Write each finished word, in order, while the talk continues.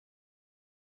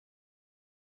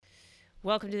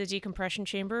Welcome to the Decompression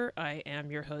Chamber. I am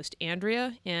your host,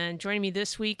 Andrea, and joining me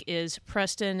this week is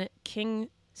Preston King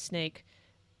Snake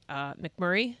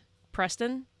McMurray.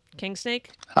 Preston King Snake,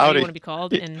 what do you want Howdy. to be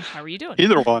called, E- and how are you doing?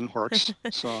 Either one works.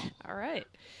 So, All right.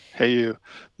 hey, you.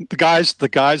 The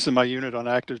guys in my unit on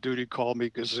active duty call me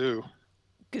Gazoo.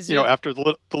 Gazoo. After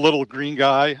the little green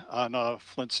guy on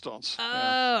Flintstones.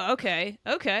 Yeah, Oh, okay.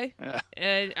 Okay.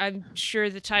 yeah. I'm sure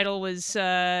the title was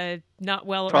not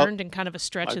well Pro- earned and kind of a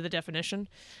stretch my of the definition.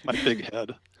 my big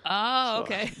head. Oh, So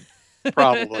okay.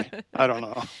 probably. I don't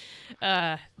know.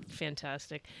 uh,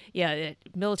 Fantastic. Yeah,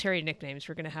 military nicknames.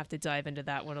 We're going to have to dive into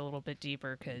that one a little bit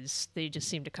deeper because they just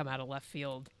seem to come out of left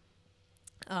field.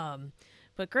 Um,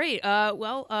 but great. Tell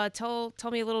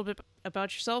me a little bit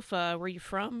about yourself. Where you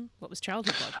from? What was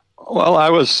childhood like? Well, I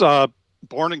was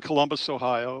born in Columbus,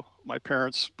 Ohio. My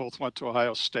parents both went to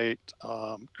Ohio State.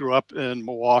 Grew up in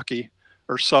Milwaukee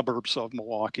or suburbs of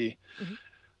Milwaukee.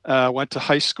 Hmm. Went to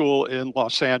high school in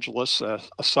Los Angeles, a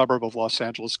suburb of Los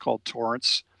Angeles called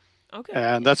Torrance, Okay.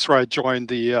 and Yeah. that's where I joined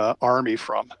the Army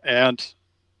from. And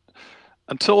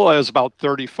until I was about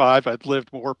 35, I'd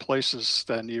lived more places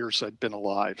than years I'd been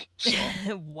alive. So,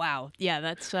 Wow. Yeah,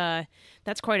 that's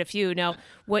quite a few. Now,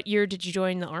 what year did you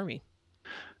join the army?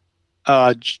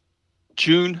 uh, J-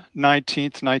 June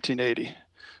 19th, 1980. Okay.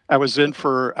 I was in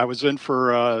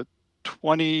for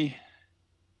 20,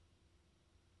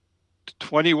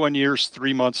 21 years,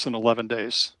 3 months, and 11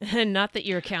 days. Not that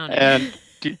you're counting. And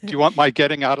do you want my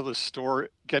getting out of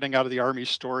the Army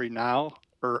story now,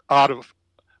 or out of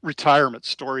retirement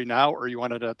story now, or you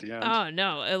want it at the end? Oh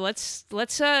no, let's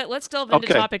delve into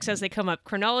Okay. topics as they come up.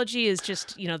 Chronology is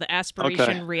just the Okay.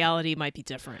 aspiration. Reality might be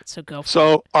different, so go for it.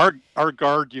 So our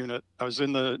guard unit, I was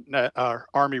in the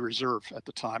Army Reserve at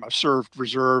the time. I served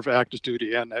reserve, active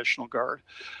duty, and National Guard.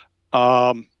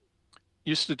 Um,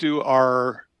 Used to do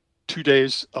our 2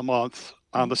 days a month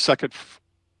on Hmm. the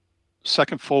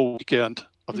second full weekend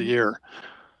of the Hmm. year.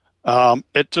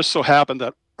 It just so happened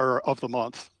that, or of the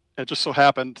month, it just so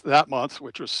happened that month,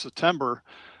 which was September,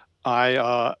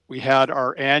 I we had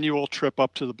our annual trip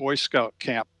up to the Boy Scout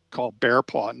camp called Bear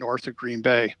Paw north of Green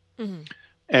Bay, Hmm.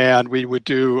 and we would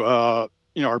do our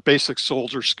basic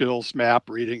soldier skills, map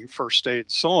reading, first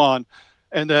aid, so on,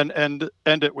 and then end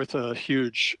it with a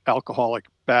huge alcoholic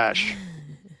bash.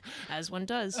 As one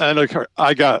does. And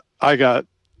I got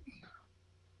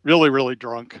really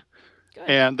drunk, Good.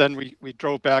 and then we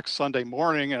drove back Sunday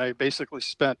morning, and I basically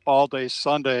spent all day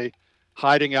Sunday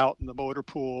hiding out in the motor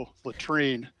pool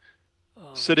latrine,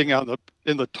 Oh sitting man.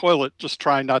 in the toilet, just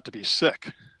trying not to be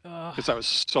sick Oh, because I was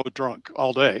so drunk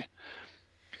all day.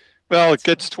 Well, it that's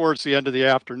gets rough. towards the end of the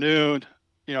afternoon.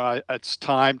 It's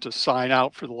time to sign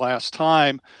out for the last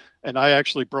time, and I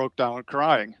actually broke down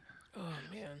crying. Oh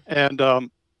man. And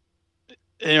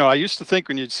I used to think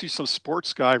when you'd see some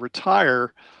sports guy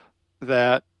retire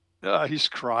that he's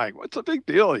crying. What's the big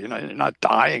deal? You're not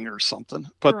dying or something.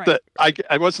 But Right.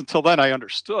 I wasn't until then I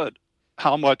understood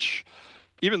how much,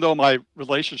 even though my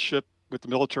relationship with the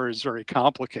military is very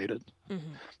complicated, Hmm.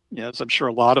 as I'm sure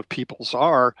a lot of people's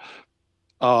are,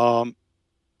 um,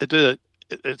 it did.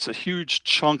 It's a huge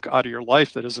chunk out of your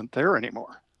life that isn't there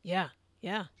anymore. Yeah.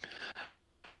 Yeah.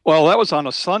 Well, that was on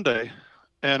a Sunday,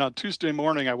 and on Tuesday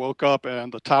morning I woke up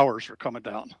and the towers were coming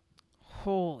down.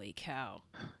 Holy cow.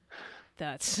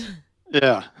 That's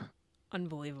Yeah,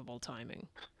 unbelievable timing.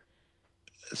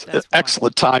 it's That's wild.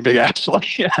 excellent timing actually.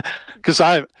 Yeah, because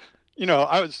I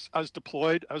was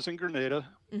deployed. I was in Grenada.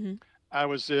 Hmm. I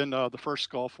was in the first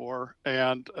Gulf War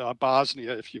and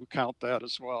Bosnia, if you count that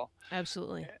as well.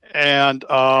 Absolutely. And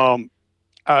I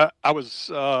was.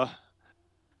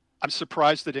 I'm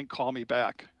surprised they didn't call me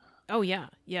back Oh yeah.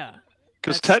 Yeah.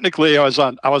 because That's technically I was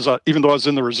even though I was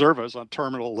in the reserve, I was on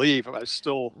terminal leave. I was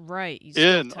still right. You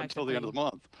still in until the end of technically. the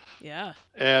month, Yeah.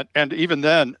 and even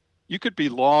then, you could be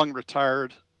long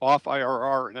retired, off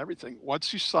IRR and everything.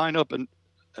 Once you sign up, and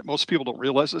most people don't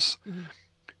realize this, Hmm.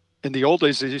 in the old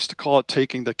days they used to call it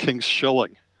taking the king's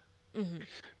shilling. Hmm.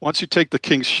 Once you take the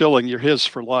king's shilling, you're his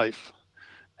for life.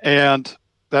 And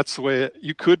that's the way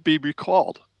you could be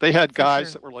recalled. They had For guys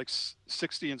sure. that were like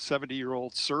 60 and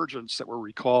 70-year-old surgeons that were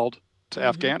recalled to Hmm.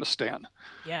 Afghanistan.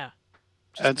 Yeah.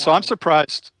 Just And so I'm wild.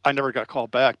 surprised I never got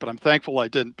called back, but I'm thankful I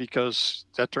didn't because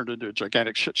that turned into a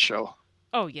gigantic shit show.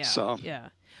 Oh yeah. So, Yeah.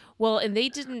 Well, and they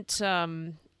didn't.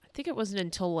 I think it wasn't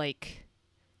until like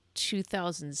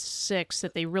 2006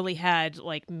 that they really had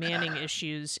like manning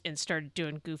issues and started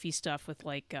doing goofy stuff with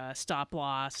like stop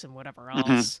loss and whatever mhm.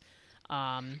 else.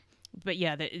 Um, but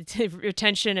yeah, the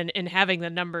retention and having the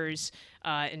numbers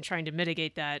and trying to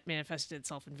mitigate that manifested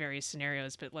itself in various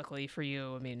scenarios. But luckily for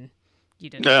you, I mean, you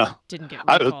didn't Yeah, didn't get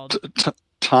I, recalled. t- t-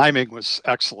 timing was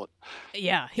excellent.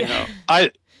 Yeah, You yeah. know,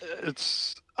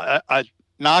 I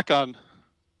knock on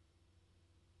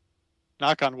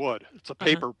wood. It's a Uh-huh.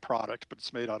 paper product, but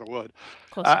it's made out of wood.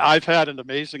 Close enough. I've had an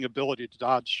amazing ability to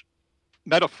dodge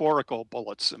metaphorical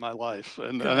bullets in my life,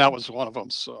 and that Good. was one of them.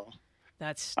 So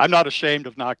That's I'm not ashamed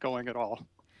of not going at all.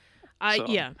 I So,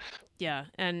 yeah. Yeah,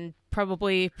 and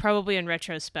probably in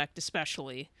retrospect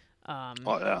especially. Um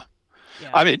oh yeah.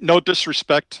 yeah. I mean, no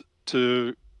disrespect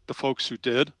to the folks who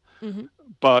did, Mhm.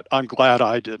 but I'm glad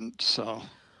I didn't. So,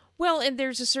 Well, and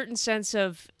there's a certain sense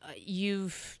of you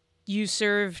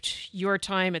served your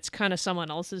time. It's kind of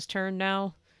someone else's turn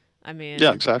now. I yeah, mean,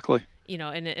 exactly.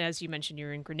 and as you mentioned,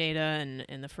 you're in Grenada and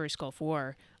in the first Gulf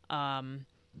War. Um,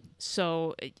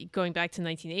 so going back to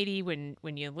 1980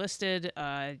 when you enlisted,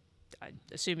 I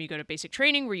assume you go to basic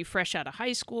training. Were you fresh out of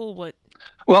high school? What?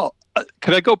 Well,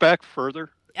 could I go back further?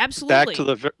 Back to Absolutely.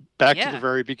 back to the Yeah.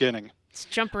 very beginning. Let's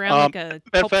jump around Um, like a in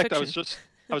Pulp fact, Fiction.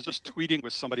 I was just tweeting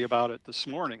with somebody about it this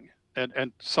morning,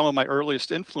 and some of my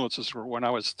earliest influences were when I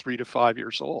was 3 to 5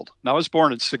 years old. And I was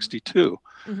born in '62,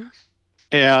 Mm-hmm.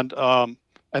 and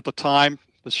at the time,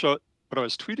 the show what I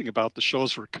was tweeting about the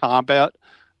shows were Combat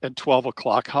and 12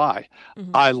 O'clock High.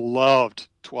 Mm-hmm. I loved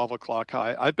 12 O'clock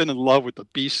High. I've been in love with the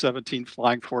B-17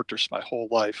 Flying Fortress my whole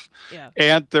life, Yeah.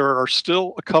 and there are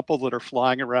still a couple that are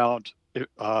flying around.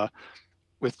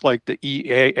 With like the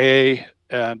EAA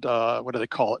and what do they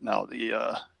call it now?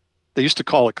 They used to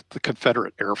call it the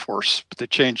Confederate Air Force, but they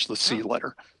changed the C Oh.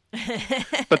 letter.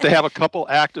 But they have a couple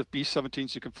active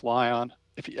B-17s you can fly on.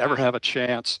 If you ever Wow. have a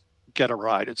chance, get a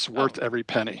ride. It's worth Oh, every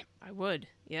penny. I would.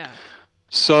 Yeah.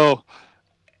 So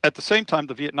at the same time,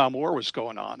 the Vietnam War was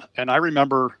going on, and I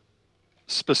remember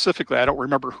specifically, I don't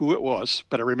remember who it was,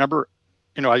 but I remember,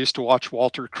 I used to watch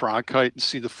Walter Cronkite and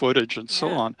see the footage and so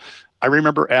Yeah. on. I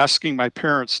remember asking my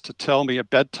parents to tell me a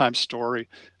bedtime story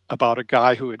about a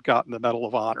guy who had gotten the Medal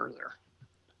of Honor there.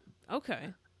 Okay.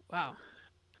 Wow.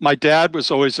 My dad was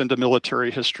always into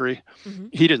military history. Mm-hmm.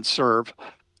 He didn't serve,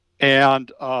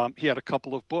 and he had a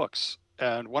couple of books.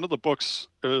 And one of the books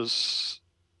is,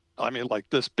 I mean, like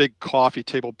this big coffee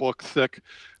table book thick,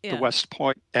 the Yeah. West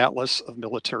Point Atlas of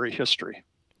Military History.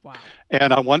 Wow.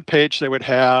 And on one page, they would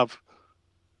have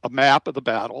a map of the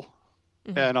battle,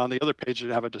 Mm-hmm. and on the other page,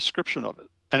 it'd have a description of it.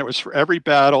 And it was for every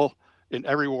battle in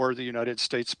every war the United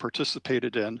States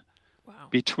participated in Wow.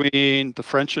 between the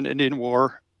French and Indian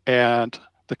War and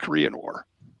the Korean War.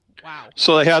 Wow.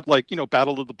 So they had like,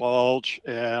 Battle of the Bulge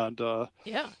and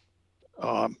Yeah.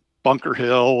 Bunker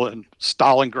Hill and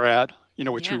Stalingrad,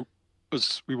 which Yeah.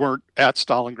 we weren't at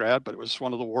Stalingrad, but it was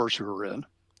one of the wars we were in.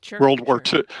 Sure. World War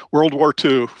Sure. II, World War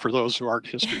II, for those who aren't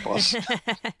history buffs.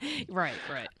 Right.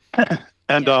 Right.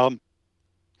 And Yeah.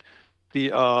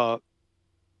 the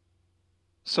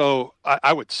so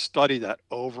I would study that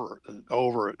over and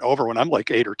over and over when I'm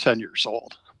like 8 or 10 years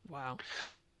old. Wow.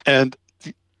 And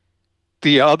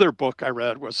the other book I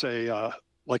read was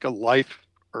like a Life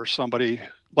or somebody.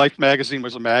 Life magazine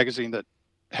was a magazine that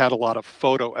had a lot of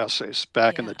photo essays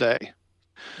back in Yeah. the day,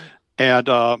 Yeah. and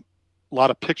a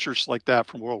lot of pictures like that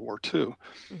from World War II.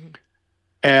 Mm-hmm.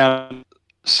 And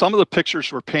some of the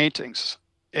pictures were paintings.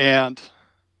 And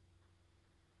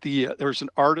there was an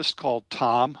artist called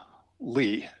Tom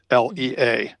Lea,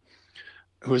 Lea,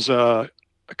 who was a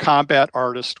combat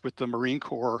artist with the Marine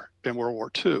Corps in World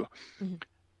War II. Mm-hmm.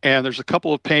 And there's a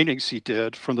couple of paintings he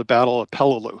did from the Battle of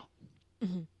Peleliu.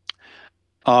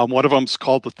 Mm-hmm. One of them's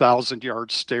called the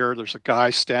 1,000-Yard Stare. There's a guy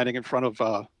standing in front of,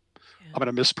 I'm going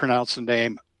to mispronounce the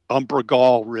name,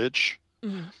 Umbragal Ridge.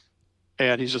 Mm-hmm.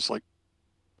 And he's just like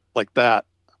that.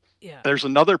 Yeah. There's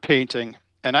another painting,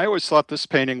 and I always thought this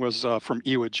painting was from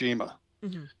Iwo Jima.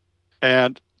 Mm-hmm.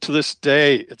 And to this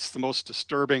day, it's the most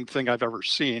disturbing thing I've ever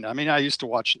seen. I mean, I used to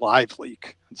watch Live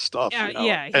Leak and stuff.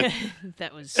 Yeah. And,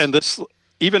 That was. and this,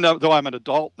 even though I'm an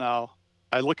adult now,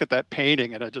 I look at that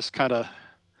painting and I just kind of.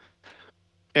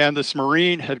 And this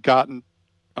Marine had gotten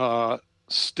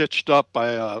stitched up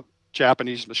by a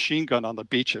Japanese machine gun on the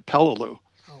beach at Peleliu.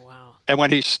 Oh wow. And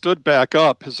when he stood back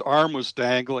up, his arm was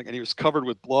dangling and he was covered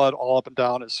with blood all up and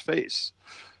down his face.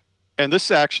 And this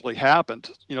actually happened.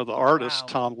 The artist, Wow.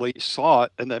 Tom Lea, saw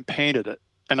it and then painted it.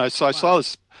 And I saw Wow.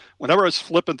 this whenever I was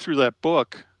flipping through that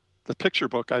book, the picture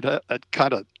book, I'd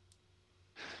kind of,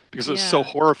 because it was so Yeah.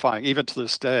 horrifying, even to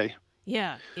this day.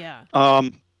 Yeah. Yeah.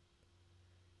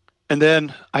 And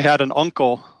then I had an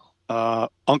uncle,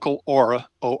 Uncle Ora,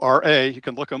 O-R-A, you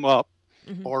can look him up,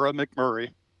 Mm-hmm. Ora McMurray,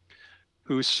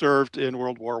 who served in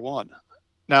World War I.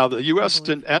 Now, the U.S.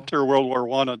 didn't Unbelievable. enter World War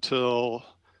I until,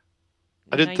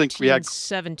 I didn't think we had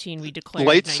 1917 we declared.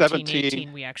 late 1918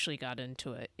 17. we actually got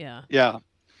into it. Yeah. Yeah.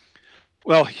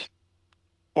 Well,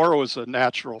 Oro was a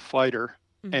natural fighter.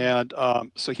 Hmm. And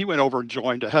so he went over and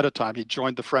joined ahead of time. He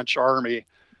joined the French army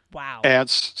Wow. and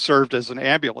served as an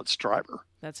ambulance driver.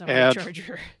 That's a hard And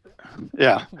charger.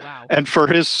 yeah, Wow. and for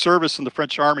his service in the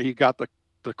French army, he got the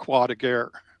Croix de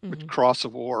Guerre, which Hmm. Cross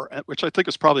of War, which I think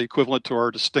is probably equivalent to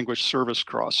our Distinguished Service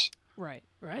Cross. Right.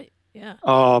 Right. Yeah.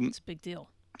 Um, It's a big deal.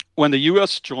 when the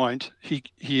U.S. joined, he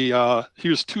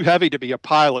was too heavy to be a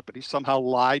pilot, but he somehow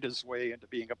lied his way into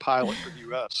being a pilot for the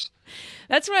U.S.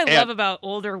 That's what I And love about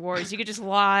older wars. You could just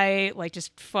lie, like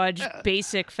just fudge uh,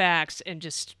 basic facts and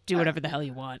just do whatever the hell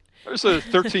you want. there's a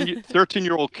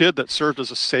 13-year-old kid that served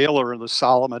as a sailor in the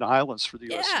Solomon Islands for the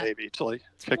U.S. Yeah, Navy until he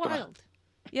it's picked him. wild.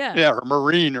 Yeah, Yeah, or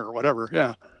Marine or whatever.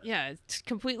 Yeah. yeah, it's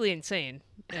completely insane.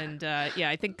 And yeah,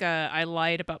 I think I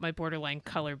lied about my borderline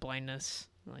color blindness,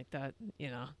 like that, you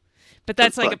know. But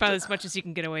that's like But about as much as you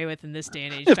can get away with in this day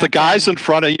and age. if the Back guy's then, in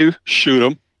front of you, shoot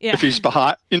him. yeah, If he's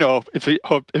behind,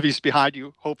 if he's behind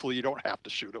you, hopefully you don't have to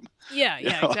shoot him. yeah, You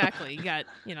yeah, know? exactly. You got,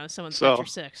 someone's got So your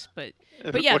six, but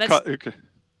if yeah, what that's okay.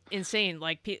 insane.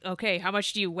 Like, okay, how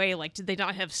much do you weigh? Like, did they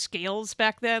not have scales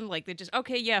back then? Like, they just,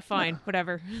 okay, yeah, fine,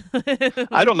 whatever.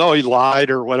 I don't know, he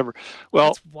lied or whatever. Well,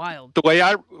 That's wild. the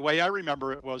way I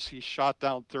remember it was he shot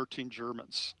down 13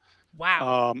 Germans.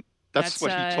 Wow. Um, that's That's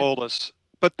what he told us.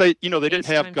 But they didn't ace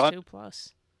have times two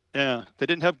plus. they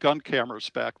didn't have gun cameras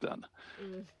back then.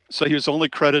 Mm. So he was only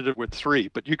credited with 3.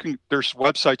 But there's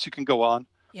websites you can go on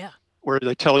Yeah. where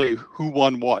they tell you who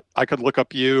won what. I could look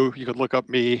up you could look up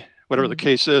me, whatever the Mhm.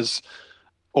 case is.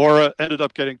 Aura ended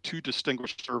up getting 2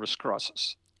 Distinguished Service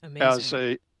Crosses as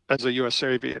Amazing. a U.S.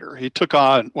 aviator.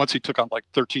 Once he took on like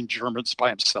 13 Germans by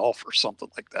himself or something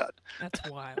like that. That's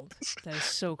wild. That is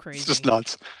so It's just crazy.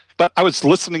 nuts. But I was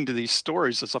listening to these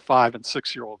stories as a 5 and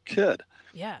 6-year-old kid,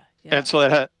 Yeah. Yeah. and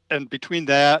so and between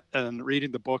that and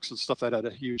reading the books and stuff, that had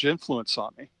a huge influence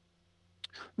on me.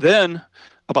 Then,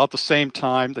 about the same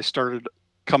time, they started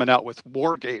coming out with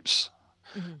war games,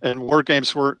 Hmm. and war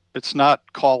games it's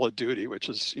not Call of Duty, which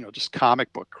is just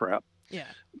comic book crap, Yeah.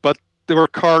 but they were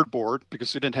cardboard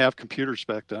because we didn't have computers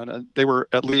back then, and they were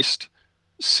at least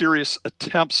serious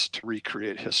attempts to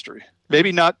recreate history.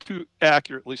 Maybe not too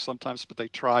accurately sometimes, but they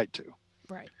tried to.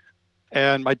 Right.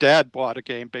 And my dad bought a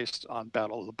game based on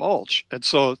Battle of the Bulge. And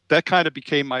so that kind of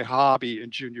became my hobby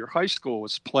in junior high school,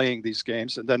 was playing these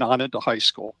games, and then on into high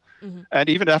school. Hmm. And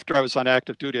even after I was on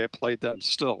active duty, I played them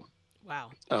still.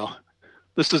 Wow. Oh,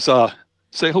 this is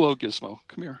say hello, Gizmo.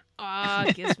 Come here. Ah,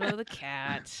 Gizmo the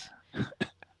cat.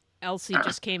 Elsie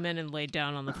just came in and laid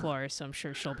down on the floor, so I'm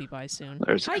sure she'll be by soon.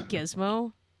 There's Hi,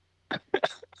 Gizmo.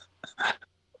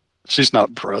 She's not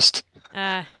impressed.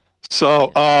 Ah,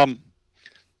 So yeah.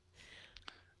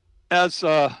 as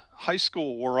high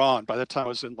school wore on, by the time I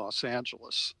was in Los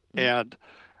Angeles, Mhm. and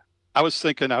I was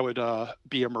thinking I would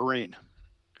be a Marine.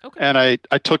 Okay. And I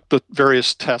took the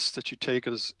various tests that you take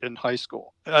as in high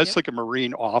school. I was Yep. like a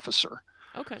Marine officer.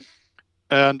 Okay.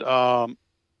 And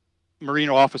Marine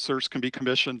officers can be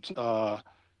commissioned,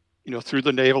 through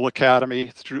the Naval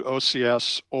Academy, through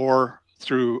OCS, or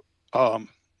through,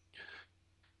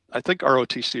 I think,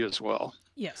 ROTC as well.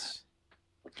 Yes.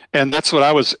 And that's what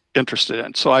I was interested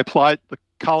in. So I applied the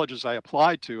colleges I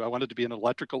applied to. I wanted to be an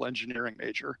electrical engineering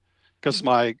major because Mhm.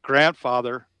 my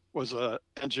grandfather was an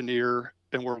engineer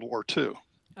in World War II,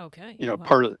 Okay. you know, Wow.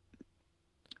 part of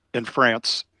in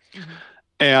France. Hmm.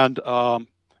 And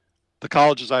the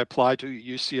colleges I applied to,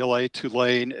 UCLA,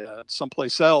 Tulane, and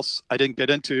someplace else, I didn't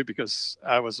get into because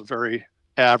I was a very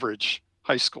average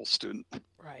high school student.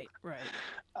 Right. Right.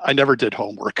 I never did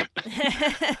homework.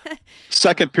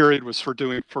 Second period was for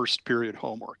doing first period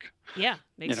homework, Yeah,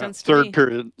 makes sense to third me.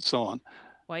 period, and so on.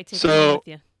 Why take it home So with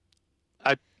you?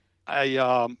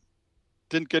 I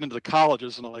didn't get into the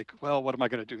colleges, and I'm like, well, what am I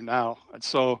going to do now? And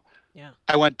so Yeah.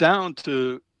 I went down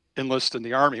to enlist in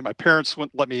the Army. My parents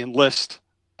wouldn't let me enlist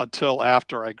until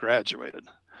after I graduated.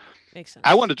 Makes sense.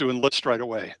 I wanted to enlist right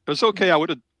away. It was okay. I would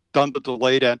have done the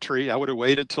delayed entry. I would have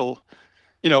waited till,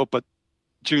 but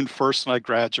June 1st when I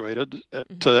graduated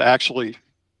to actually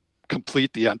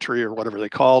complete the entry or whatever they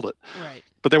called it. Right.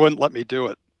 But they wouldn't let me do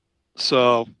it.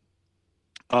 So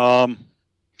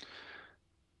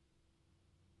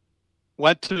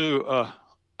went to,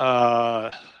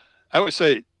 I always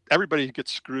say everybody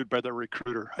gets screwed by their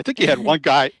recruiter. I think you had one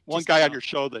guy Just on about. your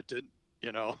show that didn't,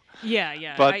 Yeah,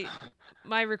 yeah. but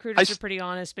My recruiters are pretty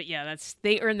honest, but yeah,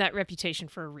 they earn that reputation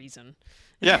for a reason.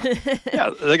 yeah, they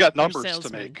got They're numbers to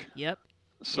salesmen. make. Yep.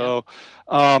 So,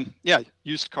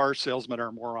 used car salesmen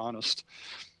are more honest.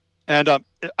 And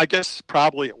I guess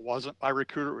probably it wasn't my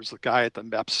recruiter. It was the guy at the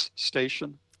MEPS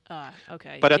station.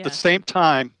 Okay. But at Yeah. the same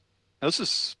time, this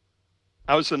is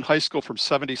I was in high school from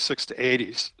 76 to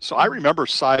 80s. So I remember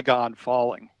Saigon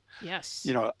falling, Yes.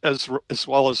 as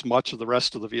well as much of the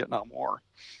rest of the Vietnam War.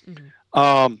 Hmm.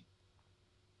 Um,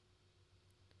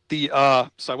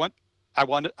 so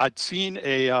I'd seen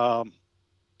a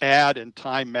ad in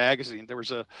Time magazine. There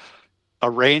was a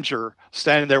ranger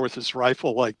standing there with his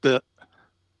rifle like that,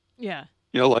 Yeah.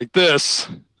 like this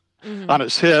Hmm. on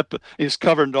his hip. He's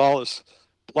covered in all this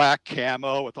black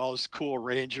camo with all this cool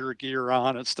ranger gear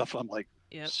on and stuff. I'm like,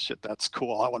 Yep. shit, that's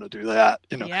cool. I want to do that,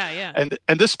 Yeah. Yeah.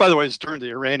 And this, by the way, is during the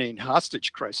Iranian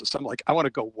hostage crisis. I'm like, I want to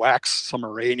go wax some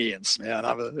Iranians, man.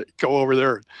 I'm gonna go over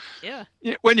there. Yeah.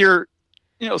 When you're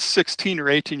 16 or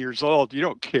 18 years old, you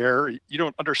don't care. You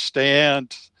don't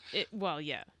understand Well,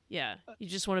 yeah. Yeah. You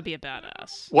just want to be a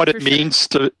badass. what For it sure. means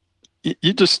to.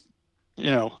 You just,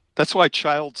 that's why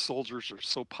child soldiers are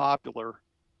so popular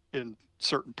in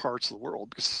certain parts of the world,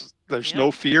 because there's Yep.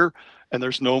 no fear and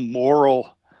there's no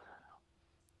moral.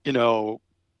 They'll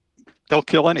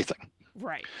kill anything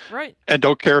Right. Right. and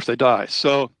don't care if they die.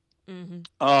 So, Hmm.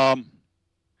 I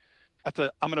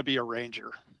thought I'm going to be a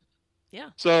ranger.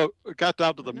 Yeah. So we got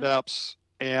down to Why the not? MEPS,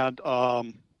 and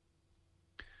I'm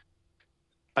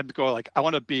going like, I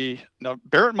want to be. Now,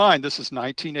 bear in mind, this is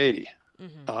 1980.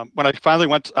 Hmm. When I finally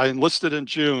went, I enlisted in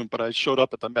June, but I showed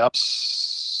up at the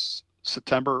MEPS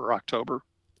September or October,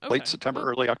 late Okay. September, Oh,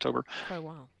 early October. quite a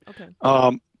while. Okay.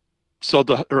 So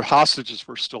the hostages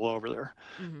were still over there.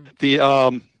 Hmm.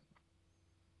 The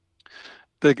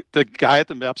the guy at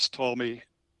the MEPS told me,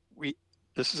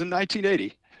 this is in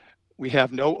 1980. We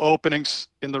have no openings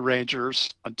in the Rangers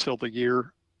until the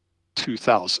year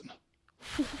 2000.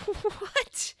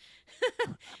 What?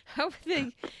 how could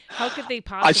they? How could they I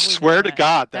possibly know swear to that?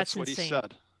 God, That's that's what he insane.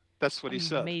 said. That's what he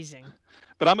said. Amazing.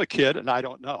 But I'm a kid and I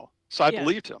don't know. So I Yeah.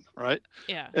 believed him, right?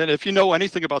 Yeah. And if you know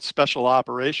anything about special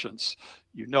operations,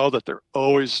 you know that they're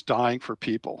always dying for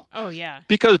people, Oh yeah.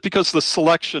 because the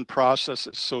selection process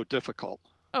is so difficult.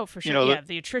 Oh, for You sure. know Yeah.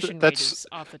 The attrition rate that's is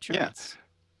off the yeah. charts.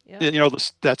 Yep.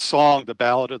 That song, "The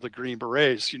Ballad of the Green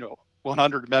Berets."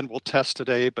 100 men will test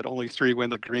today, but only 3 win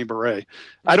the Green Beret.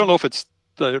 I don't Hmm. know if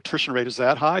the attrition rate is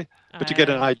that high, but you get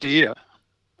an Uh, idea.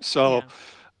 So, yeah.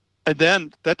 and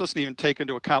then that doesn't even take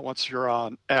into account once you're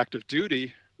on active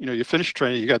duty. You finish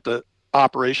training, you got the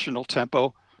operational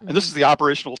tempo, and this Hmm. is the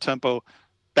operational tempo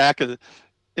back in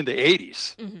the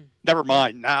 80s. Hmm. Never Yep.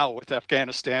 mind now with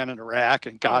Afghanistan and Iraq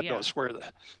and Oh God yeah. knows where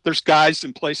there's guys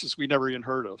in places we never even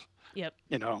heard of. Yep.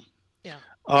 You know, Yeah.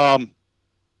 um,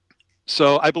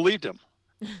 so I believed him.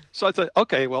 So I thought,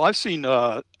 okay, well, I've seen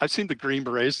the Green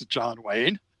Berets of John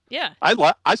Wayne. Yeah.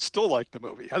 I still like the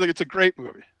movie. I think it's a great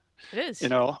movie. It is.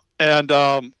 And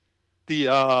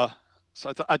the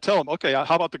so I tell him, okay,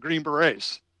 how about the Green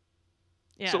Berets?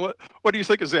 So Yeah. what do you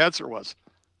think his answer was?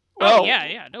 Oh yeah.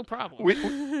 Well, Yeah. No problem. we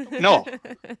no,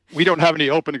 we don't have any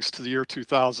openings to the year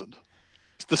 2000.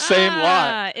 It's the same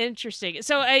line. Interesting.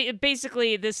 So I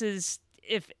basically this is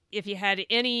if you had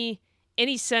any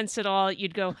sense at all,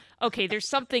 you'd go, okay, there's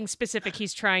something specific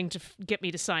he's trying to get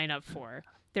me to sign up for.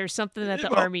 There's something that the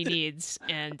Well, army needs,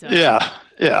 and yeah,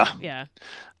 yeah, yeah,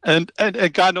 and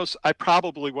God knows I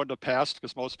probably wouldn't have passed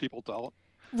because most people don't.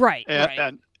 right, And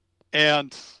right.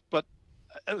 and but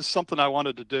it was something I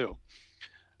wanted to do.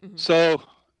 Hmm. So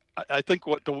I think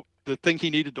what the thing he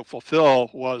needed to fulfill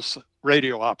was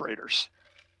radio operators,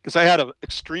 because I had an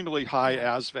extremely high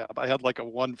Yeah. ASVAB. I had like a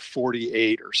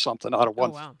 148 or something out of Oh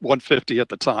wow. 150 at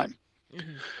the time.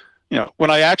 Hmm.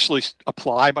 When I actually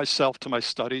apply myself to my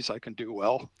studies, I can do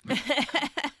well.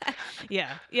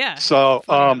 Yeah, yeah. So,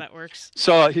 Funny how that works.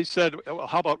 so he said, well,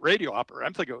 how about radio operator?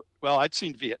 I'm thinking, well, I'd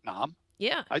seen Vietnam.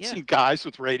 Yeah, I'd yeah, seen guys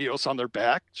with radios on their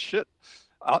back. Shit.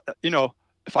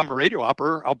 If I'm a radio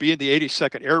operator, I'll be in the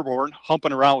 82nd Airborne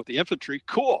humping around with the infantry.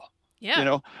 Cool. You yeah.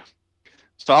 know,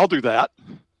 so I'll do that.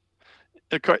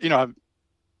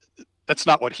 That's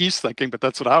not what he's thinking, but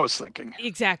that's what I was thinking.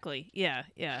 Exactly. Yeah,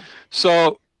 yeah.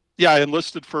 So, yeah, I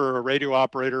enlisted for a radio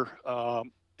operator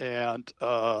and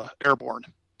airborne.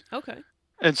 Okay.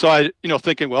 And so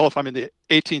thinking, well, if I'm in the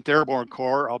 18th Airborne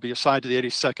Corps, I'll be assigned to the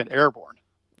 82nd Airborne.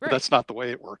 But Right. that's not the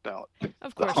way it worked out.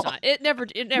 Of course not. It never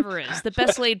is. The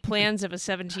best laid plans of a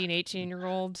 17,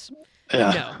 18-year-old.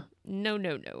 Yeah. No.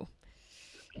 No.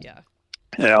 Yeah.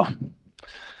 Yeah.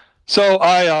 So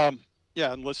I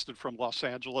enlisted from Los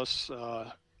Angeles.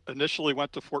 Initially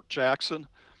went to Fort Jackson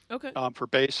Okay. for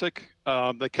basic.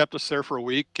 They kept us there for a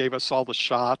week, gave us all the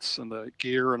shots and the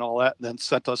gear and all that, and then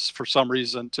sent us for some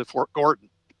reason to Fort Gordon,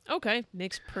 Okay.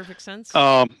 Makes perfect sense.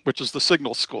 which is the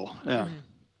signal school. Yeah. Mhm.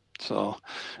 So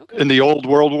Okay. in the old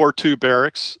World War II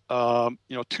barracks,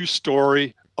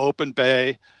 2-story open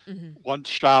bay, Hmm. one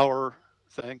shower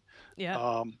thing. Yeah.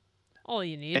 Um, All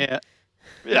you need. And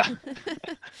yeah,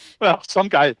 well,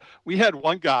 we had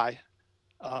one guy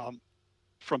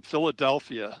from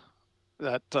Philadelphia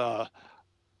that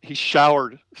he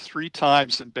showered 3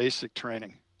 times in basic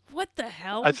training. What the I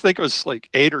hell? think it was like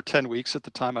 8 or 10 weeks at the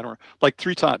time. I don't know, like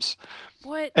 3 times.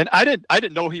 What? And I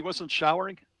didn't know he wasn't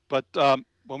showering, but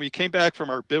when we came back from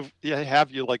our they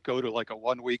have you like go to like a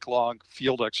 1 week long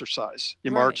field exercise. You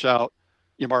Right. march out,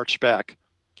 you march back.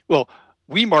 Well,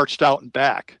 we marched out and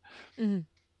back. Mm-hmm.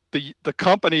 The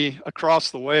company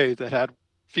across the way that had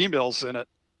females in it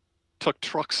took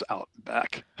trucks out and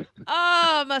back.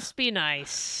 Oh, must be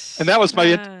nice. And that was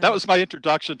my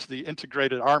introduction to the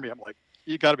integrated army. I'm like,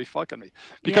 you got to be fucking me,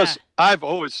 because Yeah. I've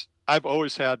always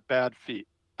had bad feet.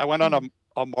 I went on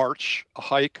a march, a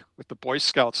hike with the Boy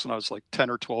Scouts when I was like 10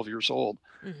 or 12 years old,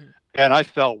 Mm-hmm. and I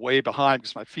fell way behind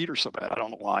because my feet are so bad. I don't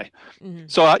know why. Mm-hmm.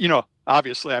 So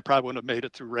obviously, I probably wouldn't have made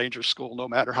it through Ranger School, no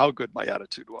matter how good my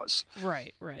attitude was.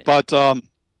 Right. Right. But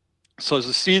so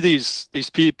to see these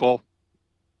people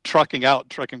trucking out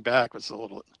and trucking back was a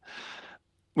little.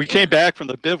 We came back from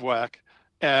the bivouac,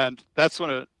 and that's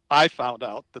when I found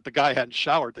out that the guy hadn't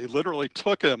showered. They literally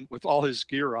took him with all his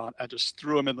gear on and just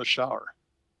threw him in the shower.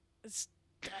 It's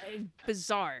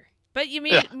bizarre. But you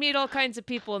meet all kinds of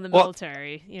people in the Well,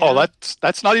 military.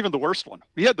 that's not even the worst one.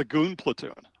 We had the goon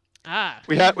platoon. Ah.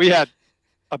 We had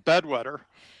a bedwetter.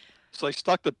 So they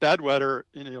stuck the bedwetter,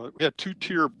 we had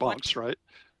 2-tier bunks, right?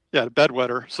 Yeah, the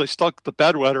bedwetter. So they stuck the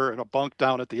bedwetter in a bunk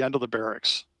down at the end of the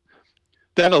barracks.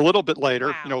 Then a little bit later,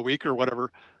 Wow. a week or whatever,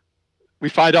 we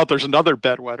find out there's another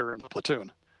bedwetter in the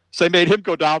platoon. So they made him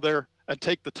go down there and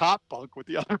take the top bunk with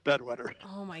the other bedwetter.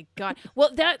 Oh my god.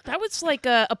 Well, that was like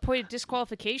a point of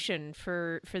disqualification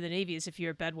for the Navy. Is if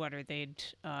you're a bedwetter, they'd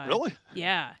Really?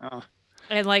 Yeah.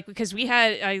 And like because we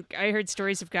had I heard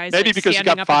stories of guys Maybe like, because you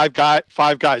got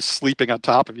five guys sleeping on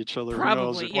top of each other.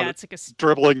 Probably, yeah. It's like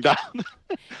dribbling down.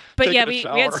 But yeah, we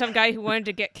had some guy who wanted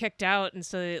to get kicked out, and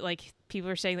so like people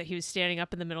were saying that he was standing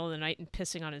up in the middle of the night and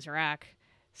pissing on his rack,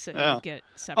 so he would get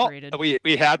separated. Oh,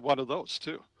 we had one of those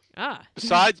too. Ah.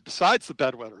 Besides the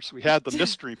bedwetters, we had the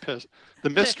mystery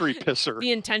pisser.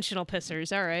 The intentional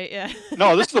pissers. All right, yeah.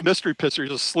 No, this is a mystery pisser.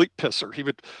 He's a sleep pisser.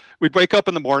 We'd wake up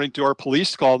in the morning, do our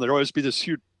police call, and there'd always be this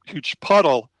huge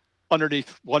puddle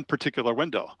underneath one particular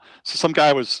window. So some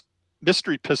guy was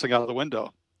mystery pissing out of the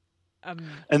window.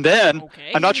 And then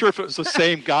I'm not sure if it was the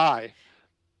same guy,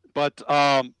 but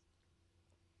our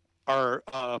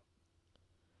I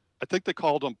think they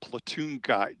called them platoon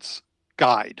guide.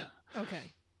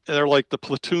 Okay. They're like the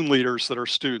platoon leaders that are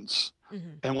students. Mm-hmm.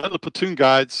 And one of the platoon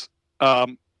guides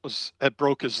had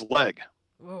broke his leg.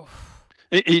 Oh.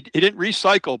 He didn't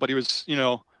recycle, but he was,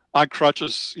 on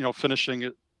crutches, finishing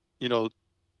it,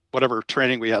 whatever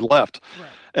training we had left. Right.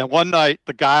 And one night,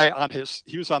 the guy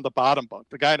he was on the bottom bunk.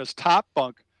 The guy in his top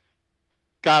bunk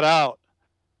got out,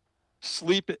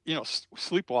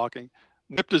 sleepwalking,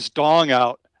 whipped his dong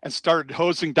out, and started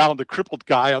hosing down the crippled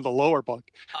guy on the lower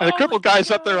bunk. And the crippled guy's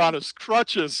up there on his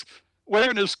crutches,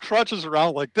 waving his crutches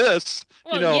around like this.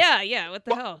 Well, yeah. What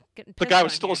the hell? The guy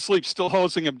was still asleep, still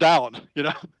hosing him down.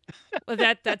 Well,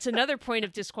 that's another point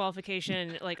of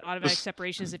disqualification, like automatic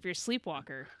separations if you're a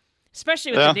sleepwalker.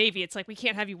 Especially with the Navy, it's like we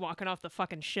can't have you walking off the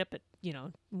fucking ship at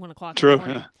 1 o'clock in the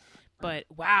morning. Yeah. But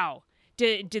wow,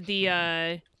 did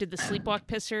the sleepwalk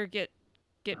pisser get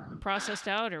processed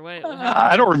out or what?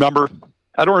 I don't remember.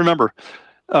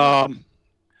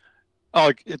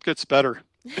 It gets better.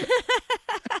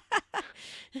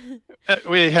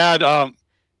 We had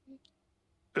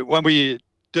when we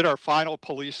did our final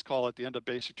police call at the end of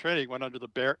basic training, went under the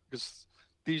barracks because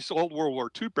these old World War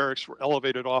II barracks were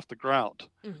elevated off the ground.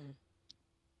 Mm-hmm.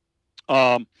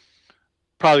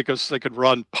 Probably because they could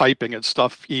run piping and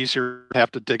stuff easier, have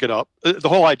to dig it up. The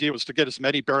whole idea was to get as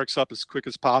many barracks up as quick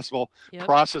as possible,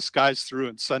 process guys through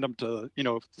and send them to,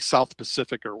 the South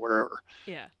Pacific or wherever.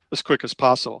 Yeah. As quick as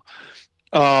possible.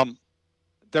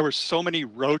 There were so many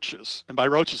roaches, and by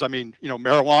roaches I mean,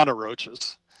 marijuana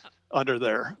roaches under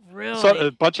there. Really? So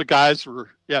a bunch of guys were,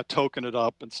 toking it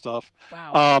up and stuff.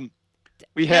 Wow.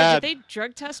 Did they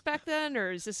drug test back then,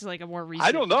 or is this like a more recent?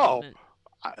 I don't know.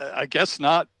 I guess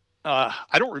not.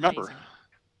 I don't remember.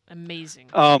 Amazing.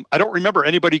 I don't remember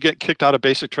anybody getting kicked out of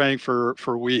basic training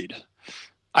for weed.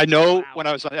 I know when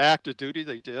I was on active duty,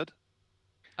 they did.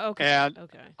 Okay. And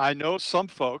I know some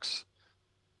folks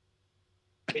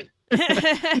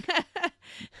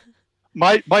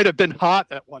might have been hot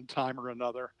at one time or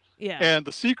another. Yeah. And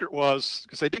the secret was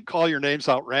because they didn't call your names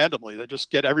out randomly. They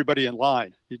just get everybody in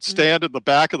line. You'd stand in the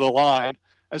back of the line.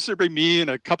 And so it'd be me and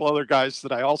a couple other guys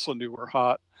that I also knew were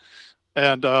hot.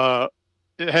 And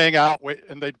hang out,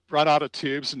 and they'd run out of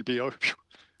tubes and be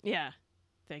Yeah.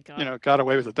 Thank God. got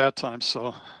away with it that time.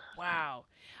 So Wow.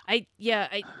 I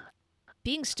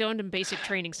being stoned in basic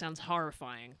training sounds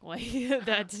horrifying. Like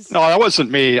that's. no, that wasn't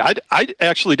me. I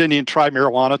actually didn't even try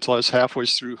marijuana till I was halfway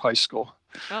through high school.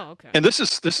 Oh, okay. And this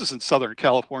is in Southern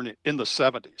California in the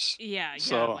 70s. Yeah, yeah,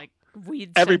 So like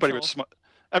weed everybody would central.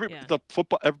 smoke. Yeah. The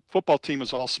football team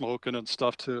was all smoking and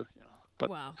stuff too. But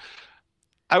Wow.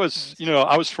 I was, Nice.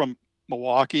 I was from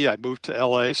Milwaukee. I moved to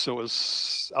LA, so I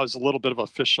was a little bit of a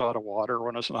fish out of water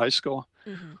when I was in high school.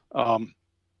 Mm-hmm. Um,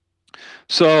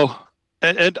 so,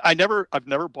 and I've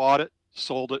never bought it,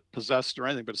 sold it, possessed or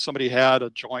anything. But if somebody had a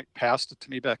joint, passed it to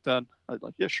me back then, I'd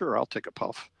like, yeah, sure, I'll take a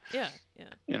puff. Yeah, yeah.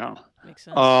 You know, Makes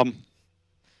sense. um,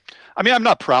 I mean, I'm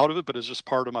not proud of it, but it's just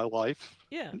part of my life.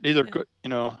 Yeah. Neither Yeah.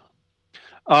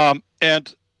 good,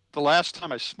 And the last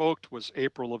time I smoked was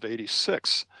April of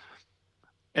 '86,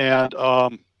 and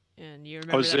And you I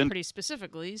remember was that in. pretty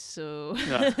specifically, so.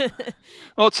 Yeah.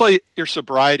 Well, it's like your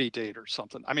sobriety date or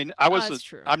something. I mean, That's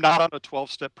true. I'm not on a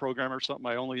 12-step program or something.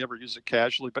 I only ever use it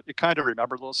casually, but you kind of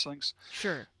remember those things.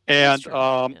 Sure. That's And true.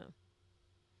 Yeah.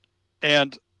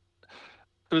 and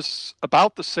it was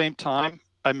about the same time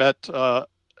I met a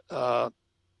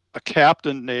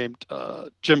captain named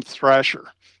Jim Thrasher.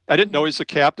 I didn't know he's a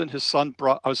captain. His son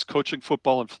I was coaching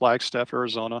football in Flagstaff,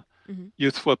 Arizona, Mm-hmm.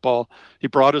 youth football. He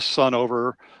brought his son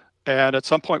over, and at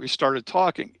some point we started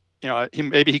talking.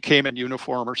 Maybe he came in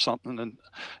uniform or something, and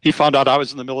he found out I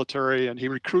was in the military, and he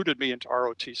recruited me into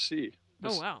ROTC.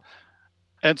 Oh, wow.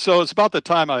 And so it's about the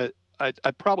time I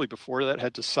probably before that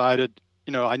had decided,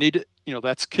 I need to,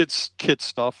 that's kid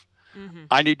stuff. Mm-hmm.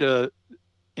 I need to,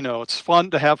 it's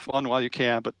fun to have fun while you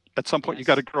can, but at some point you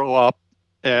got to Yes. grow up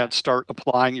and start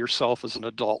applying yourself as an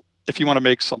adult if you want to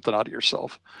make something out of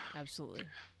yourself. Absolutely.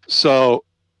 So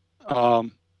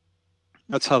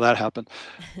that's how that happened.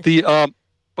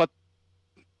 But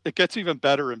it gets even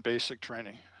better in basic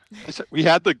training. I said we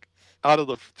had out of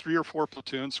the 3 or 4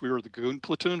 platoons, we were the goon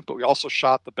platoon, but we also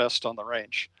shot the best on the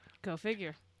range. Go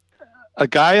figure. A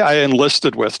guy I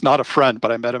enlisted with, not a friend,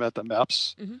 but I met him at the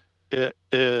MEPS.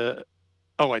 Mm-hmm.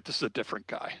 Oh wait, this is a different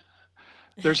guy.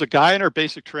 There's a guy in our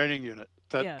basic training unit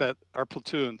that our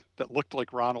platoon that looked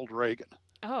like Ronald Reagan.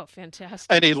 Oh, fantastic.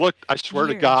 And he looked, I swear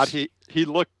to God, Years. he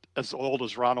looked as old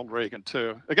as Ronald Reagan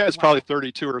too. The guy's Wow. probably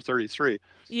 32 or 33.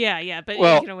 Yeah, yeah, but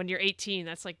Well, when you're 18,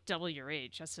 that's like double your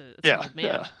age. That's an yeah, old man.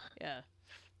 yeah. Yeah.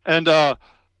 And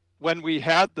when we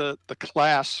had the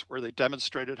class where they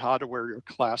demonstrated how to wear your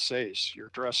Class A's, your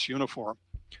dress uniform,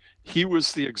 he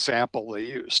was the example they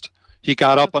used. He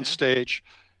got up on stage.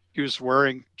 He was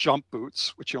wearing jump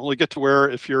boots, which you only get to wear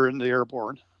if you're in the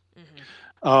airborne.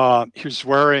 Mm-hmm. He was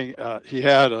wearing, he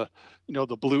had the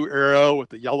blue arrow with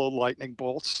the yellow lightning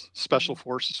bolts, special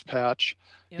forces patch.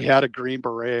 Yep. He had a green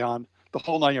beret on, the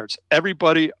whole 9 yards.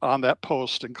 Everybody on that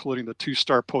post, including the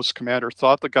 2-star post commander,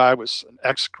 thought the guy was an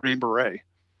ex-Green Beret.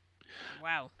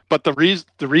 Wow. But the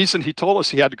reason he told us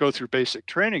he had to go through basic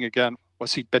training again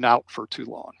was he'd been out for too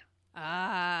long.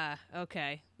 Ah,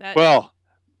 okay. Well,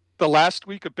 the last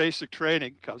week of basic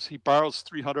training, because he borrows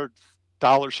 $300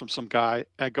 from some guy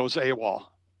and goes AWOL.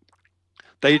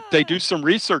 They do some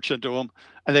research into him,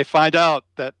 and they find out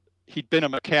that he'd been a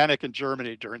mechanic in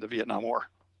Germany during the Vietnam War.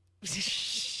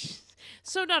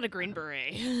 So not a Green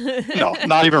Beret. No,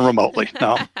 not even remotely.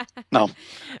 No.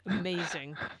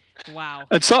 Amazing. Wow.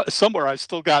 And so somewhere I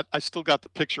still got the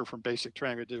picture from basic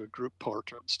training. We do a group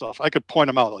portrait and stuff. I could point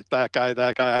him out, like that guy.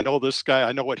 I know this guy.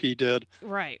 I know what he did.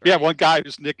 Right. Yeah, one guy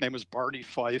whose nickname was Barney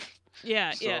Fife.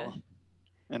 Yeah, So,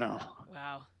 yeah.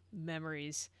 Wow,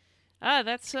 memories.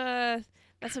 That's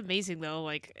amazing though.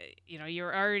 Like,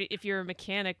 you're already, if you're a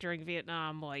mechanic during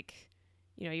Vietnam, like,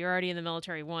 you're already in the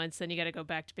military once, then you got to go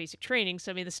back to basic training.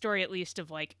 So I mean, the story at least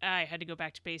of like, I had to go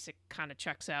back to basic kind of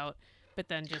checks out, but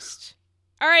then just,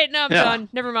 all right, now I'm done.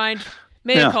 Never mind.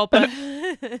 Mea culpa.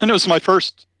 And it was my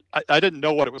first. I didn't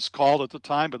know what it was called at the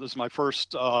time, but this is my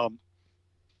first,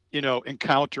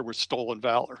 encounter with stolen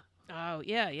valor. Oh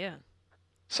yeah.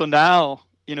 So now,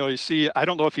 you see, I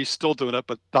don't know if he's still doing it,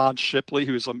 but Don Shipley,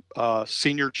 who's a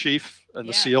senior chief in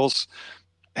the SEALs,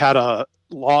 had a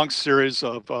long series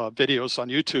of videos on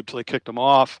YouTube till they kicked him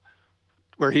off,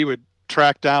 where he would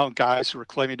track down guys who were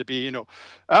claiming to be,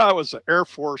 I was an Air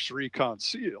Force Recon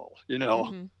SEAL,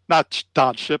 not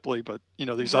Don Shipley, but,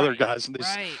 these other guys. And these,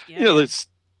 it's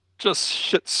just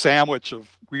shit sandwich of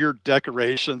weird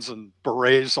decorations and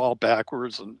berets all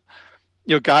backwards and,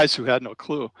 guys who had no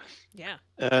clue. Yeah.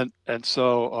 And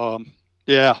so,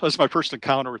 that's my first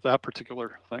encounter with that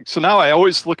particular thing. So now I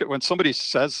always look at when somebody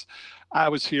says I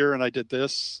was here and I did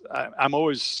this,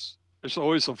 there's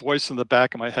always a voice in the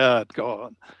back of my head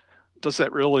going, does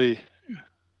that really,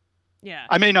 Yeah.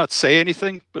 I may not say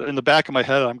anything, but in the back of my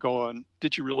head, I'm going,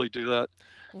 "Did you really do that?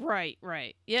 Right,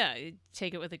 right. Yeah,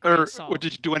 take it with a grain of Or salt.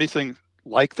 did you do anything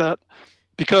like that?"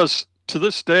 Because to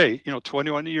this day,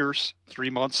 21 years, 3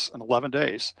 months, and 11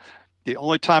 days, the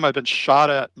only time I've been shot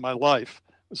at in my life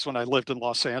was when I lived in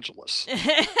Los Angeles.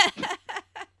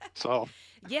 So,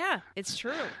 Yeah, it's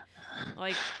true.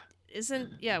 Like,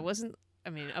 wasn't, I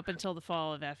mean, up until the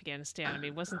fall of Afghanistan, I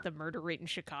mean, wasn't the murder rate in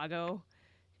Chicago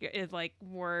like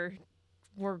more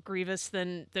grievous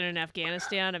than in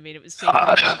Afghanistan? I mean, it was safer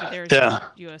to go over there as a yeah.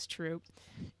 U.S. troop.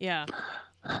 Yeah,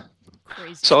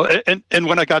 crazy. So, and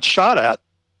when I got shot at,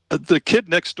 the kid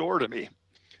next door to me,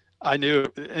 I knew,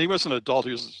 and he was an adult.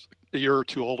 He was a year or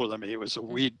two older than me. He was a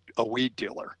weed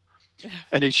dealer.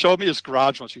 And he showed me his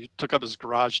garage once. He took up his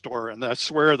garage door, and I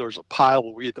swear there was a pile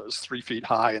of weed that was 3 feet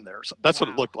high in there. So that's what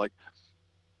it Wow. looked like.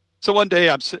 So one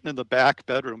day I'm sitting in the back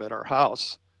bedroom at our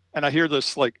house, and I hear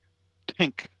this like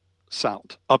tink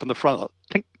sound up in the front of it,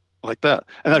 tink, like that.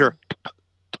 And then her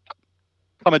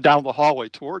coming down the hallway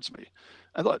towards me.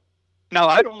 I thought, now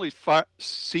I'd only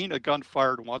seen a gun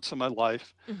fired once in my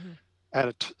life. Mm-hmm. I had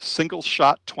a single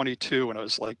shot 22 when I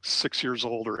was like 6 years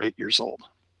old or 8 years old.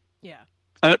 Yeah.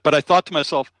 But I thought to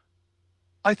myself,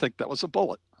 I think that was a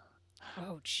bullet.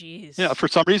 Oh, jeez. Yeah, for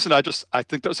some reason, I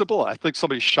think that was a bullet. I think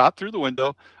somebody shot through the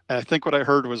window, and I think what I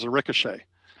heard was a ricochet.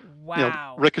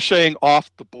 Wow. Ricocheting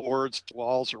off the boards,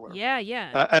 walls, or whatever. Yeah,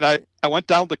 yeah. And I went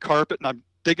down the carpet, and I'm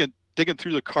digging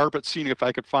through the carpet, seeing if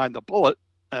I could find the bullet.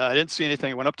 I didn't see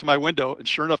anything. I went up to my window, and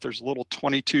sure enough, there's a little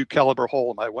 22 caliber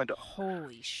hole in my window.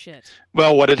 Holy shit.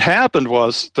 Well, what had happened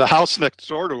was the house next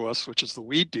door to us, which is the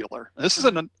weed dealer. This is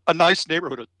a nice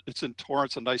neighborhood. It's in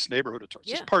Torrance, a nice neighborhood of Torrance.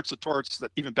 Yeah. There's parts of Torrance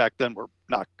that even back then were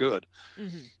not good.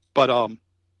 Mm-hmm. But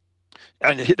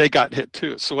and they got hit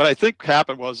too. So what I think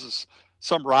happened was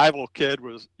some rival kid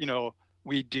was,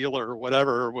 weed dealer or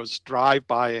whatever, was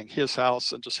drive-bying his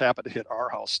house and just happened to hit our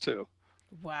house too.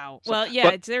 Wow. So, well,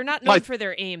 yeah, they're not known for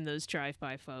their aim, those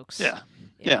drive-by folks.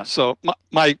 Yeah. So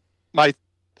my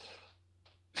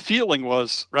feeling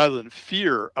was, rather than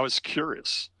fear, I was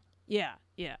curious. Yeah.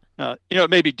 Yeah. It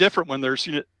may be different when there's,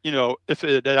 if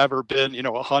it had ever been,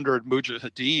 100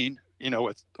 mujahideen,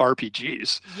 with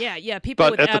RPGs. Yeah. People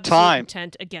but with at absolute the time,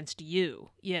 intent against you.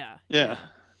 Yeah. Yeah.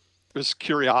 It was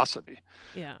curiosity.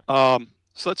 Yeah.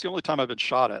 So that's the only time I've been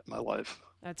shot at in my life.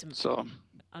 That's so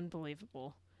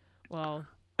unbelievable. Well,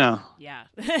 yeah.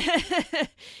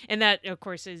 And that, of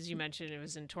course, as you mentioned, it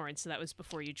was in Torrance, so that was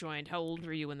before you joined. How old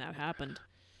were you when that happened?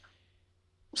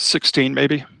 16,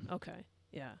 maybe. Okay.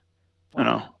 Yeah.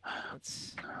 Wow.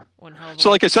 That's one hell of a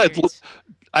So, like experience. I said,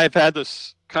 I've had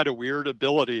this kind of weird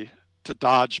ability to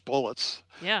dodge bullets.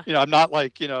 Yeah. I'm not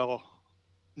like,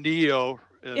 Neo.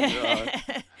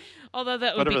 And, although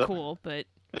that would be cool, but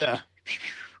yeah.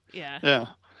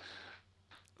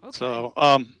 Okay.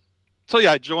 So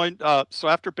yeah, I joined. So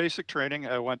after basic training,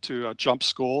 I went to jump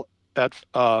school at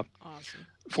awesome.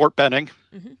 Fort Benning.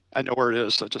 Mm-hmm. I know where it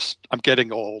is. I'm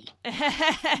getting old. And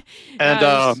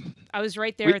I was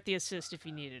right there at the assist if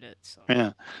you needed it. So.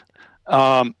 Yeah.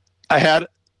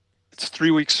 It's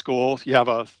 3-week school. You have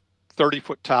a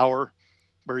 30-foot tower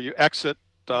where you exit.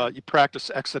 You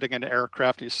practice exiting an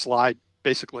aircraft. You slide,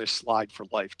 basically a slide for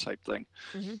life type thing.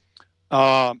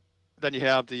 Mm-hmm. Then you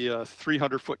have the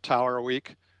 300-foot tower a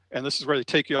week. And this is where they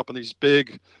take you up in these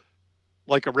big,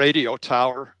 like a radio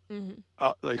tower. Mm-hmm.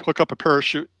 They hook up a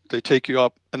parachute, they take you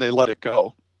up, and they let it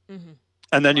go. Mm-hmm.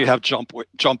 And then you have jump week.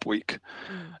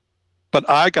 Mm-hmm. But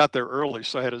I got there early,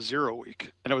 so I had a 0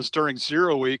 week. And it was during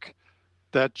 0 week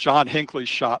that John Hinckley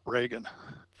shot Reagan.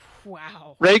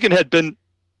 Wow. Reagan had been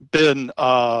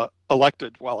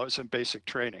elected while I was in basic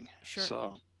training. Sure.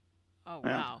 So. Oh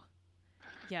wow.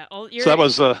 Yeah. So that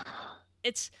was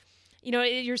It's.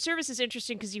 Your service is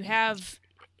interesting because you have,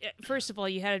 first of all,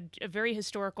 you had a very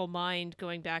historical mind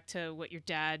going back to what your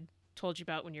dad told you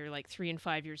about when you're like 3 and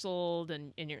 5 years old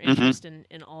and your interest in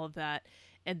all of that.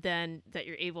 And then that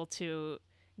you're able to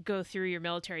go through your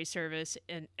military service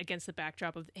and against the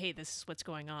backdrop of, hey, this is what's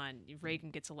going on.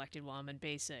 Reagan gets elected while I'm in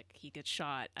basic. He gets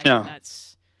shot. I mean,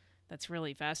 that's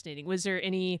really fascinating. Was there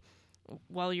any,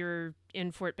 while you're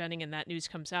in Fort Benning and that news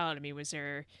comes out, I mean,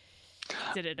 did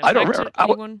it affect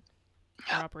anyone?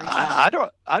 I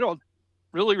don't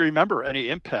really remember any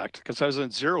impact because I was in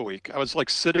 0 week. I was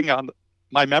like sitting on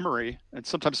my memory, and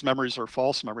sometimes memories are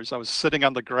false memories. I was sitting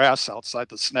on the grass outside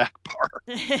the snack bar.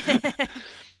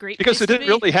 Great. Because it didn't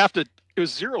really have to. It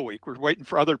was 0 week. We're waiting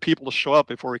for other people to show up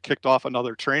before we kicked off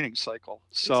another training cycle.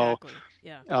 So, exactly.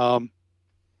 Yeah.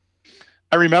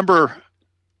 I remember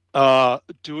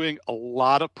doing a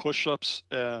lot of push-ups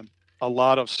and a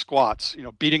lot of squats,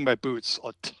 beating my boots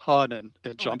a ton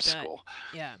in jump school.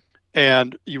 Yeah.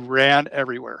 And you ran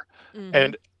everywhere.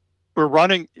 And we're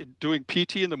doing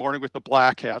PT in the morning with the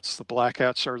black hats. The black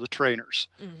hats are the trainers.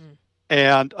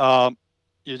 And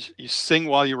you sing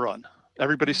while you run.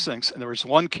 Everybody sings. And there was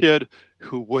one kid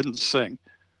who wouldn't sing.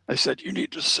 I said, "You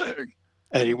need to sing."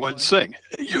 And he wouldn't sing.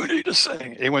 "You need to sing."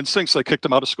 And he wouldn't sing, so I kicked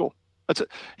him out of school. That's it.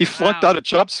 He flunked out of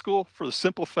jump school for the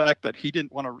simple fact that he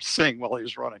didn't want to sing while he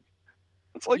was running.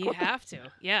 It's like, you have to.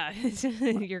 Yeah.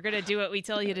 You're going to do what we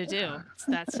tell you to do.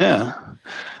 That's yeah.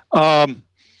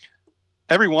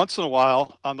 Every once in a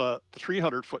while on the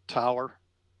 300-foot tower,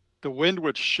 the wind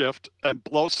would shift and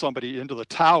blow somebody into the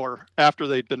tower after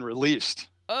they'd been released.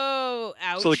 Oh,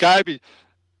 ouch. So the guy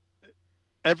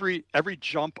every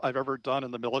jump I've ever done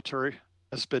in the military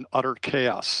has been utter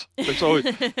chaos. There's always,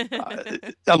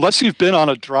 unless you've been on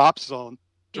a drop zone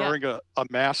during a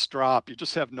mass drop, you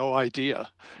just have no idea.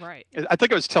 Right. I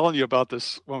think I was telling you about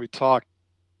this when we talked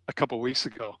a couple of weeks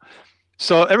ago.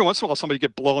 So every once in a while, somebody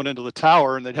get blown into the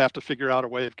tower, and they'd have to figure out a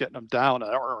way of getting them down.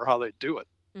 I don't remember how they do it.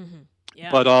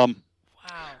 Yeah. But wow,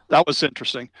 that was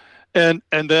interesting. And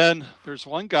then there's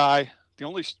one guy. The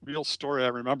only real story I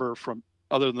remember from,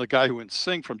 other than the guy who wouldn't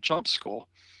sing, from jump school,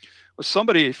 was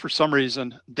somebody for some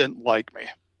reason didn't like me.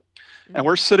 And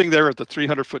we're sitting there at the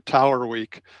 300-foot tower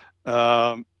week,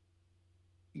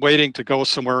 waiting to go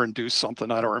somewhere and do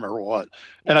something. I don't remember what.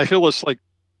 And I feel this like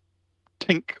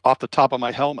tink off the top of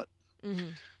my helmet.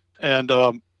 And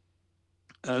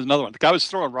there's another one. The guy was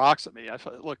throwing rocks at me. I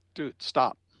thought, "Look, dude,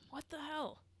 stop." What the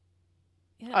hell?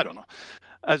 Yeah. I don't know.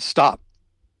 Stop.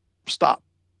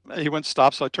 He wouldn't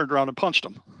stop, so I turned around and punched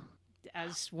him.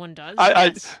 As one does.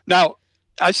 Now,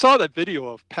 I saw that video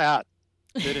of Pat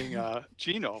hitting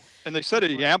Gino, and they said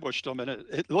he ambushed him, and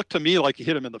it looked to me like he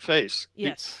hit him in the face.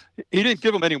 Yes. He didn't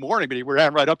give him any warning, but he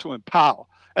ran right up to him, pow.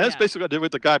 And that's basically what I did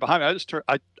with the guy behind me. I just turned,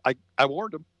 I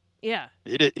warned him. Yeah.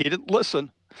 He didn't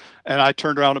listen, and I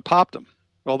turned around and popped him.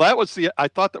 Well, I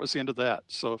thought that was the end of that.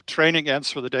 So training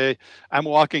ends for the day. I'm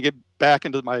walking it back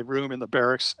into my room in the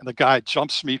barracks, and the guy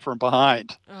jumps me from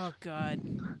behind. Oh, God.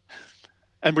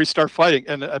 And we start fighting,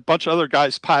 and a bunch of other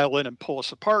guys pile in and pull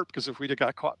us apart, because if we'd have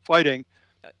got caught fighting,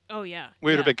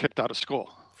 we'd have been kicked out of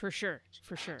school. For sure.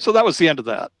 So that was the end of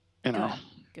that,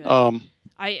 Good. I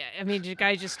mean, did the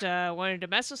guy just wanted to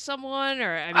mess with someone,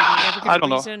 or I don't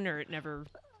know, or it never?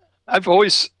 I've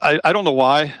always, I don't know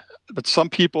why, but some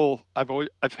people,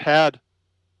 I've had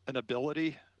an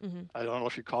ability. I don't know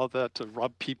if you call it that, to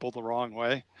rub people the wrong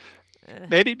way.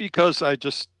 Maybe because I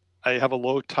have a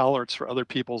low tolerance for other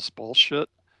people's bullshit,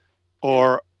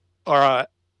 or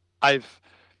I've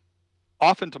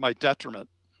often to my detriment,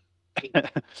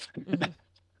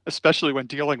 especially when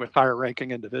dealing with higher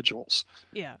ranking individuals.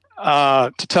 Yeah.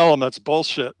 To tell them that's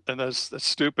bullshit and that's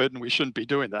stupid and we shouldn't be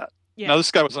doing that. Yeah. Now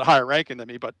this guy was a higher ranking than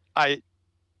me, but I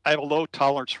have a low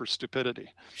tolerance for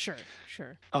stupidity. Sure.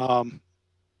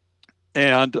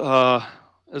 And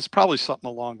it's probably something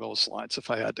along those lines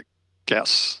if I had to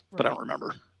guess, but I don't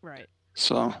remember. Right.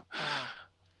 So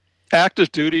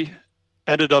active duty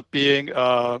ended up being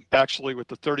actually with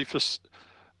the 35th,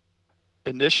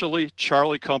 initially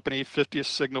Charlie Company, 50th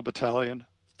Signal Battalion,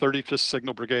 35th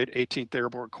Signal Brigade, 18th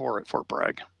Airborne Corps at Fort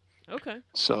Bragg. Okay.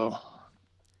 So.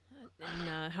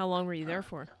 And how long were you there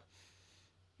for?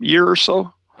 Year or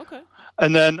so. Okay.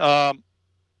 And then I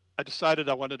decided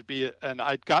I wanted to be, and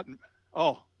I'd gotten,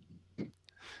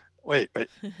 wait.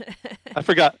 I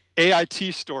forgot,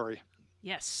 AIT story.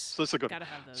 Yes. So this is a good. Gotta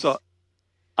have those. So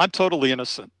I'm totally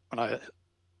innocent when I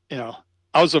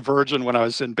was a virgin when I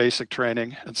was in basic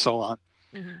training and so on.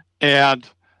 And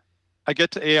I get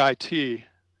to AIT,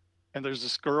 and there's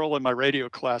this girl in my radio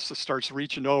class that starts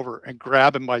reaching over and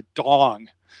grabbing my dong.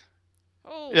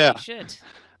 Oh, shit.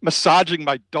 Massaging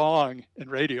my dong in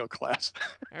radio class.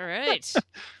 All right.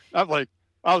 I'm like,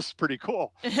 that was pretty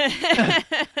cool.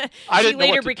 She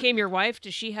later became your wife.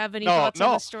 Does she have any thoughts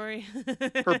on the story?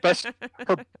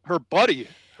 her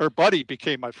buddy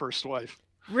became my first wife.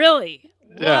 Really?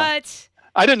 Yeah. What?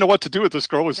 I didn't know what to do with this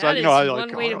girl. Was that is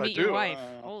one way to meet your wife.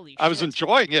 Holy shit. I was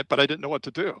enjoying it, but I didn't know what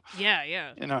to do.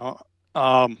 Yeah.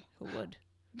 Who would?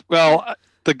 Well,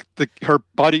 her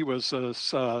buddy was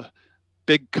this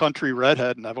big country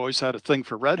redhead, and I've always had a thing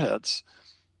for redheads.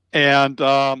 And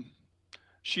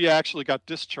she actually got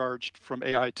discharged from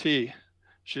AIT. She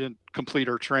didn't complete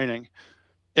her training,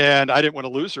 and I didn't want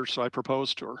to lose her, so I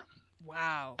proposed to her.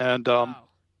 Wow. And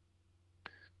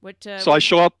what? So I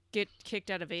show up. Get kicked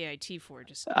out of AIT for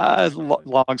just.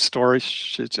 Long story.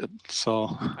 So.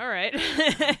 All right.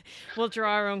 We'll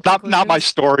draw our own. Not my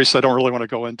story, so I don't really want to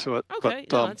go into it. Okay,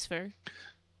 but, that's fair.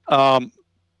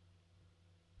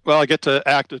 well, I get to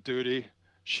active duty.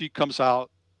 She comes out.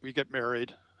 We get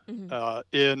married Hmm.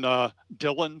 in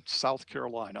Dillon, South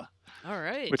Carolina, All which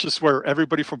right. is where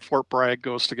everybody from Fort Bragg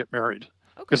goes to get married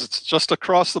because Okay. it's just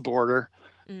across the border.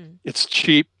 Mm. It's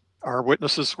cheap. Our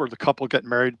witnesses were the couple getting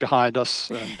married behind us,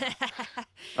 and that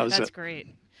was That's it.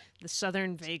 great. The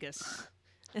Southern Vegas.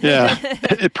 Yeah,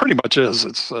 it pretty much is.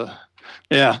 It's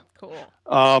yeah. Cool.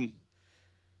 Um,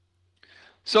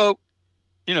 so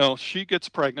she gets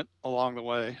pregnant along the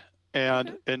way,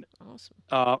 Okay. and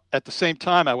Awesome. at the same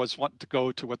time, I was wanting to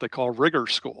go to what they call rigger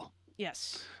school.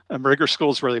 Yes. And rigger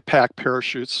school is where they pack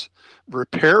parachutes,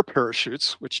 repair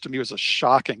parachutes, which to me was a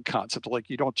shocking concept. Like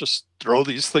you don't just throw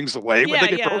these things away when Yeah, they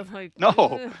get yeah. broken. Like,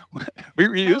 No, we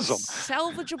how reuse them.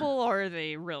 salvageable are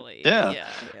they really? Yeah, Yeah,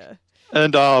 yeah.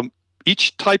 and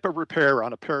each type of repair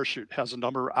on a parachute has a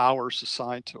number of hours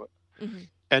assigned to it, Hmm.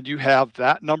 and you have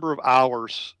that number of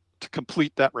hours to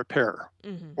complete that repair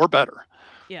Hmm. or better.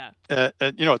 Yeah, And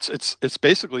it's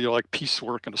basically like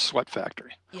piecework in a sweat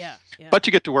factory. yeah, yeah. But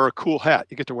you get to wear a cool hat.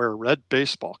 You get to wear a red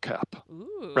baseball cap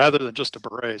Ooh. rather than just a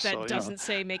beret. That So doesn't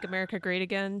say "Make America Great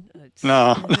Again." It's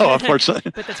no, no,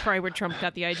 unfortunately, but that's probably where Trump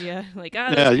got the idea. Like,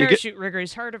 those yeah, parachute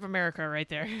riggers, heart of America, right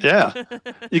there. yeah,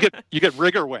 you get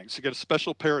rigger wings. You get a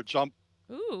special pair of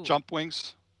Ooh. jump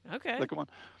wings. Okay. Like one.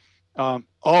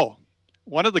 Oh,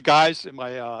 one of the guys in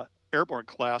my airborne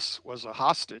class was a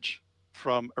hostage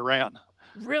from Iran.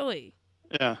 Really?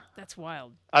 Yeah, That's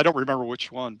wild. I don't remember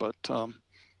which one, but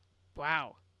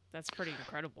Wow. That's pretty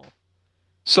incredible.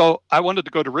 so I wanted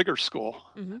to go to rigger school,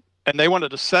 Hmm. and they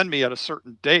wanted to send me at a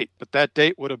certain date, but that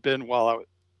date would have been while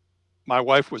my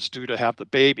wife was due to have the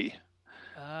baby,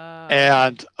 Okay.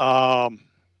 and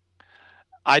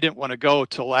I didn't want to go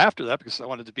till after that because I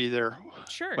wanted to be there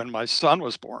Sure. when my son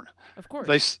was born. Of They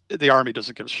course. the army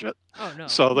doesn't give a shit, Oh no.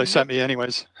 so they Hmm. sent me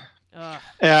anyways. Ugh.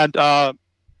 And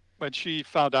when she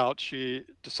found out, she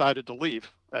decided to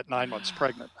leave at 9 months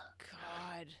pregnant.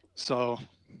 God. So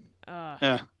Uh.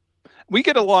 yeah, we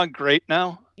get That's along great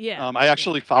now. yeah. I Yeah.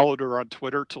 actually followed her on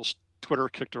Twitter till Twitter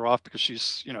kicked her off because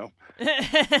she's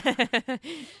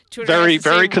Twitter has very the very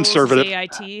same rules as conservative.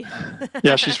 AIT.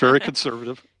 Yeah, she's very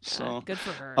conservative. So Good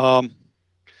for her. um,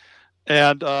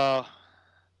 and yeah,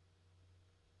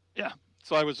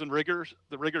 so I was in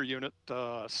the rigger unit,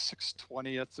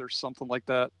 620th or something like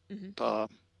that. Hmm. Uh,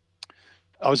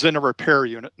 I was in a repair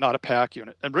unit, not a pack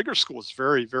unit. And rigger school is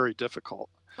very, very difficult.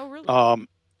 Oh, really?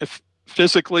 If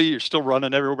physically you're still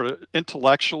running everywhere, but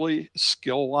intellectually,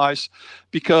 skill wise,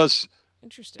 because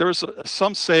Interesting. there's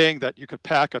some saying that you could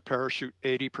pack a parachute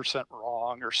 80%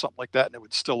 wrong or something like that, and it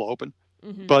would still open.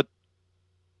 Hmm. But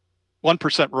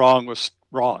 1% wrong was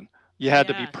wrong. You had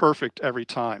to be Yeah. perfect every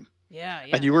time. Yeah. And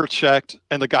Yeah. you were checked,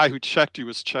 and the guy who checked you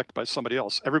was checked by somebody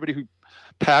else. Everybody who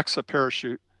packs a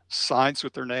parachute signs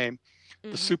with their name. The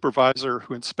Hmm. supervisor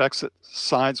who inspects it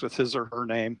signs with his or her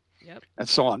name, Yep. and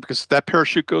so on. Because if that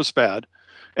parachute goes bad,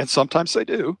 and sometimes they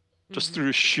do, just Hmm.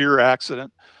 through sheer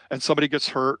accident, and somebody gets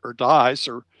hurt or dies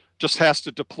or just has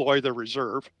to deploy their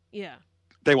reserve, Yeah.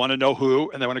 they want to know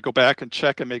who, and they want to go back and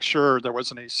check and make sure there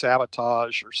wasn't any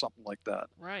sabotage or something like that.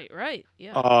 Right. Right.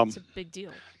 Yeah. It's Um, a big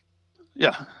deal.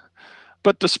 yeah,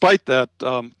 but despite that,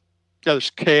 yeah,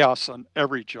 there's chaos on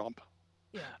every jump.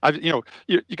 Yeah.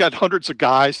 You got hundreds of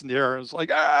guys in the air, and it's like,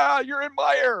 you're in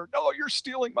my air. No, you're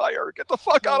stealing my air. Get the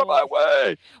fuck out of my Well.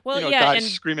 way. Well. Yeah. Guys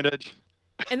And screaming at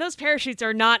those parachutes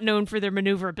are not known for their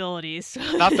maneuverability. So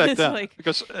not back it's then, like.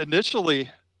 because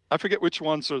initially, I forget which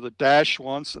ones are the Dash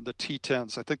ones and the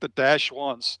T10s. I think the Dash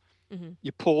ones, Hmm.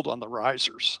 you pulled on the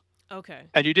risers, Okay.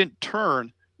 and you didn't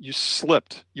turn. You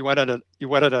slipped. You went at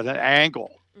an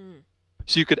angle, Mm.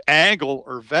 so you could angle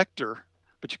or vector,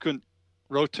 but you couldn't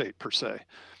rotate per se.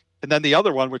 And then the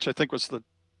other one, which I think was the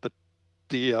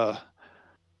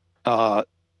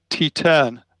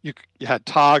T10, you had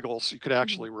toggles. You could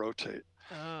actually rotate.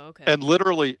 Oh. Okay. And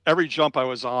literally every jump I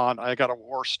was on, I got a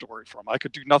war story from. I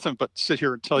could do nothing but sit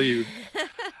here and tell you.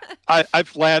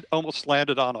 I've almost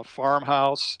landed on a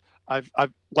farmhouse. I've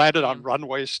landed on Damn.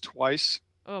 runways twice.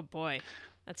 Oh boy.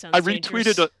 That I sounds retweeted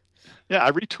dangerous. a Yeah,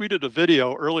 I retweeted a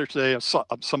video earlier today of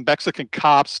some Mexican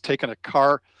cops taking a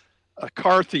car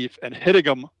thief and hitting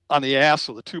him on the ass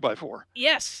with a 2x4.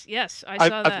 Yes. Yes. I I've,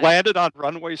 saw I've that. landed on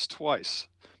runways twice.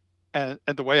 And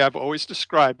the way I've always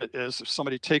described it is if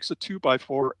somebody takes a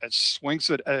 2x4 and swings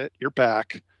it at your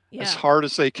back as Yeah. hard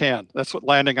as they can, that's what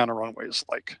landing on a runway is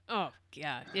like. Oh,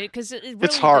 yeah. Because it It's really,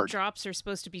 the hard. drops are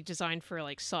supposed to be designed for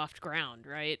like soft ground,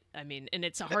 right? I mean, and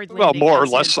it's a hard Well, landing more or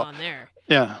getting less. hands on there.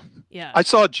 Yeah. Yeah. I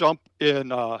saw a jump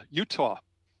in Utah,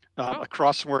 Oh.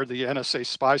 across from where the NSA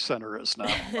Spy Center is now,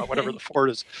 whatever the fort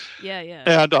is. Yeah. Yeah.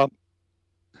 And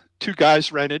two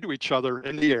guys ran into each other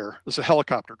in the air. There's a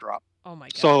helicopter drop. Oh my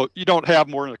God. So you don't have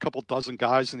more than a couple dozen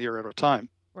guys in the air at a time.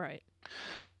 Right.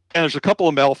 And there's a couple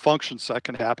of malfunctions that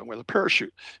can happen with a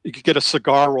parachute. You could get a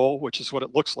cigar roll, which is what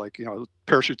it looks like. The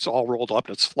parachute's all rolled up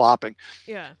and it's flopping.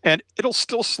 Yeah. And it'll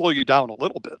still slow you down a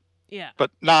little bit. Yeah. But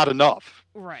not enough.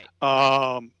 Right.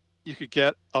 You could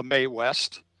get a Mae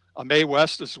West. A Mae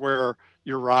West is where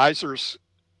your risers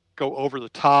go over the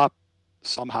top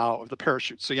somehow of the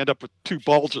parachute. So you end up with two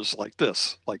bulges like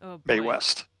this, like Mae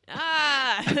West.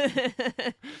 Ah.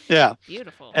 Yeah.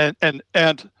 Beautiful.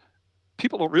 And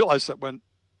people don't realize that when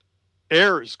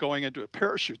air is going into a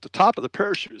parachute, the top of the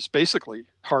parachute is basically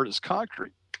hard as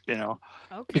concrete,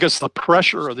 because the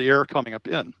pressure of the air coming up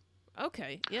in.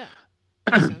 Okay. Yeah.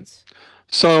 Makes sense.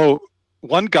 So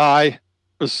one guy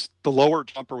the lower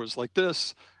jumper was like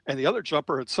this, and the other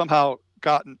jumper had somehow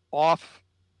gotten off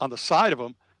on the side of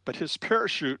him, but his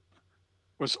parachute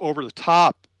was over the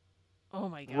top. Oh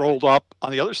my God. Rolled up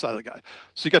on the other side of the guy.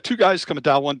 So you got two guys coming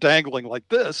down, one dangling like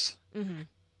this,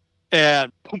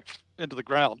 and poof, into the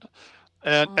ground.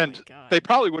 And they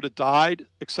probably would have died,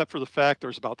 except for the fact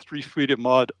there's about 3 feet of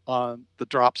mud on the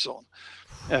drop zone.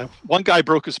 And one guy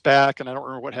broke his back, and I don't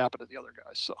remember what happened to the other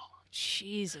guy. So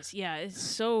Jesus, yeah, it's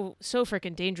so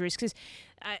freaking dangerous. Because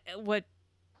what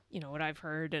I've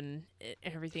heard and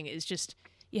everything is just,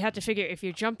 you have to figure, if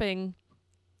you're jumping,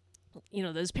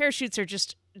 those parachutes are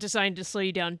just designed to slow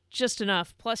you down just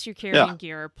enough. Plus you're carrying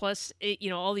gear, plus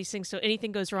all these things. So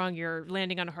anything goes wrong, you're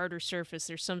landing on a harder surface.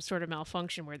 There's some sort of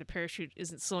malfunction where the parachute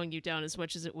isn't slowing you down as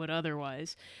much as it would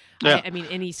otherwise. Yeah. I mean,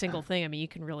 any single thing. I mean, you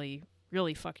can really,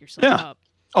 really fuck yourself up.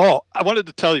 Oh, I wanted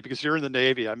to tell you, because you're in the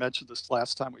Navy. I mentioned this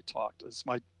last time we talked. It's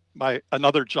my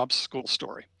another jump school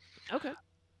story. Okay.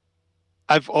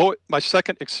 My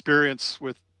second experience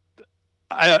with.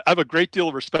 I have a great deal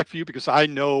of respect for you, because I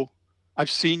know. I've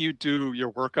seen you do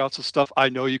your workouts and stuff. I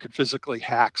know you can physically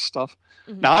hack stuff.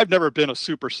 Now, I've never been a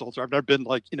super soldier. I've never been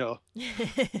like,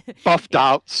 buffed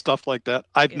out, stuff like that.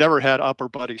 I've never had upper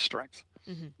body strength,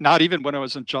 not even when I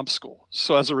was in jump school.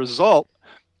 So as a result,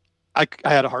 I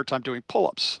had a hard time doing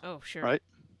pull-ups. Oh, sure. Right.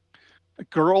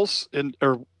 Girls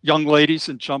or young ladies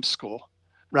in jump school,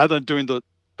 rather than doing the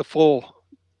full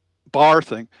bar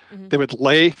thing, they would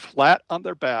lay flat on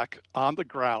their back on the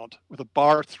ground with a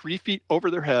bar 3 feet over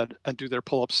their head and do their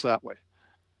pull-ups that way.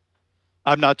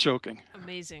 I'm not joking.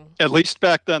 Amazing. At least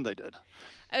back then they did.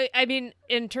 I mean,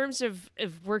 in terms of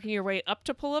working your way up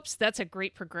to pull-ups, that's a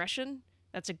great progression.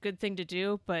 That's a good thing to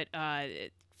do, but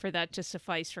for that to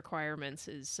suffice requirements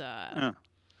is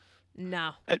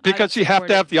no. Because you have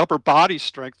to have the upper body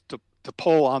strength to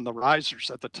pull on the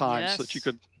risers at the time, so that you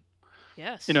could,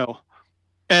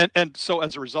 And so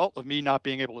as a result of me not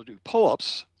being able to do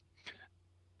pull-ups,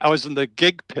 I was in the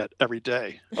gig pit every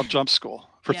day of jump school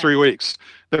for 3 weeks.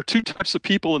 There are two types of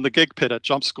people in the gig pit at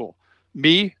jump school: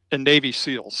 me and Navy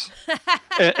SEALs.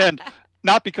 and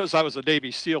not because I was a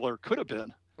Navy SEAL or could have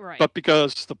been, but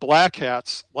because the black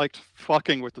hats liked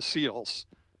fucking with the SEALs,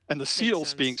 and the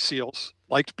SEALs, being SEALs,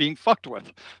 liked being fucked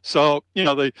with. So,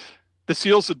 the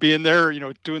SEALs would be in there,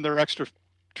 doing their extra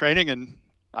training, and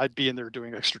I'd be in there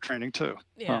doing extra training too.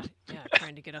 Yeah,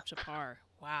 trying to get up to par.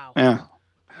 Wow. Yeah.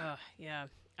 Yeah.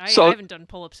 I haven't done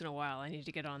pull-ups in a while. I need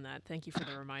to get on that. Thank you for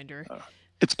the reminder.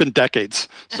 It's been decades,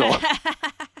 so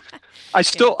I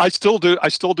still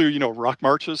do rock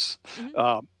marches.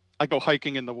 I go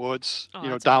hiking in the woods,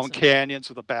 down canyons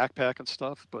with a backpack and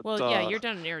stuff. But you're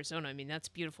down in Arizona. I mean, that's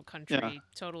beautiful country,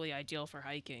 totally ideal for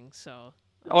hiking. So.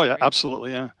 Oh yeah,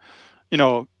 absolutely, yeah.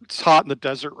 It's hot in the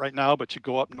desert right now, but you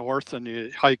go up north and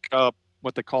you hike up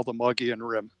what they call the Mogollon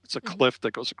Rim. It's a cliff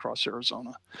that goes across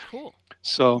Arizona. Cool.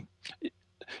 So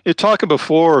you're talking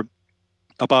before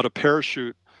about a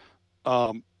parachute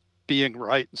being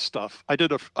right and stuff. I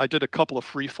did a couple of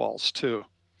free falls too.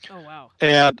 Oh, wow.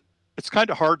 And it's kind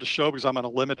of hard to show because I'm on a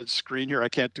limited screen here. I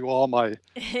can't do all my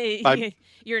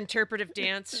your interpretive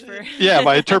dance for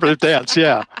my interpretive dance.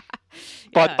 Yeah.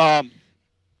 But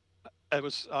it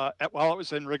was while I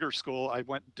was in rigger school, I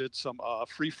went and did some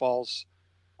free falls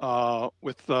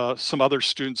with some other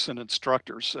students and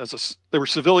instructors. They were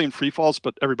civilian free falls,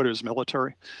 but everybody was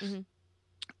military.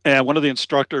 And one of the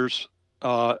instructors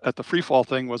at the free fall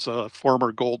thing was a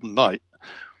former Golden Knight.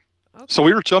 Okay. So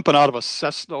we were jumping out of a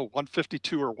Cessna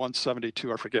 152 or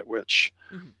 172, I forget which.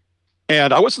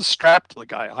 And I wasn't strapped to the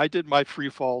guy. I did my free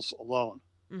falls alone.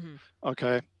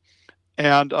 Okay.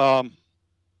 And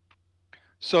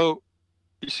so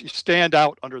you stand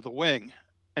out under the wing,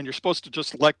 and you're supposed to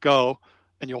just let go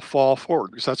and you'll fall forward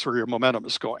because that's where your momentum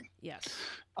is going. Yes.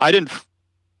 I didn't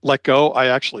let go. I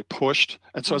actually pushed.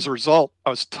 And so as a result, I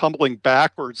was tumbling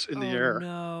backwards in the air.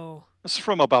 No. This is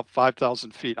from about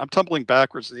 5,000 feet. I'm tumbling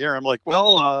backwards in the air. I'm like,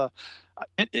 well,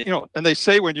 and they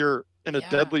say when you're in a Yeah.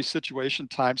 deadly situation,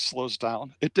 time slows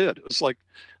down. It did. It was like,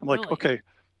 I'm like, Really. okay,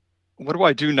 what do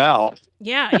I do now?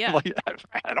 Yeah. I'm Yeah. like,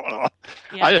 I don't know.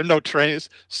 I Yeah. have no training.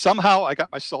 Somehow I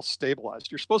got myself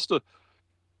stabilized. You're supposed to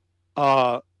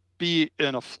uh, be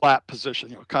in a flat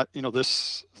position,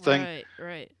 this thing Right.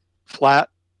 Right. flat,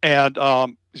 and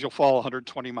you'll fall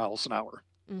 120 miles an hour.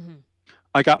 Mm-hmm.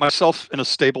 I got myself in a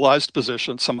stabilized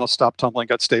position, somehow stopped tumbling,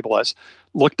 got stabilized,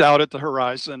 looked out at the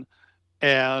horizon,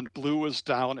 and blue was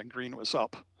down and green was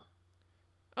up.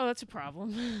 Oh, that's a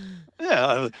problem.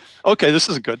 Yeah, okay, this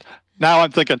isn't good. Now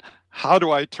I'm thinking, how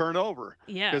do I turn over?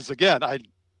 Yeah. Because again, I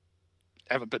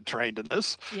haven't been trained in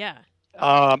this. Yeah.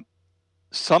 Um,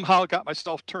 Somehow got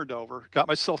myself turned over, got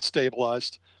myself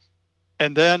stabilized,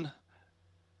 and then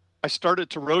I started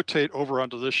to rotate over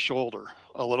onto this shoulder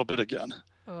a little bit again.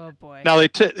 Oh boy. Now they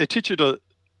teach you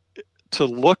to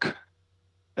look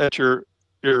at your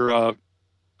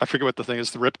I forget what the thing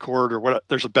is, the ripcord or what.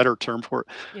 There's a better term for it.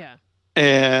 Yeah.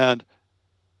 And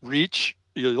reach.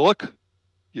 You look,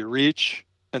 you reach,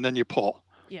 and then you pull.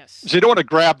 Yes. So you don't want to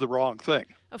grab the wrong thing.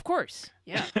 Of course.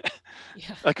 Yeah.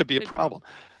 Yeah. That could be a Big problem.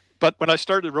 But when I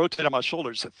started to rotate on my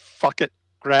shoulders, I said, fuck it,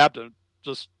 grabbed and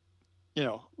just,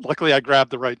 luckily I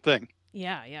grabbed the right thing.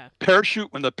 Yeah. Yeah. Parachute,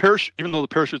 even though the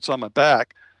parachute's on my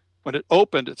back, when it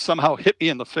opened, it somehow hit me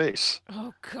in the face.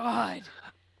 Oh God.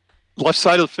 Left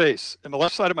side of the face. And the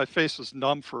left side of my face was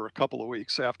numb for a couple of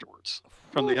weeks afterwards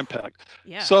from the impact.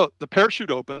 Yeah. So the parachute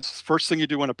opens. First thing you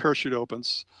do when a parachute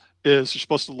opens is you're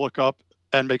supposed to look up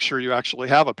and make sure you actually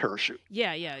have a parachute.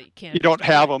 Yeah. Yeah. You can't. You don't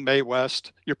have a Mae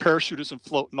West. Your parachute isn't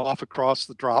floating off across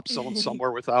the drop zone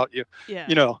somewhere without you.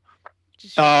 Yeah.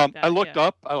 I looked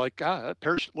up. I like, God, that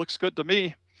parachute looks good to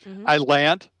me. Mm-hmm. I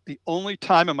land. The only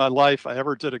time in my life I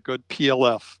ever did a good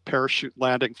PLF, parachute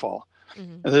landing fall.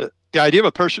 Mm-hmm. And the idea of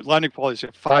a parachute landing fall is you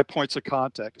have 5 points of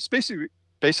contact. It's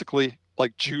basically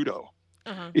like judo.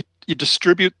 Uh-huh. You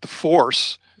distribute the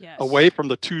force Yes. away from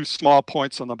the 2 small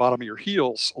points on the bottom of your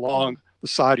heels along the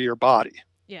side of your body.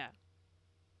 Yeah.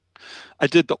 I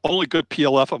did the only good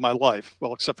PLF of my life,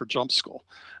 well, except for jump school.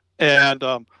 And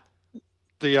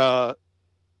the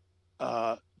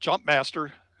jump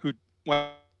master who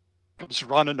comes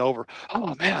running over,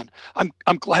 oh man,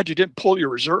 I'm glad you didn't pull your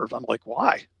reserve. I'm like,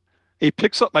 why? He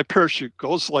picks up my parachute,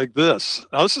 goes like this.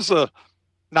 Now this is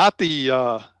not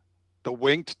the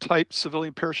winged type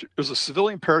civilian parachute. It was a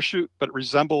civilian parachute, but it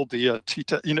resembled the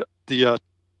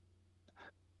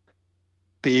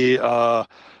the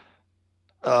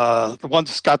one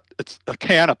that's got it's a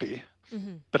canopy,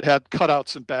 Mm-hmm. but it had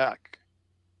cutouts in back.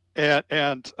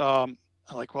 And I'm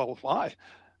like, well, why?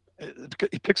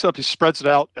 He picks up, he spreads it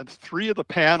out, and 3 of the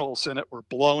panels in it were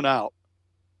blown out.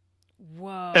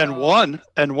 Whoa. And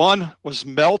one was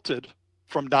melted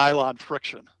from nylon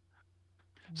friction.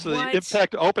 So the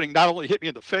impact opening not only hit me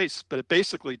in the face, but it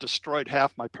basically destroyed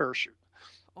half my parachute.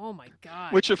 Oh my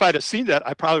God. Which, if I'd have seen that,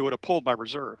 I probably would have pulled my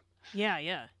reserve. Yeah.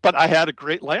 Yeah. But I had a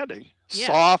great landing,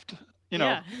 soft,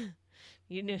 Yeah.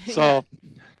 You knew. So,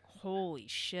 holy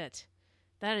shit,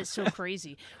 that is so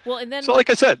crazy. Well, and then so like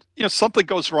I said, something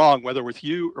goes wrong, whether with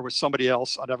you or with somebody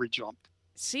else on every jump.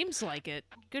 Seems like it.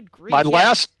 Good grief. My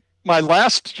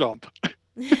last jump.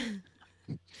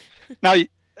 Now,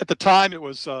 at the time, it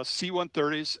was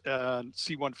C-130s and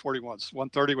C-141s.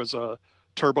 130 was a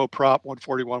turboprop.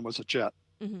 141 was a jet.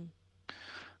 Mm-hmm.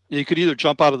 You could either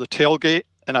jump out of the tailgate,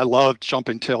 and I loved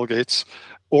jumping tailgates,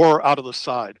 or out of the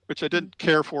side, which I didn't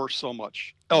care for so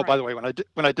much. Oh, right. By the way,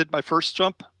 when I did my first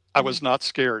jump, I was not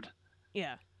scared.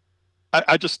 Yeah.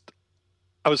 I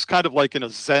was kind of like in a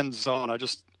Zen zone.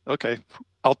 Okay,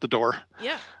 out the door.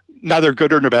 Yeah. Neither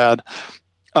good nor bad.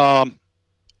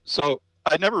 So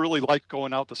I never really liked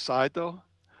going out the side though.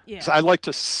 Yeah. So I like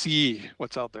to see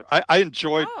what's out there. I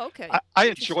enjoyed. Oh, okay. I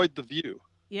enjoyed the view.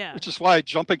 Yeah. Which is why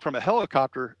jumping from a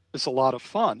helicopter is a lot of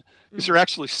fun, because you're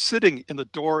actually sitting in the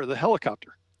door of the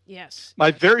helicopter. Yes.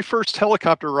 My very first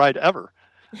helicopter ride ever.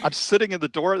 I'm sitting in the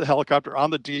door of the helicopter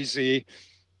on the DZ,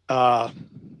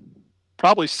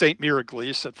 probably St.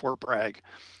 Miraglise at Fort Bragg.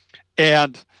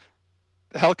 And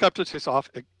the helicopter takes off.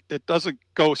 It doesn't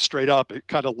go straight up. It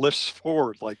kind of lifts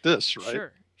forward like this, right?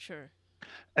 Sure.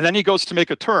 And then he goes to make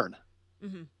a turn.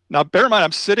 Mm-hmm. Now, bear in mind,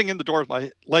 I'm sitting in the door with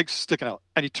my legs sticking out,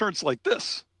 and he turns like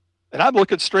this. And I'm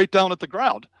looking straight down at the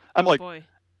ground. I'm like, boy.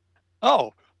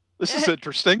 Oh, this is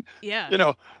interesting.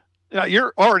 Yeah.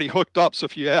 You're already hooked up. So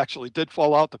if you actually did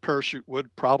fall out, the parachute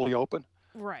would probably open.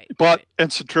 Right.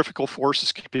 And centrifugal force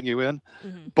is keeping you in.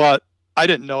 Mm-hmm. But I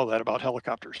didn't know that about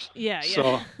helicopters. Yeah.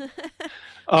 So,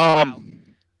 wow.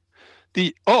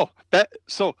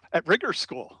 So at rigger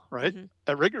school, right? Hmm.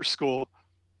 At rigger school,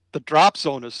 the drop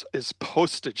zone is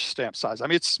postage stamp size. I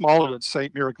mean, it's smaller than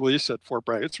St. Miraglisa at Fort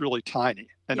Bragg. It's really tiny,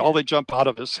 and all Yeah. they jump out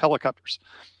of is helicopters.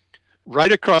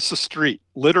 Right across the street,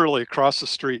 literally across the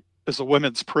street, is a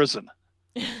women's prison.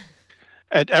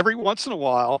 And every once in a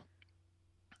while,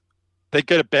 they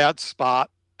get a bad spot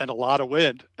and a lot of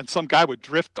wind, and some guy would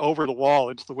drift over the wall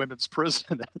into the women's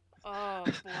prison. Oh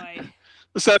boy.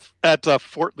 It's at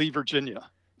Fort Lee, Virginia,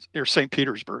 near St.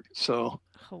 Petersburg. So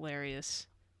Hilarious.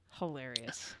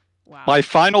 Hilarious. Wow. my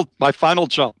final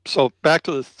jump. So back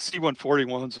to the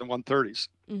C-140s and 130s.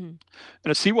 Hmm.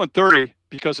 And a C-130,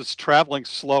 because it's traveling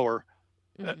slower,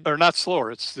 Hmm. or not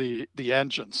slower, it's the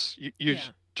engines. You Yeah.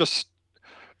 just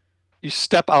you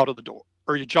step out of the door,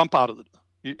 or you jump out of the.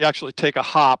 You actually take a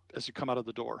hop as you come out of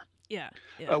the door. Yeah.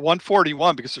 Yeah.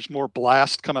 141, because there's more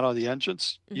blast coming out of the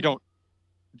engines. You Hmm. don't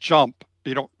jump,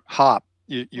 you don't hop,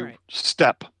 you Right.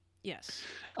 step. Yes.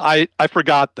 I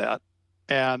forgot that,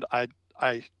 and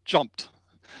I jumped,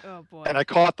 Oh boy. and I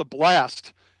caught the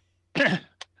blast, and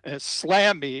it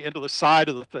slammed me into the side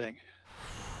of the thing,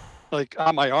 like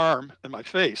on my arm and my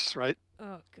face, right?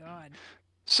 Oh god.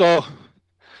 So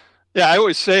yeah, I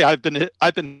always say I've been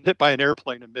hit by an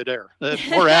airplane in midair.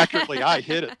 More accurately, I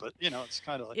hit it, but it's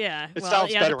kind of like Yeah. it Well,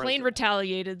 sounds yeah, the better when plane it's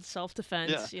retaliated, yeah.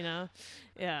 self-defense, Yeah.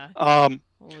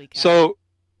 Holy cow. So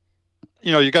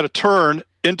you got to turn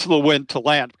into the wind to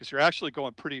land, because you're actually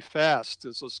going pretty fast.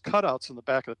 As those cutouts in the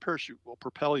back of the parachute will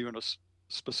propel you in a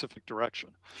specific direction.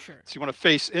 Sure. So you want to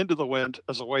face into the wind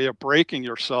as a way of braking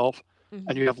yourself, Hmm.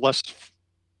 and you have less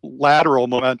lateral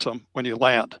momentum when you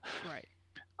land. Right.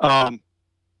 Um,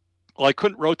 well, I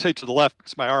couldn't rotate to the left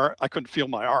because I couldn't feel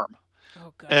my arm.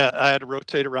 Oh god. And I had to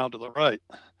rotate around to the right.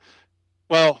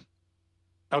 Well,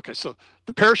 okay, so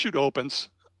the parachute opens.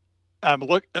 I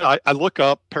look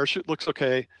up, parachute looks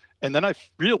okay, and then I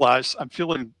realize I'm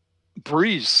feeling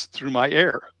breeze through my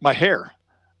hair. Now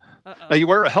Uh-oh. you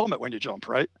wear a helmet when you jump,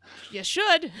 right? You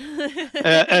should.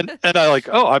 And I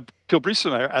I feel breeze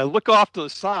through my hair. I look off to the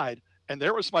side, and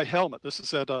there was my helmet. This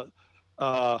is at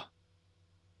a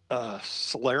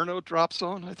Salerno drop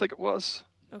zone, I think it was.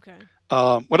 Okay.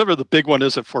 Whatever the big one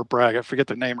is at Fort Bragg, I forget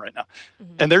the name right now.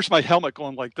 Hmm. And there's my helmet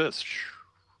going like this.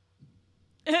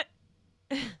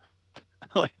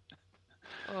 Like,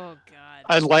 Oh god.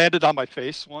 I landed on my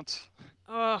face once.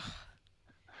 Oh,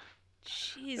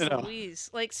 jeez You know, Louise.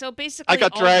 Like, so I basically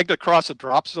got dragged across a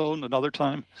drop zone another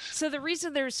time. so the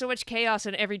reason there's so much chaos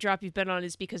in every drop you've been on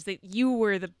is because you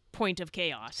were the point of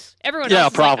chaos. Everyone Yeah,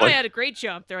 else is like, oh, I probably. had a great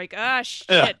jump. They're like, ah, shit,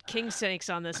 Yeah, king snakes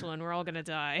on this one. We're all gonna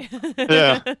die.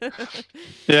 yeah,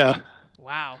 yeah,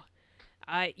 Wow.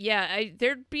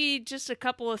 There'd be just a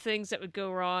couple of things that would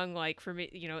go wrong, like for me,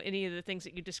 any of the things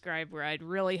that you described, where I'd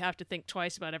really have to think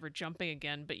twice about ever jumping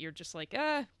again. But you're just like,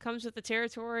 comes with the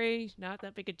territory, not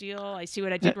that big a deal. I see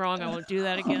what I did wrong. I won't do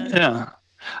that again. yeah.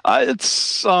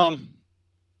 It's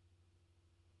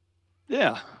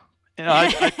yeah.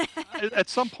 At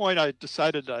some point I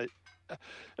decided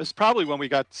it's probably when we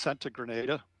got sent to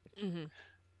Grenada. Hmm.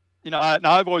 Now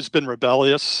I've always been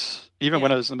rebellious, even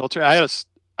when Yeah. I was in the military.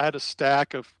 I had a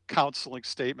stack of counseling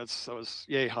statements that was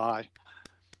yay high,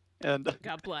 and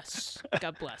God bless.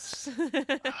 God bless.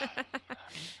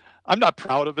 I'm not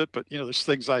proud of it. But there's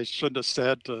things I shouldn't have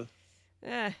said to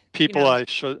eh, you people know. I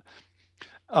should.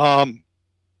 Um,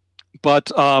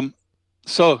 but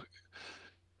so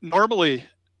normally,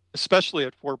 especially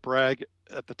at Fort Bragg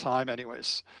at the time,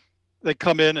 anyways, they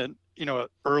come in and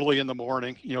early in the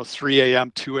morning, 3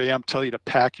 a.m., 2 a.m., tell you to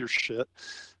pack your shit.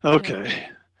 Yeah. Okay,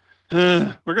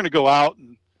 we're gonna go out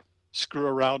and screw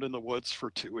around in the woods for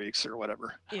 2 weeks or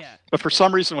whatever. Yeah. But for Yeah.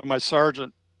 some reason, when my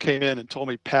sergeant came in and told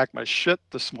me pack my shit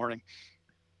this morning,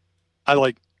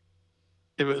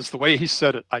 it was the way he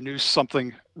said it. I knew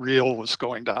something real was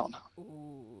going down.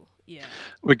 Ooh. Yeah.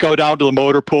 We go down to the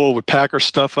motor pool, we pack our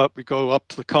stuff up, we go up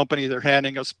to the company, they're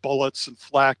handing us bullets and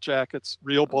flak jackets,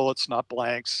 real bullets, not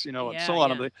blanks, and Yeah. so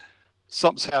on. Yeah.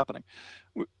 Something's happening.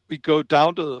 We go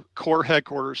down to the Corps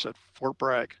headquarters at Fort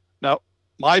Bragg. Now,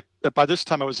 by this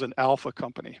time I was in Alpha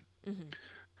Company.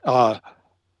 Hmm.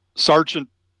 Sergeant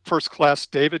First Class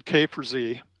David K.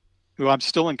 Frazee, who I'm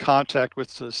still in contact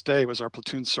with to this day, was our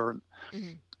platoon sergeant.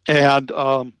 Hmm.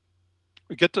 And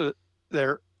we get to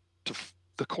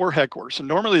the Corps headquarters, and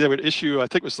normally they would issue, I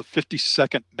think it was the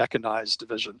 52nd Mechanized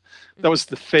Division. That was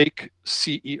the fake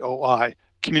CEOI,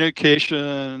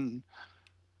 communication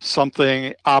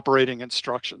something operating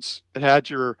instructions. It had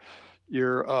your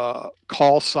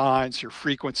call signs, your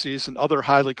frequencies, and other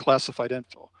highly classified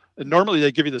info. And normally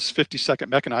they give you this 52nd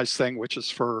Mechanized thing, which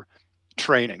is for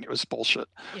training. It was bullshit.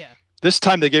 Yeah. This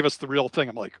time they gave us the real thing.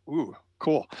 I'm like, ooh,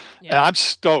 cool. And Yeah. I'm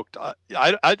stoked. I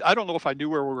don't know if I knew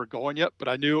where we were going yet, but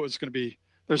I knew it was going to be,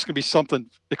 there's going to be something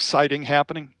exciting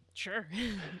happening. Sure.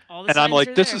 All the And I'm signs like,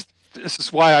 are there. this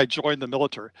is why I joined the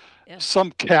military. Yeah.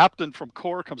 Some captain from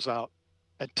Corps comes out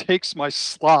and takes my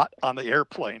slot on the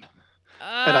airplane,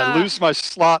 and I Ah. lose my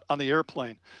slot on the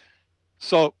airplane.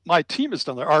 So my team is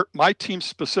done there. My team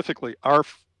specifically, our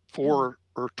 4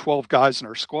 or 12 guys in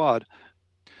our squad,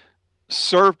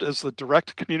 served as the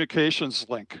direct communications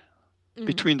link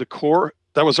between the Corps.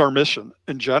 That was our mission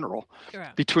in general,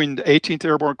 Yeah. between the 18th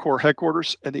Airborne Corps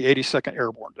headquarters and the 82nd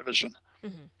Airborne Division.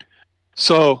 Mm-hmm.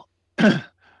 So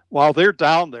while they're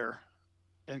down there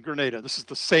in Grenada, this is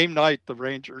the same night the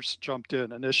Rangers jumped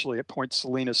in initially at Point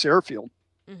Salinas Airfield.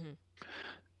 Mm-hmm.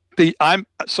 I'm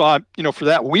for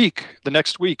that week, the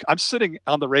next week, I'm sitting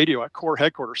on the radio at Corps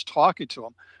headquarters talking to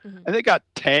them, and they got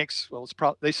tanks. Well,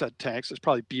 they said tanks. It's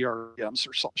probably BRMs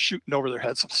or something shooting over their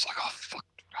heads. I'm just like, oh fuck,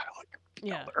 I like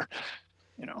down there,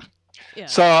 Yeah.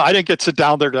 So I didn't get to sit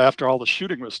down there after all the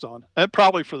shooting was done, and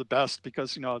probably for the best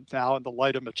because now in the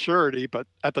light of maturity, but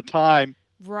at the time,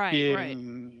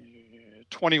 in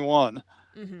 21,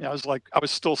 I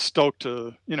was still stoked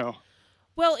to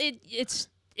Well,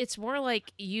 it's more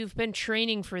like you've been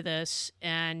training for this,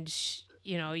 and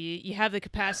you have the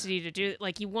capacity to do it.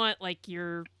 Like you want like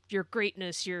your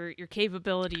greatness, your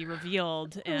capability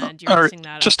revealed, and you're missing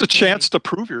that. Just a chance to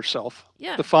prove yourself.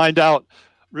 Yeah. To find out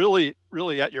really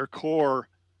at your core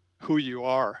who you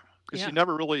are, because you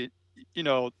never really,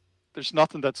 there's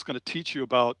nothing that's going to teach you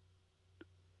about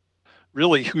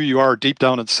really who you are deep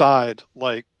down inside,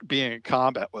 like being in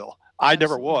combat will. I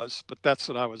never was, but that's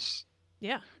what I was.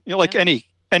 Yeah. Like any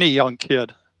young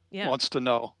kid wants to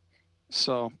know.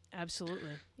 So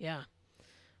absolutely. Yeah.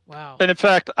 Wow. And in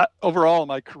fact, overall in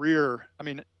my career, I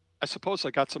mean, I suppose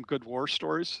I got some good war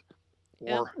stories,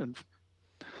 and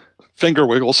finger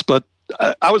wiggles, but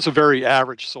I was a very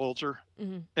average soldier.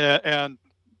 And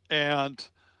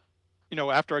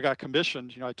after I got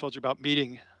commissioned, I told you about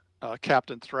meeting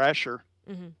Captain Thrasher.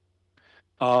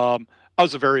 I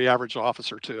was a very average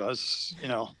officer too. I was,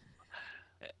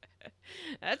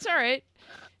 That's all right.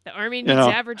 The Army needs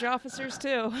average officers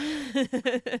too.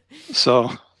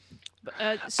 So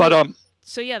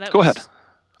yeah, that go was,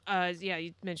 ahead. Yeah,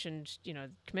 you mentioned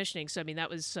commissioning. So I mean, that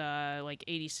was like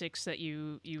 86 that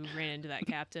you ran into that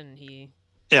captain.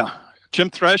 Jim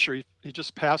Thrasher. He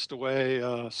just passed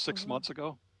away 6 months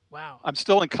ago. Wow. I'm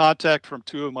still in contact from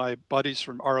 2 of my buddies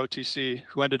from ROTC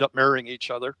who ended up marrying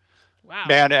each other. Wow.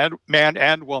 Man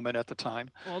and woman at the time.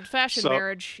 Old-fashioned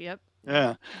marriage. Yep.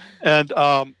 Yeah, and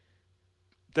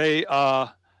they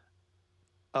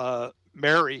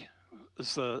Mary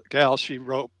is the gal. She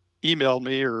emailed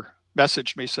me or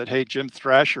messaged me, said, "Hey, Jim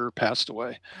Thrasher passed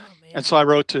away," and so I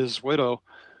wrote to his widow,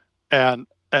 and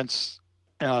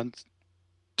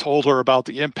told her about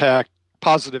the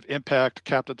positive impact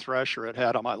Captain Thrasher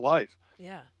had on my life.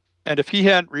 Yeah. And if he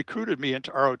hadn't recruited me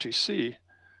into ROTC,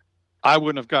 I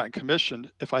wouldn't have gotten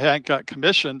commissioned. If I hadn't gotten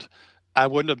commissioned, I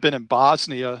wouldn't have been in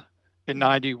Bosnia in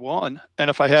 91. And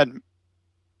if I hadn't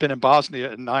been in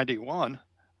Bosnia in 91,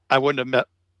 I wouldn't have met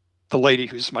the lady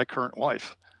who's my current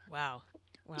wife. Wow.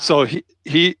 So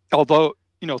he although,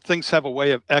 things have a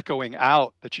way of echoing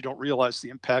out that you don't realize the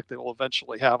impact they will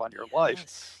eventually have on your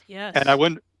life. Yes. And I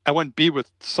wouldn't be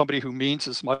with somebody who means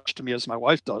as much to me as my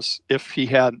wife does if he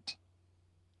hadn't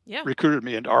recruited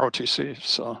me into ROTC.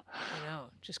 So I know,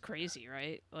 just crazy,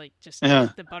 right? Like just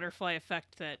the butterfly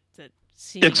effect that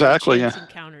seeing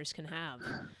encounters can have.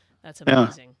 That's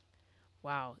amazing.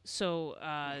 Wow. So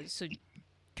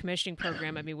commissioning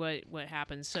program, I mean, what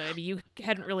happens? So I mean, you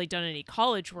hadn't really done any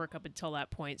college work up until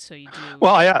that point, so you do.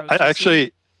 Well,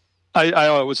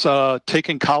 I was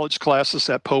taking college classes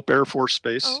at Pope Air Force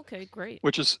Base. Oh, okay, great.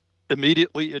 Which is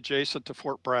immediately adjacent to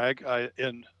Fort Bragg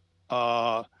in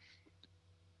law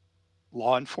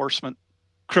enforcement,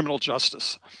 criminal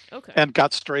justice. Okay. And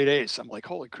got straight A's. I'm like,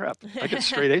 holy crap, I get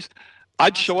straight A's.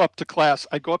 I'd show up to class.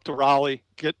 I'd go up to Raleigh,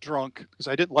 get drunk because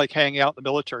I didn't like hanging out in the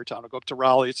military town. I'd go up to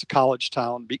Raleigh. It's a college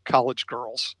town. Meet college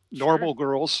girls, normal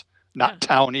girls, not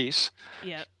townies.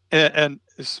 Yeah. And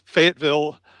it's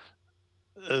Fayetteville.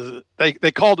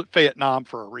 They called it Vietnam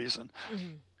for a reason.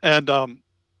 And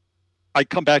I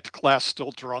come back to class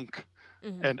still drunk,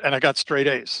 and I got straight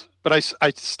A's. But I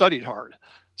studied hard,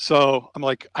 so I'm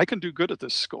like, I can do good at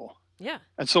this school. Yeah.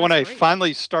 And so when I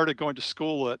finally started going to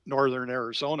school at Northern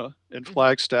Arizona in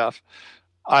Flagstaff,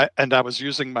 I was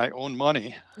using my own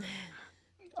money.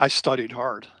 I studied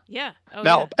hard. Yeah.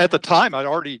 Now, at the time, I'd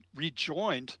already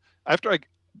rejoined by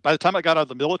the time I got out of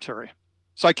the military.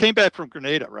 So I came back from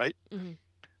Grenada, right?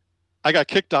 I got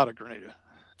kicked out of Grenada.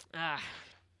 Ah,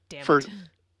 damn For it.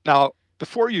 now,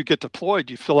 before you get deployed,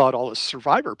 you fill out all this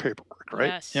survivor paperwork,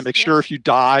 right? And Yes. make sure Yes. if you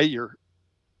die, your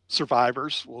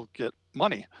survivors will get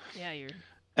money. Yeah, your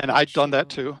And I'd wage done that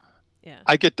too. too. Yeah.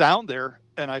 I get down there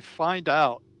and I find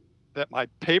out that my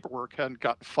paperwork hadn't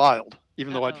gotten filed,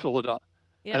 even though I'd Uh-oh. filled it out.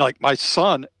 And Yeah. like my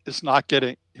son is not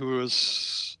getting, who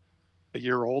was a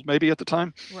year old maybe at the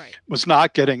time, Right. was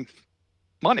not getting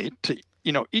money to,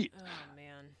 eat. Oh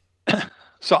man.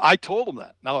 So I told him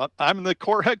that. Now I'm in the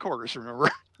Corps headquarters,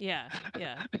 remember? Yeah.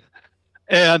 Yeah.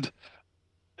 And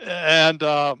and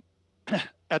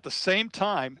at the same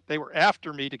time, they were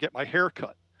after me to get my hair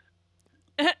cut.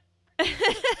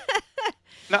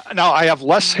 Now I have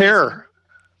less Amazing. hair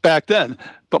back then,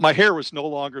 but my hair was no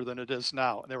longer than it is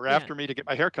now. And they were Yeah. after me to get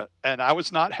my hair cut. And I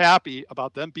was not happy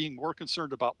about them being more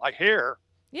concerned about my hair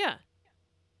Yeah.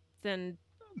 Then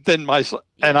than my, and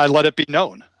yeah. I let it be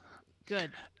known.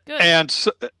 Good. Good. And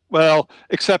so, well,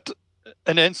 except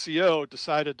an NCO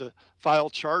decided to file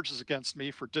charges against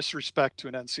me for disrespect to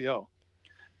an NCO.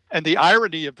 And the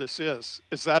irony of this is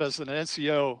that as an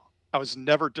NCO, I was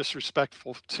never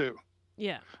disrespectful to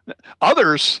Yeah.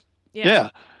 others. Yeah. Yeah.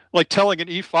 Like telling an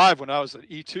E5 when I was an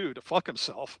E2 to fuck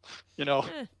himself,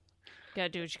 Gotta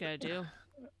do what you gotta do.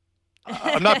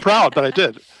 I'm not proud, but I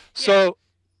did. So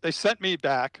they sent me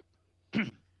back,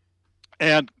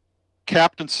 and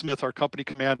Captain Smith, our company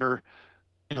commander,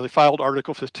 they filed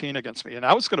Article 15 against me, and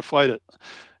I was going to fight it.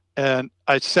 And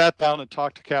I sat down and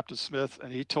talked to Captain Smith,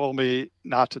 and he told me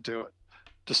not to do it.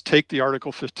 Just take the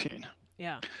Article 15.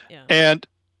 Yeah. Yeah. And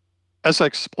as I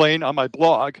explained on my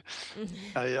blog,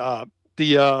 it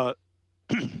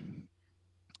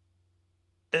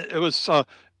was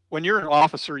when you're an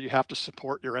officer, you have to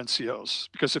support your NCOs,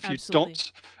 because if Absolutely. you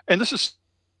don't, and this is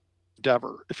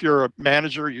endeavor. If you're a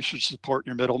manager, you should support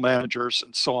your middle managers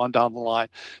and so on down the line,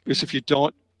 because if you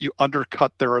don't, you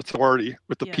undercut their authority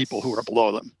with the people who are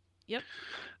below them. Yep.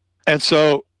 And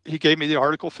so he gave me the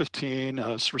Article 15. I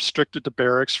was restricted to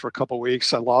barracks for a couple of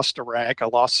weeks. I lost a rank. I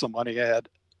lost some money. I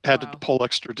had to pull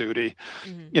extra duty,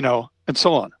 and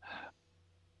so on.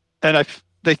 And I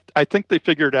think they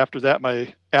figured after that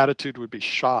my attitude would be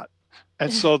shot.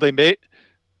 And so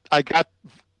I got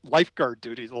lifeguard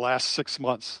duty the last 6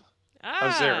 months. I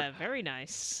was there. Very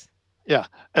nice. Yeah.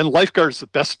 And lifeguard is the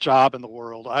best job in the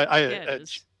world.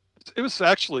 It was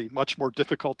actually much more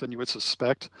difficult than you would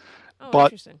suspect. Oh,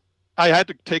 but interesting. I had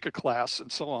to take a class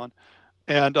and so on.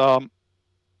 And, but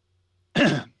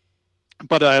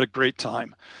I had a great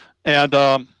time. And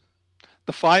the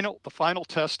final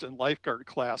test in lifeguard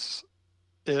class,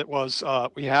 it was,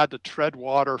 we had to tread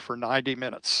water for 90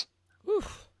 minutes.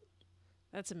 Oof.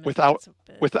 That's amazing.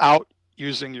 Without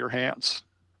using your hands.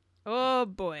 Oh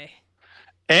boy.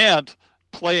 And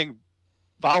playing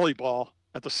volleyball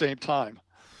at the same time.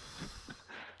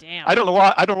 Damn. I don't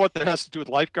know what that has to do with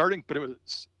lifeguarding, but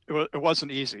it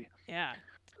wasn't easy. Yeah.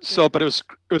 So, but it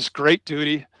was great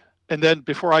duty. And then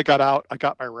before I got out, I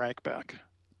got my rank back.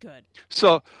 Good.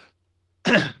 So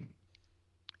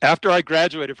after I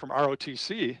graduated from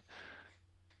ROTC,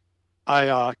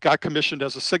 I got commissioned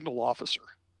as a signal officer.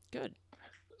 Good.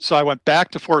 So I went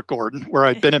back to Fort Gordon, where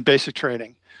I'd been in basic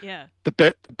training. Yeah.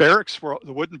 The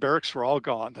wooden barracks were all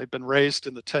gone. They've been raised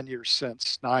in the 10 years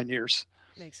since, 9 years.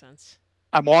 Makes sense.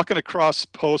 I'm walking across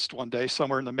post one day,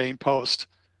 somewhere in the main post,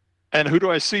 and who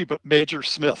do I see but Major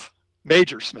Smith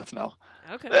now.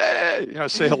 Okay. Hey,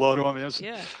 say hello to him.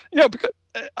 Yeah. Because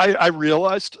I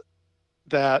realized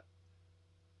that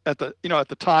at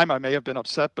the time I may have been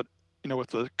upset, but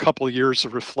with a couple of years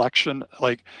of reflection,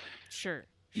 like sure.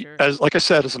 Like I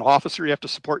said, as an officer, you have to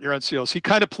support your NCOs. He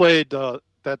kind of played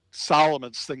that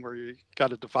Solomon's thing where you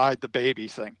got to divide the baby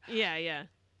thing. Yeah.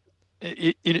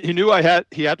 He knew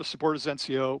he had to support his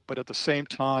NCO, but at the same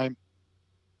time,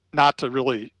 not to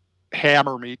really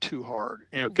hammer me too hard.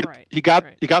 He got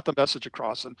the message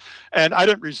across, and I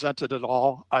didn't resent it at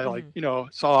all. I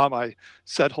saw him, I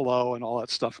said hello, and all that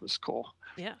stuff. It was cool.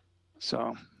 Yeah.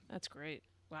 So that's great.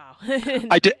 Wow.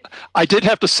 I did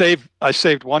have to save. I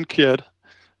saved one kid.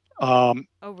 Oh,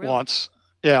 really? Once.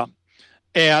 Yeah.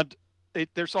 And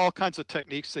there's all kinds of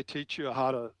techniques. They teach you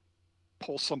how to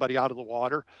pull somebody out of the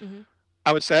water. Mm-hmm.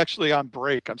 I was actually on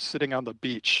break. I'm sitting on the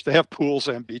beach. They have pools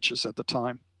and beaches at the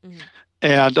time. Mm-hmm.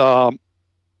 And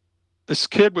this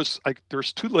kid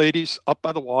there's two ladies up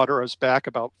by the water. I was back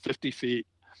about 50 feet.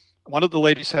 One of the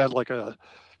ladies had like a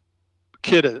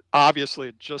kid that obviously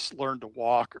had just learned to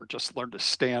walk or just learned to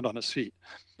stand on his feet.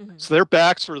 Mm-hmm. So their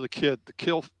backs were the kid. The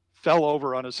kid fell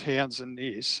over on his hands and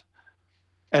knees.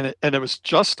 And it was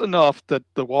just enough that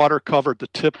the water covered the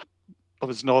tip of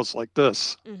his nose like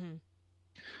this,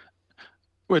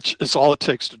 which is all it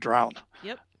takes to drown.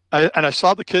 Yep. I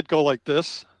saw the kid go like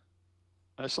this.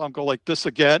 I saw him go like this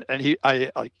again, and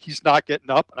he's not getting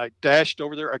up. And I dashed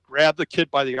over there. I grabbed the kid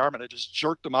by the arm and I just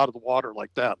jerked him out of the water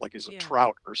like that, like he's a Yeah.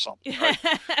 trout or something. Right?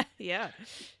 Yeah.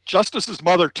 Just as his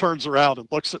mother turns around and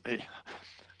looks at me,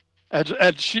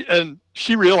 and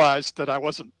she realized that I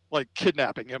wasn't like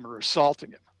kidnapping him or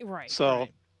assaulting him. Right. So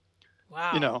Right.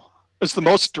 Wow. you know, it's the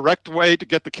That's most direct way to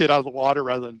get the kid out of the water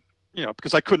rather than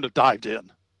because I couldn't have dived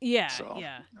in. yeah. So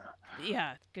Yeah.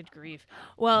 Yeah. Good grief.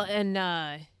 Well, and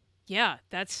yeah,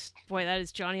 that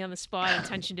is Johnny on the spot,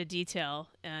 attention to detail,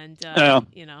 and yeah,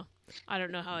 I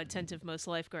don't know how attentive most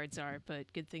lifeguards are, but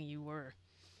good thing you were.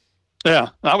 yeah,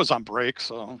 I was on break,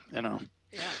 so Yeah.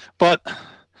 but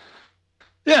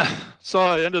yeah, so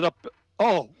I ended up.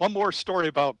 Oh, one more story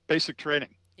about basic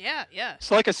training. Yeah. Yeah.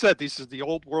 So, like I said, these are the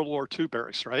old World War II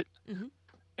barracks, right? Hmm.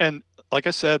 And like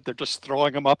I said, they're just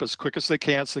throwing them up as quick as they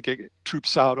can so they get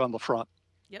troops out on the front.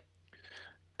 Yep.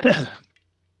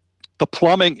 The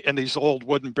plumbing in these old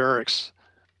wooden barracks,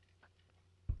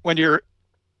 when you're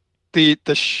the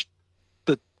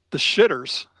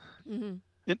shitters, Hmm.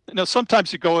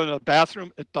 sometimes you go in a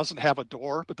bathroom, it doesn't have a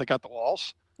door, but they got the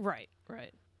walls. Right.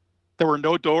 Right. There were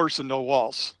no doors and no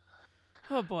walls,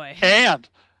 Oh boy. and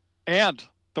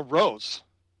the rows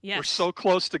were Yes. so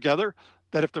close together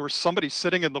that if there was somebody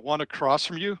sitting in the one across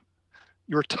from you,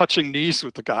 you were touching knees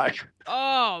with the guy.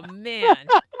 Oh man.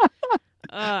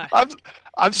 Uh,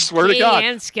 I swear to Gay God.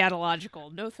 and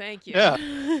scatological. No, thank you. Yeah.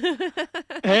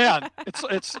 And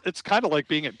it's kind of like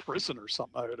being in prison or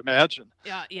something, I would imagine.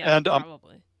 Yeah. Yeah. And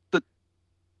Probably.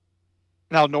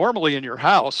 now normally in your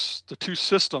house, the two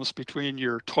systems between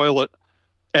your toilet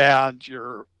and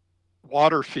your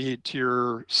water feed to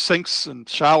your sinks and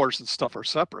showers and stuff are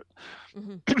separate.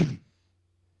 Hmm.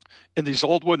 In these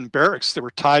old wooden barracks, they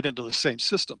were tied into the same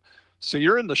system. So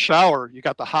you're in the shower, you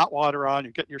got the hot water on,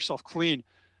 you're getting yourself clean,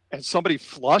 and somebody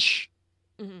flush,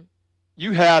 Hmm.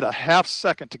 you had a half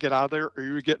second to get out of there or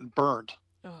you were getting burned,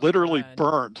 Oh, literally God.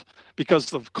 burned, because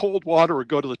the cold water would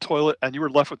go to the toilet and you were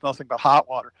left with nothing but hot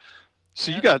water. So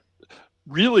you Yep. got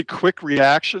really quick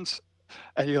reactions,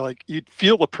 and you'd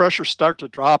feel the pressure start to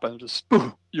drop and just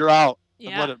boom, you're out and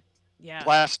let Yeah. it Yeah.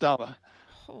 blast down.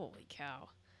 Holy cow.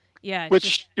 Yeah.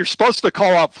 Which you're supposed to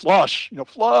call out flush,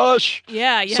 flush,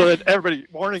 Yeah. Yeah. so that everybody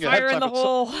warning ahead Fire of in the time.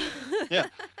 hole. Yeah,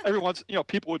 everyone's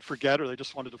people would forget or they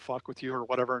just wanted to fuck with you or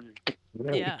whatever,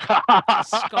 and Yeah.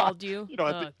 Scald you. at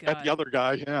Oh the God. other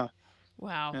guy. Yeah,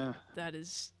 Wow. yeah. That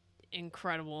is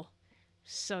incredible.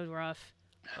 So rough.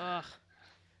 Ugh.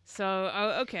 So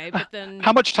okay, but then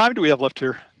How much time do we have left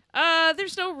here?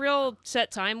 there's no real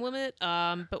set time limit.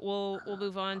 But we'll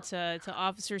move on to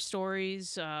officer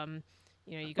stories.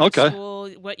 You got Okay. school.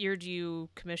 What year do you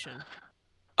commission?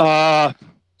 Uh,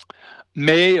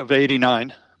 May of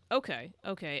 '89. Okay,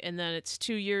 okay, and then it's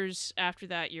 2 years after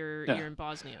that. You're Yeah, in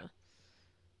Bosnia.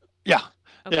 yeah,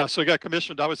 Okay. yeah. So I got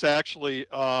commissioned. I was actually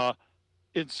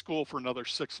in school for another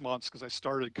 6 months because I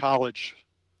started college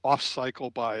off cycle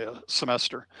by a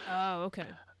semester. Oh, okay.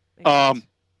 Makes sense. Um,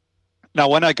 Now,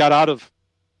 when I got out of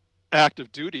active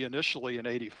duty initially in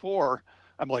 '84,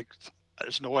 I'm like,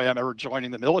 there's no way I'm ever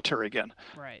joining the military again.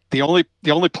 Right. The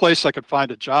only place I could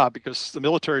find a job, because the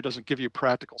military doesn't give you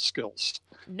practical skills.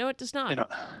 No, it does not. You know,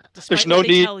 Despite there's what no they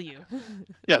need. tell you.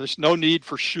 Yeah, there's no need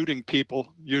for shooting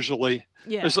people usually.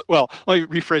 Yeah. Well, let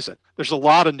me rephrase it. There's a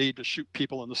lot of need to shoot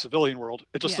people in the civilian world.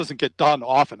 It just Yeah. doesn't get done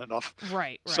often enough. Right.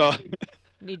 Right. So,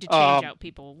 Need to change um, out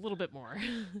people a little bit more.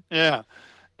 yeah,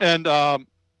 and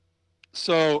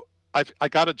so I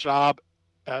got a job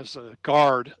as a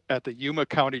guard at the Yuma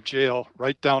County Jail,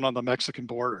 right down on the Mexican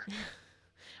border.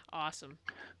 Awesome.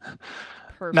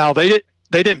 Now Perfect.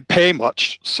 they didn't pay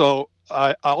much, so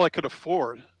all I could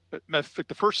afford.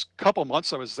 The first couple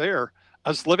months I was there, I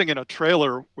was living in a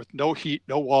trailer with no heat,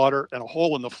 no water, and a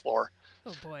hole in the floor,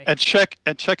 Oh boy. and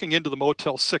checking into the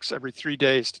Motel 6 every 3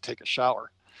 days to take a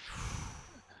shower.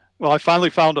 Well, I finally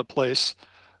found a place.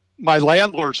 My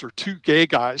landlords were two gay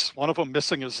guys, one of them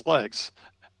missing his legs,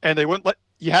 and they wouldn't let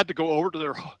you had to go over to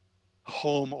their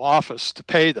home office to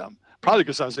pay them. Probably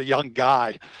because I was a young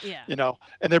guy, Yeah.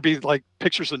 and there'd be like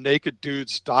pictures of naked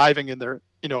dudes diving in their,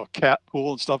 cat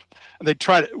pool and stuff. And they'd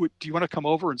try to, do you want to come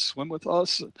over and swim with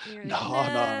us? You're No, like,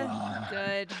 no, nah, no.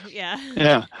 good. Yeah.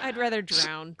 Yeah. I'd rather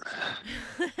drown.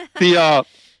 The,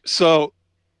 so,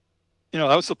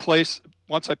 that was the place.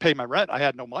 Once I paid my rent, I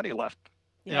had no money left.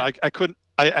 Yeah. I couldn't,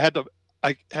 I had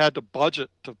to budget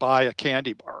to buy a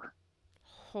candy bar.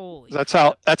 Holy. That's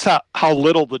crap. how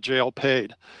little the jail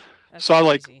paid. That's So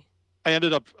crazy. I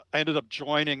ended up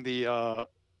joining the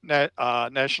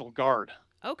National Guard,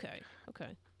 Okay.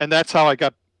 Okay. and that's how I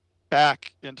got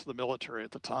back into the military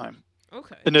at the time.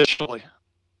 Okay. initially.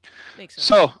 Makes sense.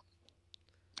 So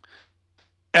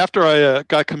after I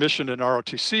got commissioned in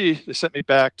ROTC, they sent me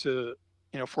back to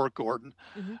Fort Gordon,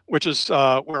 Mm-hmm. which is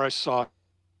where I saw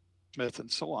Smith and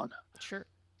so on. Sure.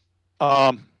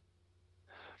 Um,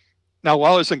 Now,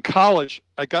 while I was in college,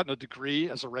 I got a degree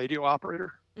as a radio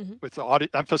operator Mm-hmm. with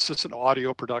emphasis in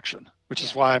audio production, which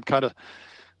is Yeah. why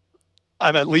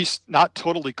I'm at least not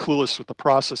totally clueless with the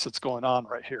process that's going on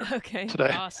right here Okay.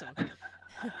 today. Awesome.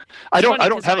 I It's don't funny I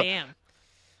don't because have I a am.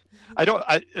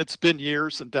 it's been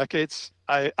years and decades.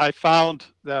 I found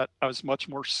that I was much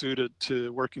more suited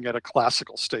to working at a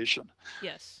classical station.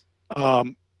 Yes.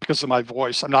 Because of my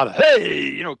voice. I'm not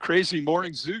a crazy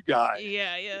morning zoo guy.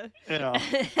 Yeah. Yeah.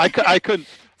 I couldn't.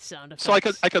 Sound So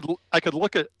effects. I could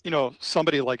look at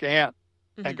somebody like Ant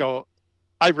and Mm-hmm. go,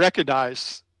 I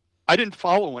recognize. I didn't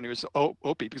follow when he was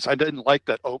Opie because I didn't like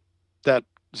that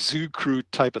zoo crew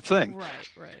type of thing. Right.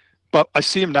 Right. But I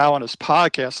see him now on his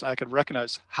podcast, and I can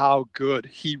recognize how good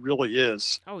he really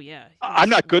is. Oh yeah. I'm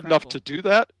not good enough incredible. to do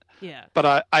that, Yeah.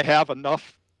 but I have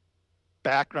enough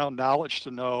background knowledge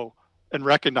to know and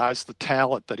recognize the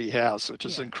talent that he has, which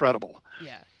is Yeah. incredible.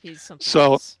 Yeah. He's something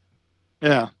So else.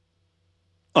 yeah.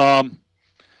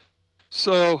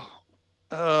 So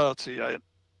let's see.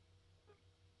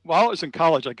 While I was in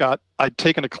college, I'd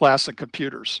taken a class in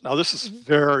computers. Now this is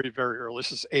very, very early.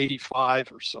 This is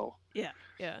 85 or so. Yeah.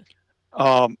 Yeah.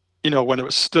 When it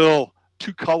was still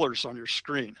two colors on your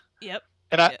screen. Yep.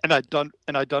 And I'd done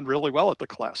really well at the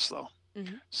class though.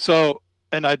 Mm-hmm. So,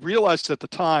 and I'd realized at the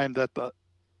time that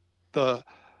the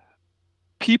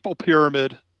people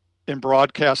pyramid in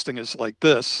broadcasting is like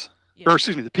this. Yep. Or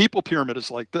excuse me, the people pyramid is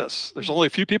like this. There's only a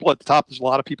few people at the top. There's a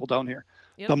lot of people down here.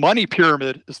 Yep. The money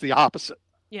pyramid is the opposite.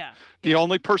 Yeah. The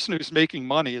only person who's making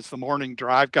money is the morning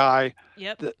drive guy,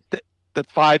 Yep. the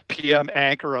 5 p.m.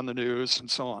 anchor on the news, and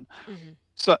so on. Mm-hmm.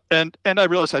 So and I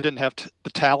realized I didn't have the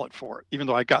talent for it, even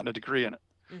though I'd gotten a degree in it.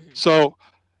 Mm-hmm. So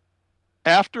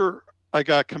after I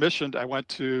got commissioned, I went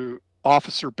to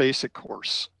officer basic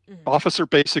course. Mm-hmm. Officer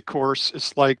basic course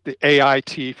is like the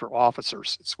AIT for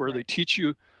officers. It's where they teach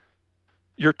you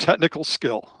your technical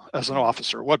skill as an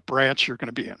officer, what branch you're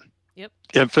going to be in. Yep.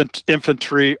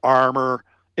 Infantry, armor,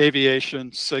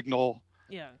 aviation, signal.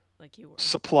 Yeah, like you were.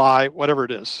 Supply, whatever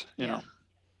it is, you know.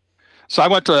 So I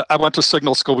went to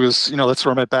signal school because that's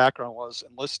where my background was,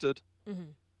 enlisted,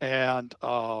 and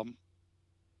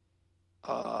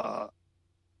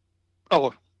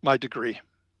my degree.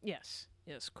 Yes,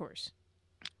 of course.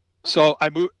 So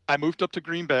I moved up to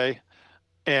Green Bay,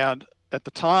 and at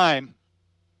the time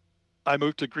I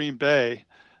moved to Green Bay,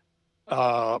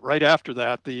 right after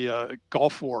that the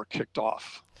Gulf War kicked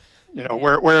off.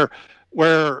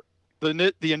 Where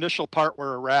the initial part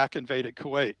where Iraq invaded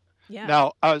Kuwait. Yeah.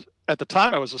 Now at the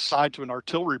time I was assigned to an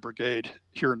artillery brigade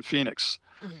here in Phoenix,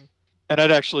 and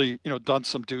I'd actually done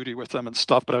some duty with them and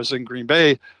stuff. But I was in Green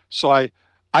Bay, so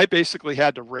I basically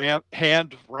had to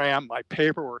hand ram my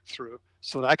paperwork through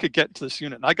so that I could get into this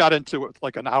unit. And I got into it with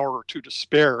like an hour or two to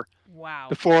spare. Wow.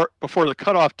 Before the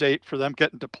cutoff date for them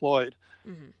getting deployed,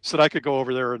 so that I could go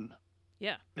over there and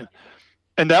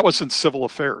and that was in civil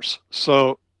affairs.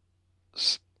 So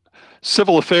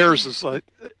civil affairs is like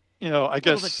I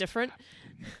guess a little bit different.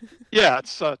 Yeah,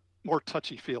 it's more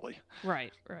touchy feely.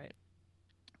 Right.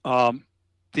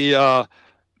 The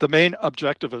main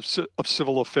objective of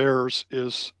civil affairs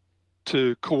is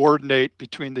to coordinate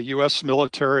between the U.S.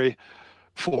 military,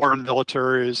 foreign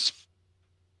militaries,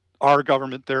 our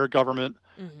government, their government,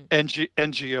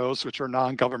 NGOs, which are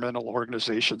non-governmental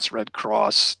organizations, Red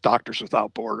Cross, Doctors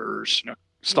Without Borders,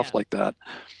 stuff like that.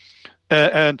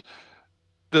 And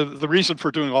the reason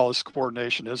for doing all this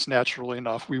coordination is, naturally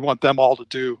enough, we want them all to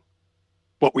do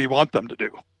what we want them to do,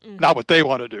 not what they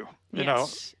want to do.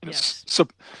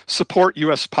 Support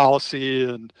U.S. policy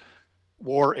and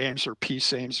war aims or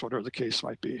peace aims, whatever the case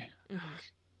might be.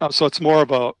 So it's more of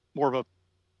a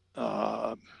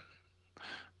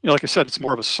like I said, it's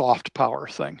more of a soft power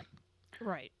thing.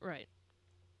 Right.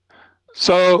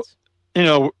 So, we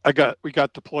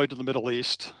got deployed to the Middle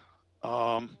East,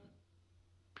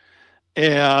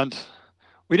 and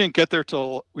we didn't get there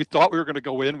till we thought we were going to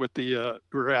go in with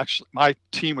my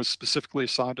team was specifically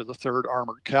assigned to the 3rd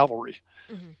Armored Cavalry,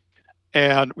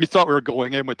 and we thought we were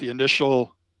going in with the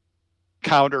initial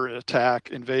counterattack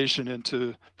invasion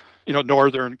into,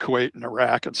 northern Kuwait and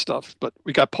Iraq and stuff, but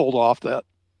we got pulled off that.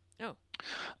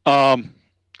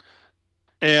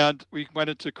 And we went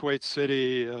into Kuwait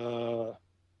City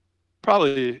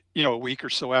probably a week or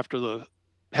so after the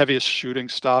heaviest shooting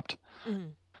stopped.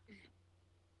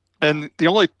 And the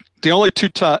only 3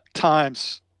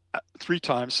 times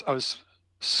I was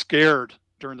scared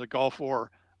during the Gulf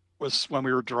War was when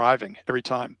we were driving every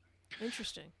time.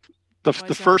 Interesting. The Why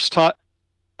the is that? first time,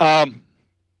 um,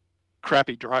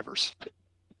 crappy drivers,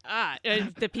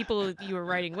 The people you were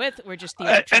riding with, or just the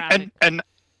other and traffic? and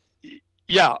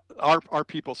yeah, our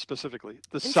people specifically.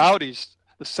 Interesting.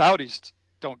 The Saudis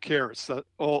don't care. It's the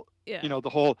whole, Yeah. the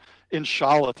whole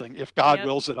inshallah thing. If God Yep.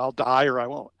 wills it, I'll die or I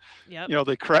won't. Yep.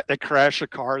 They crash a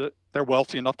car. They're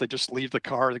wealthy enough. They just leave the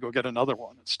car. They go get another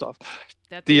one and stuff.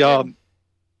 That they The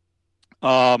do.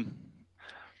 um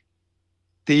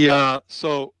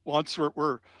so once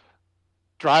we're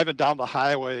driving down the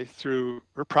highway through,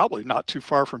 we're probably not too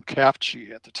far from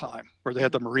Kafchi at the time, where they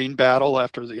had the Marine battle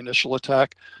after the initial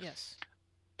attack. Yes.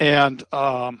 And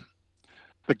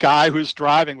the guy who's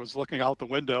driving was looking out the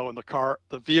window, and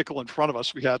the vehicle in front of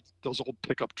us, we had those old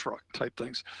pickup truck type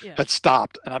things, Yeah. had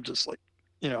stopped. And I'm just like,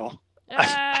 Yeah.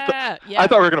 I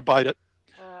thought we were going to bite it.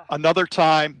 Ugh. Another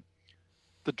time,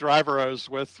 the driver I was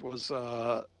with was,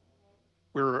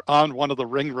 we were on one of the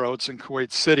ring roads in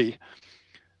Kuwait City,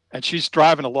 and she's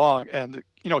driving along, and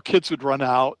kids would run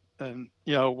out and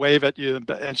wave at you,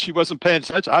 and she wasn't paying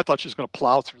attention. I thought she was going to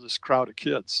plow through this crowd of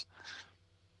kids.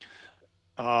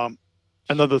 And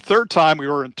then the third time we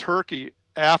were in Turkey,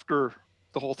 after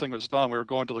the whole thing was done, we were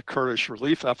going to the Kurdish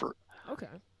relief effort. Okay.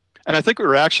 And I think we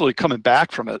were actually coming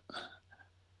back from it.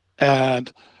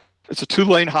 And it's a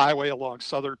 2-lane highway along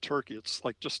southern Turkey. It's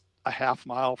like just a half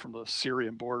mile from the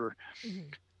Syrian border. Mm-hmm.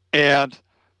 And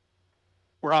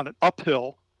we're on an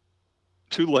uphill,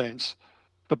 2 lanes.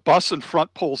 The bus in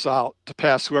front pulls out to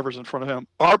pass whoever's in front of him.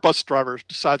 Our bus driver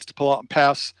decides to pull out and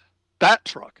pass that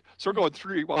truck. So we're going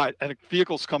 3 wide, and a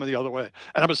vehicle's coming the other way.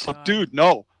 And I'm just like, dude,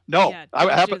 no. Yeah,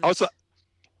 I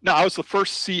was the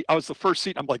first seat.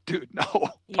 I'm like, dude, no,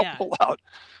 don't pull out.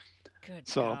 Good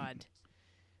so, God.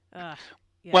 Yeah.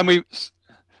 When we,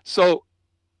 so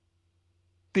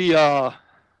the,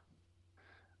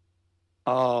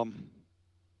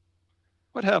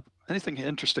 what happened? Anything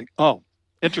interesting? Oh,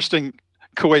 interesting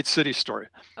Kuwait City story.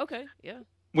 Okay, yeah.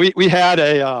 We had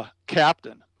a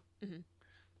captain mm-hmm.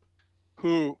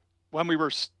 who, when we were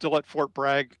still at Fort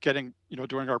Bragg, doing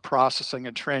our processing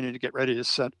and training to get ready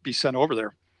to be sent over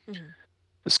there. Mm-hmm.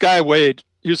 This guy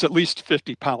he was at least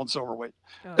 50 pounds overweight.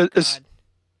 Oh, God.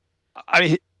 I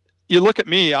mean, you look at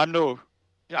me, I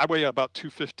weigh about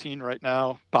 215 right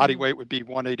now. Body weight would be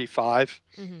 185.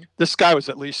 Mm-hmm. This guy was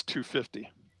at least 250.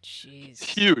 Jeez.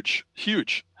 Huge.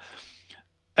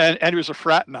 And he was a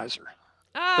fraternizer.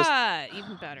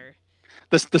 Even better.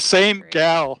 The same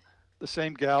gal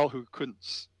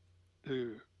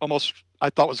who almost I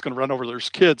thought was going to run over those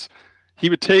kids. He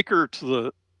would take her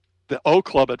to the O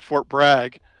Club at Fort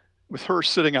Bragg with her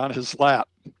sitting on his lap.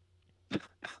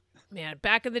 Man,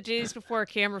 back in the days before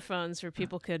camera phones, where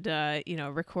people could,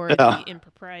 record the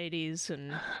improprieties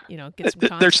and, get some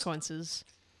consequences.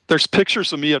 There's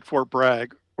pictures of me at Fort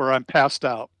Bragg where I'm passed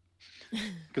out.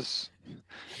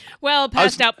 Well,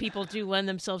 passed out people do lend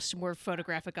themselves to more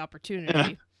photographic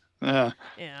opportunity. Yeah.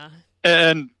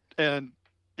 And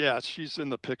yeah, she's in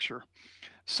the picture.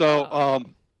 So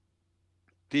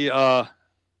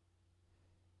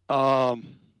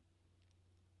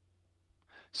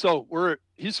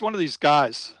he's one of these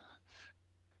guys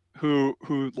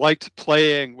who liked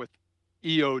playing with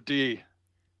EOD.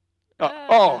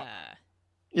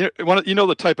 You know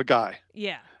the type of guy.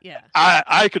 Yeah.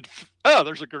 I could.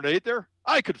 There's a grenade there.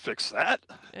 I could fix that.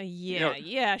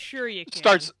 Sure you can.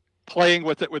 Starts playing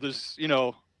with it with his,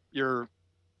 your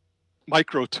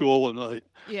micro tool and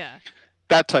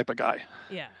that type of guy.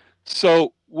 Yeah.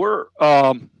 So we're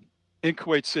in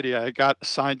Kuwait City. I got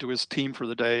assigned to his team for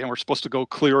the day, and we're supposed to go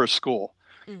clear a school.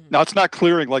 Mm-hmm. Now it's not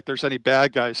clearing like there's any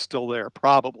bad guys still there,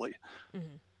 probably.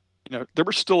 Mm-hmm. There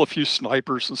were still a few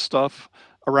snipers and stuff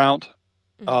around,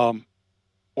 or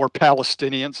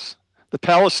Palestinians. The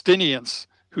Palestinians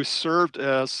who served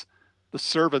as the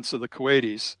servants of the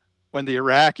Kuwaitis when the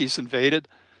Iraqis invaded,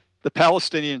 the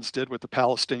Palestinians did what the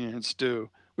Palestinians do,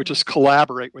 which is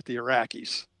collaborate with the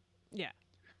Iraqis. Yeah.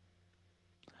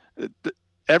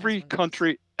 Every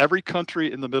country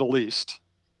in the Middle East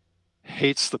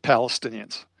hates the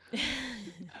Palestinians.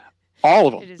 All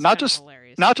of them, not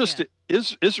just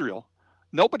Israel.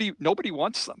 Nobody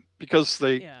wants them because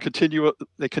they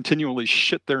continually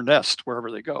shit their nest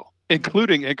wherever they go,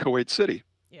 including in Kuwait City.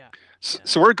 Yeah.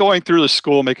 So we're going through the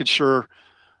school, making sure,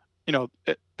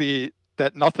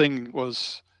 that nothing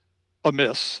was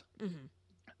amiss. Mm-hmm.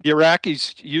 The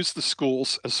Iraqis use the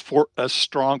schools as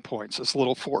strong points, as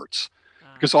little forts,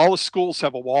 because all the schools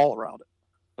have a wall around it.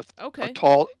 A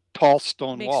tall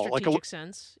stone wall, strategic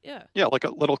sense. Yeah. Yeah, like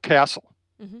a little castle.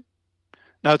 Mm-hmm.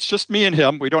 Now it's just me and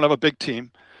him. We don't have a big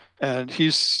team, and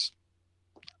he's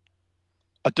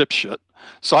a dipshit.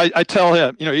 So I tell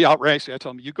him, he outranks me. I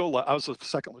tell him, you go left. I was a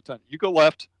second lieutenant. You go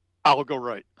left, I'll go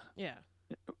right. Yeah.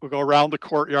 We'll go around the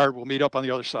courtyard. We'll meet up on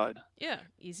the other side. Yeah.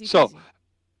 Easy So, peasy.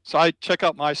 so I check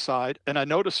out my side, and I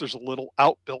notice there's a little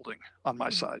outbuilding on my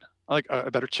side. I'm like, I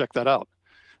better check that out.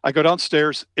 I go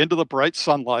downstairs into the bright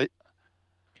sunlight,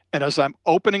 and as I'm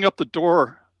opening up the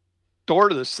door to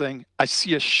this thing, I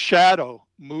see a shadow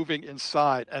moving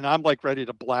inside, and I'm like ready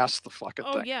to blast the fucking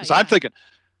thing. Yeah. Because I'm thinking,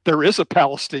 there is a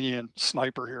Palestinian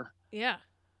sniper here. Yeah.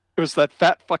 It was that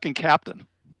fat fucking captain.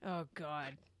 Oh,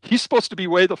 God. He's supposed to be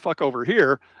way the fuck over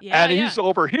here, and he's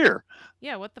over here.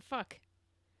 Yeah, what the fuck?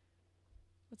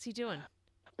 What's he doing?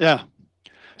 Yeah.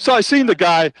 So I seen the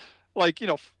guy,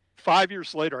 5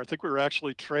 years later. I think we were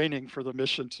actually training for the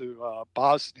mission to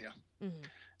Bosnia.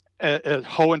 At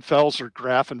Hohenfels or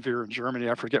Grafenwehr in Germany,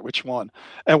 I forget which one.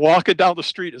 And walking down the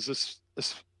street is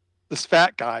this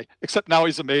fat guy, except now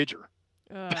he's a major.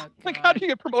 Oh, like, how do you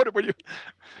get promoted when you?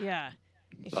 Yeah.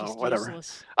 It's so just whatever.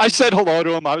 Useless. I said hello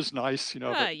to him. I was nice,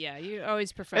 But, yeah, you're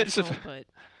always professional, but.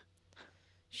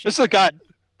 This is a guy.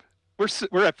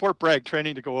 We're at Fort Bragg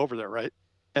training to go over there, right?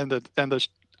 And the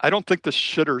I don't think the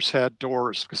shitters had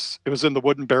doors because it was in the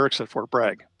wooden barracks at Fort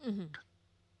Bragg.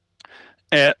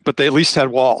 But they at least had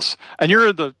walls. And you're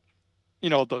in the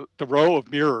row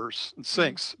of mirrors and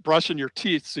sinks, brushing your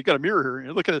teeth. So you got a mirror here, and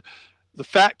you look at the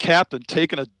fat captain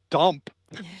taking a dump.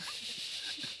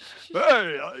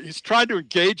 Hey, he's trying to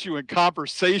engage you in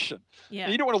conversation. Yeah.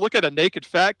 And you don't want to look at a naked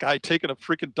fat guy taking a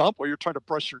freaking dump while you're trying to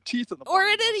brush your teeth in the morning. Or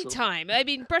at any time. I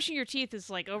mean, brushing your teeth is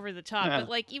like over the top, but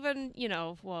like even,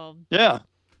 anything. Yeah.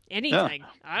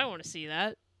 I don't want to see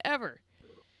that ever.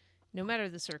 No matter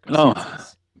the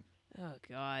circumstances. No. Oh,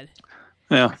 God.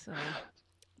 Yeah.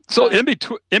 So in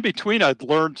between, I'd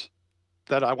learned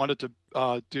that I wanted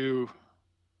to do.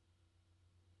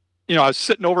 I was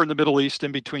sitting over in the Middle East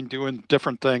in between doing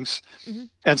different things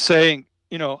and saying,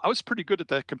 I was pretty good at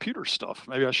that computer stuff.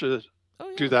 Maybe I should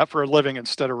do that for a living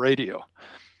instead of radio.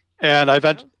 And I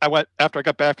went after I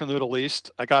got back from the Middle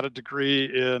East. I got a degree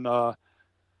in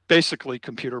basically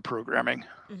computer programming,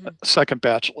 second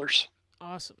bachelor's.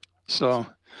 Awesome. So.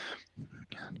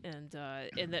 And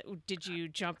did you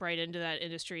jump right into that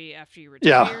industry after you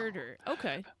retired? Yeah. Or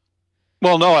okay.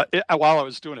 Well, no, while I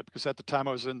was doing it, because at the time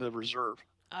I was in the reserve.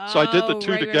 So I did the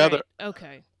two together. Right.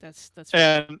 Okay, that's.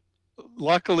 And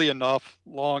luckily enough,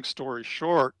 long story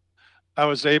short, I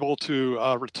was able to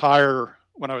retire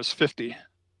when I was 50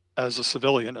 as a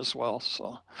civilian as well.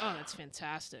 So. Oh, that's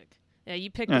fantastic. Yeah, you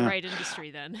picked the right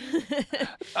industry then.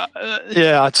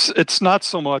 Yeah, it's not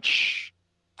so much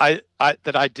that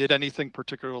I did anything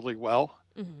particularly well.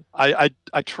 I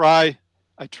try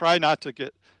not to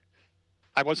get.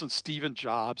 I wasn't Stephen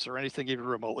Jobs or anything even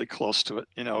remotely close to it,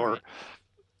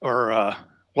 or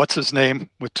what's his name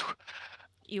with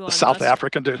Elon the South Musk?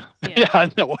 African dude? Yeah,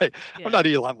 no way. Yeah. I'm not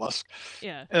Elon Musk.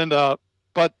 Yeah. And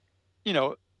but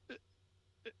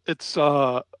it's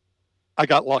I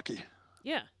got lucky.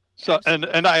 Yeah. So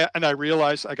and I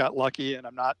realized I got lucky, and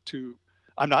I'm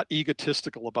not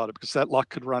egotistical about it because that luck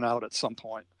could run out at some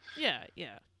point. Yeah.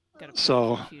 Got to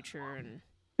so the future and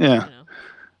yeah.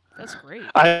 That's great.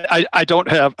 I don't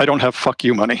have fuck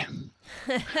you money.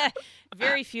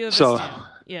 Very few of us do.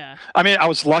 Yeah. I mean, I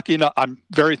was lucky enough. I'm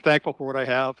very thankful for what I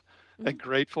have and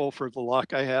grateful for the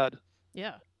luck I had.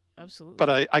 Yeah, absolutely.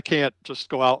 But I can't just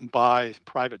go out and buy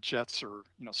private jets or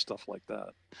stuff like that.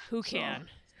 Who can?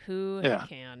 Who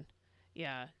can?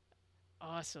 Yeah.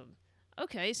 Awesome.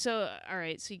 Okay, so all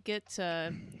right, so you get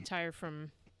retired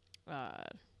from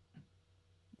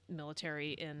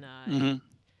military in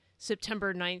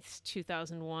September 9th,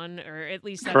 2001, or at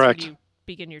least that's Correct. when you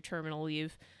begin your terminal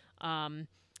leave.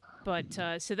 But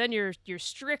so then you're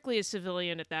strictly a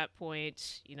civilian at that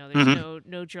point. There's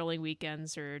no drilling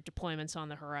weekends or deployments on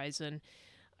the horizon.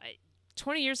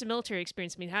 20 years of military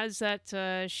experience. I mean, how does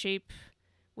that shape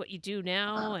what you do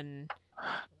now and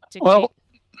dictate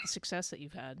the success that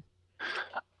you've had?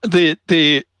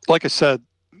 The like I said,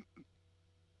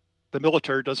 the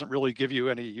military doesn't really give you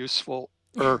any useful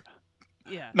or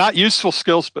not useful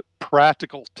skills, but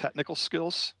practical technical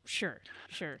skills. Sure.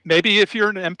 Maybe if you're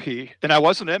an MP, and I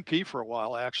was an MP for a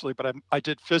while actually, but I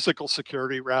did physical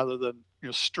security rather than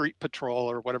street patrol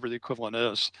or whatever the equivalent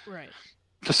is. Right.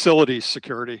 Facilities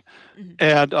security,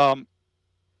 and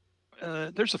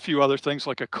there's a few other things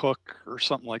like a cook or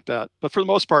something like that. But for the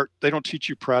most part, they don't teach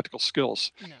you practical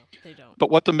skills. No, they don't.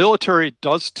 But what the military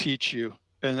does teach you,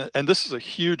 and this is a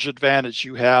huge advantage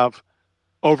you have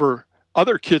over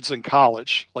other kids in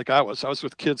college, like I was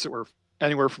with kids that were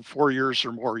anywhere from 4 years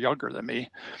or more younger than me,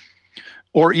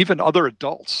 or even other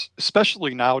adults,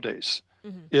 especially nowadays,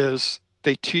 is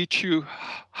they teach you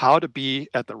how to be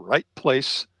at the right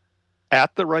place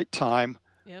at the right time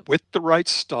Yep. with the right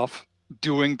stuff,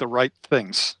 doing the right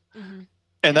things. Mm-hmm.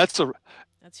 And Yeah,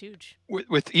 that's huge.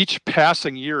 with each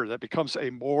passing year, that becomes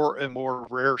a more and more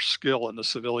rare skill in the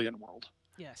civilian world.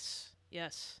 Yes.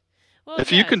 Yes. Well,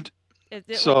 If you yeah. can,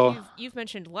 Like so you've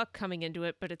mentioned luck coming into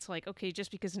it, but it's like, okay,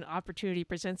 just because an opportunity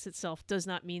presents itself does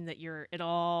not mean that you're at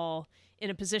all in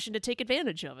a position to take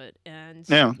advantage of it. And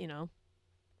yeah, you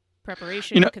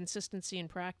preparation, know, consistency, and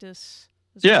practice.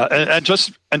 Those are yeah, all things.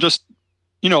 and just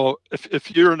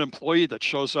if you're an employee that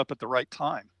shows up at the right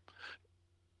time,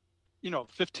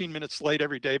 15 minutes late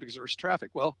every day because there's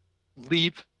traffic, well,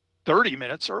 leave 30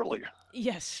 minutes earlier.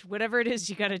 Yes, whatever it is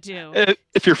you got to do.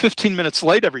 If you're 15 minutes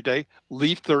late every day,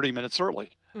 leave 30 minutes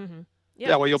early. Mm-hmm. Yeah,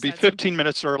 That way you'll it's be that 15 simple.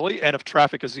 minutes early, and if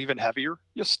traffic is even heavier,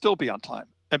 you'll still be on time.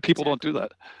 And people don't do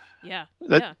Exactly. that. Yeah,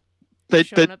 That yeah. they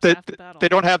Just they, showing up's they, half the battle. they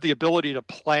don't have the ability to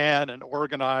plan and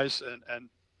organize and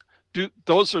do.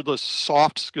 Those are the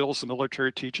soft skills the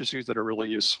military teaches you that are really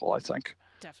useful, I think.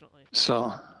 Definitely.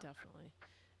 So Definitely.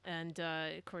 And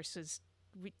of course, as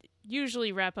we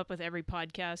usually wrap up with every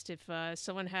podcast, if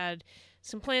someone had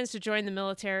some plans to join the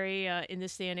military in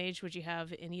this day and age, would you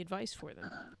have any advice for them?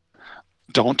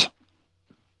 don't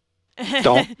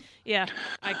don't. Yeah,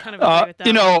 I kind of agree with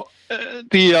You that one. know,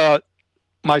 the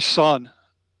my son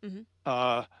Hmm.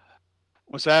 uh,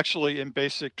 was actually in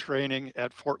basic training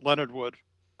at Fort Leonard Wood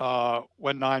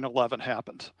when 9/11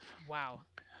 happened, Wow.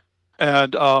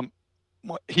 and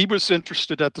he was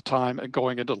interested at the time in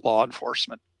going into law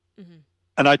enforcement. Hmm.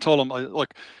 And I told him,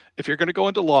 look, if you're going to go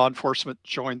into law enforcement,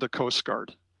 join the Coast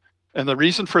Guard. And the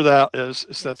reason for that is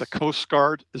that the Yes. Coast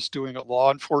Guard is doing a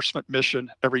law enforcement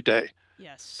mission every day. They're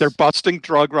Yes. busting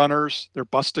drug runners, they're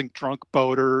busting drunk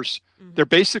boaters. Hmm. They're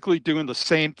basically doing the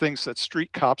same things that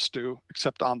street cops do,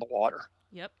 except on the water.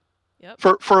 Yep. Yep.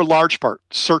 For a large part,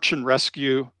 search and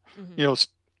rescue. Hmm. You know,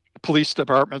 police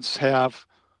departments have,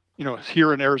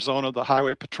 here in Arizona, the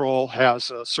Highway Patrol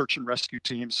has search and rescue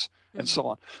teams and Hmm. so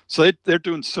on. So they're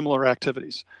doing similar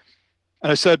activities.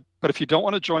 And I said, but if you don't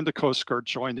want to join the Coast Guard,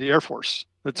 join the Air Force.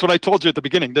 That's what I told you at the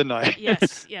beginning, didn't I?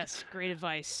 Yes. Yes. Great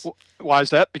advice. Why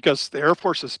is that? Because the Air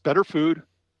Force has better food,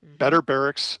 Hmm. better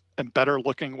barracks, and better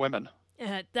looking women.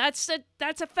 That's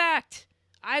a fact.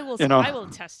 You know, I will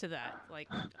attest to that, like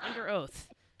under oath.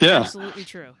 yeah. Absolutely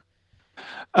true.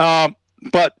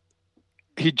 But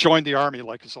he joined the Army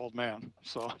like his old man.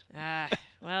 So Ah,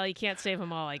 well, you can't save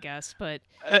them all, I guess, but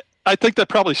I think that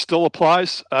probably still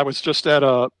applies. I was just at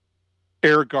a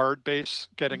Air Guard base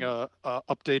getting mhm, a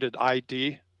updated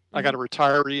ID. I got mhm. a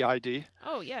retiree ID.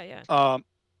 Oh yeah, yeah. Um,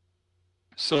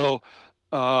 so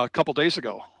a couple days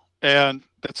ago, and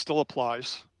that still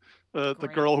applies. The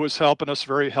Great. girl who was helping us,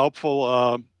 very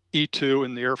helpful. E2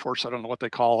 in the Air Force. I don't know what they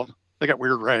call them. They got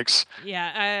weird ranks,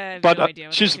 Yeah, I have but no idea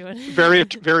what they're she's doing.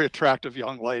 very attractive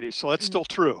young lady. So that's Mhm. still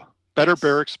true. Better Yes,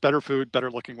 barracks, better food, better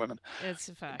looking women. it's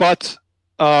a fact. But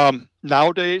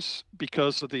nowadays,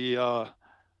 because of the,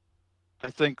 I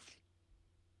think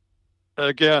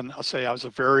again, I'll say I was a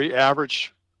very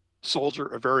average soldier,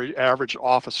 a very average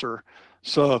officer.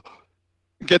 So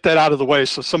get that out of the way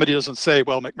so somebody doesn't say,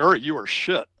 well, McMurray, you were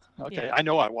shit. Okay, Yeah. I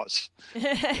know I was,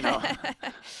 you know.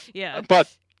 Yeah.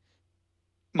 But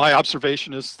my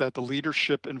observation is that the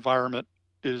leadership environment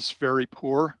is very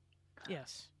poor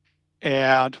Yes.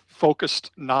 and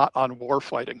focused not on war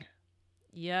fighting.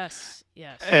 Yes.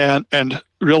 Yes. And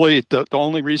really the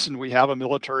only reason we have a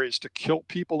military is to kill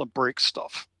people and break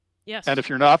stuff. And Yes. if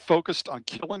you're not focused on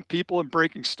killing people and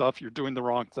breaking stuff, you're doing the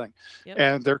wrong thing. Yep.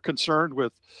 And they're concerned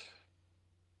with,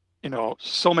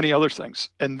 so many other things.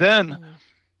 And then, Hmm.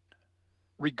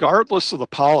 regardless of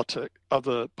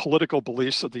the political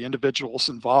beliefs of the individuals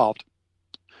involved,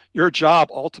 your job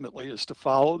ultimately is to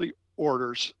follow the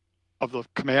orders of the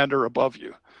commander above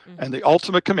you. And Hmm. the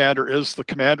ultimate commander is the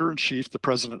commander in chief, the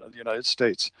president of the United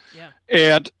States. Yeah.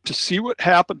 And to see what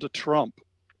happened to Trump,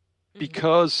 Hmm.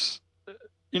 because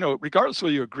regardless of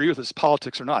whether you agree with his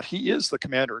politics or not, he is the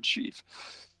commander in chief.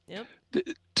 Yep.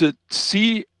 To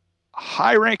see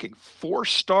high ranking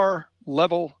 4-star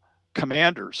level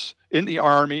commanders in the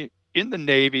Army, in the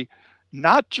Navy,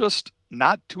 not just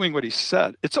not doing what he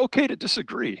said. It's okay to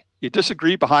disagree. You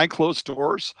disagree behind closed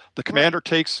doors. The Right. commander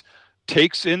takes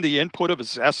in the input of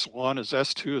his S1, his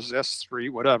S2, his S3,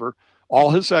 whatever,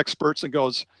 all Hmm. his experts, and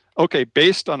goes, okay,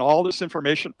 based on all this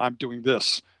information, I'm doing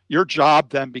this. Your job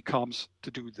then becomes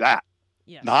to do that,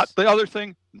 not Yes. the other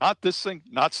thing, not this thing,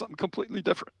 not something completely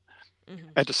different. Hmm.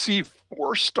 And to see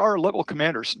 4-star level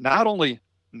commanders not only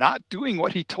not doing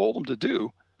what he told them to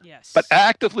do, Yes. but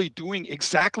actively doing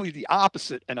exactly the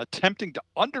opposite and attempting to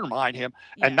undermine him,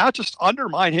 and not just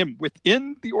undermine him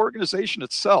within the organization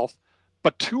itself,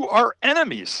 but to our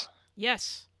enemies.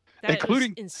 Yes. That was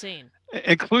insane.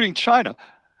 Including China.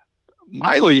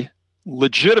 Milley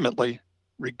legitimately,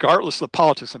 regardless of the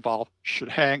politics involved, should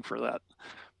hang for that.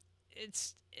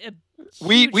 It's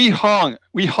we hung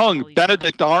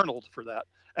Benedict done. Arnold for that,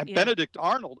 and Benedict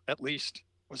Arnold at least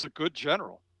was a good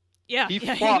general. Yeah, he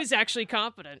was actually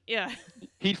competent. Yeah,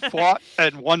 he fought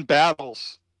and won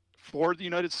battles for the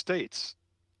United States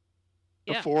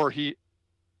before he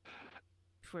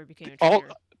became a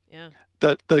traitor.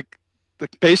 The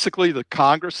basically the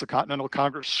Congress, the Continental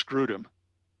Congress, screwed him,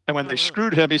 and when they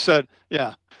screwed him, he said,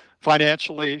 "Yeah,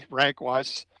 financially,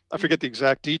 rank-wise, I forget the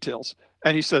exact details,"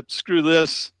 and he said, "Screw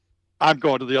this, I'm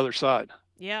going to the other side."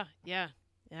 Yeah.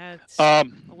 It's a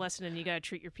lesson, and you got to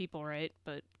treat your people right.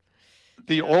 But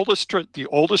the oldest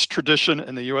tradition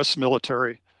in the U.S.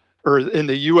 military, or in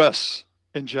the U.S.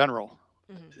 in general,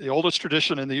 the oldest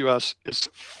tradition in the U.S. is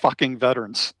fucking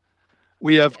veterans.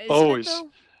 We have always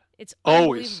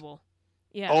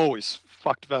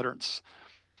fucked veterans.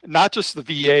 Not just the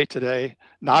VA today,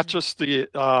 not just the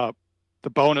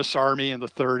bonus army in the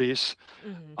 30s.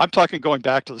 I'm talking going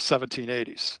back to the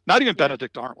 1780s. Not even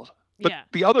Benedict Arnold, but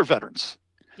the other veterans.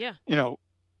 Yeah.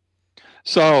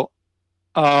 So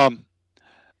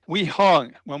we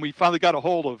hung when we finally got a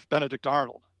hold of Benedict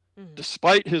Arnold,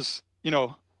 despite his,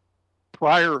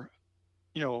 prior,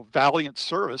 valiant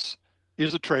service.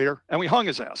 He's a traitor, and we hung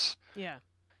his ass. Yeah.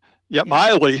 Yet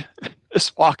Milley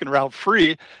is walking around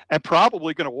free and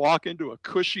probably going to walk into a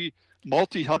cushy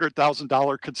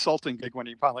multi-$100,000 consulting gig when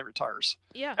he finally retires.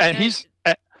 Yeah. And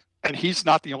he's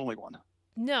not the only one.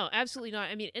 No, absolutely not.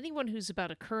 I mean, anyone who's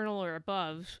about a colonel or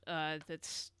above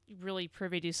that's really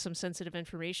privy to some sensitive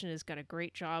information has got a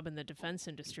great job in the defense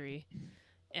industry.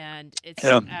 And it's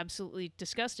absolutely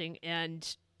disgusting.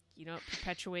 And, it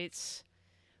perpetuates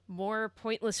more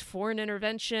pointless foreign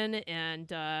intervention. And,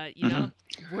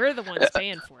 we're the ones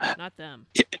paying for it, not them.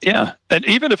 Yeah. And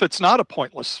even if it's not a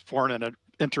pointless foreign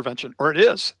intervention, or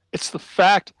it's the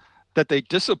fact that they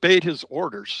disobeyed his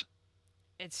orders.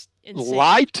 It's insane.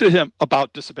 Lied to him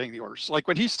about disobeying the orders. Like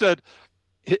when he said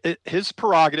his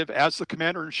prerogative as the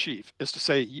commander-in-chief is to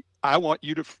say, I want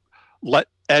you to let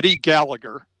Eddie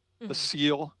Gallagher, the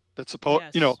SEAL that's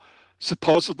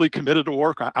supposedly committed to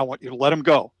war, I want you to let him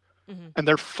go. And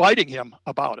they're fighting him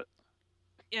about it.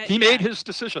 He made his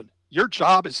decision. Your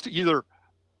job is to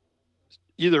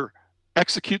either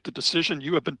execute the decision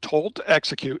you have been told to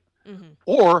execute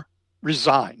or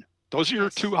resign. Those are your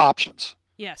two options.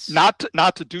 Yes. Not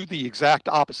to do the exact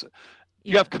opposite.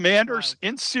 You have commanders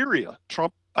in Syria.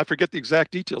 Trump, I forget the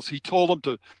exact details. He told them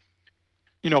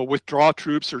to, withdraw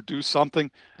troops or do something.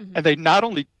 And they not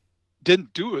only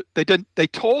didn't do it, they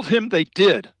told him they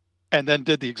did, and then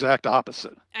did the exact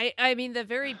opposite. I mean, the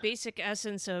very basic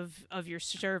essence of your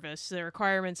service, the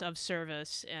requirements of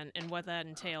service and what that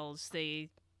entails, they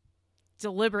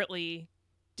deliberately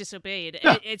disobeyed.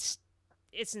 Yeah. It's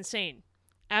insane.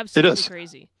 Absolutely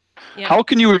crazy. Yeah. How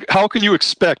can you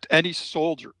expect any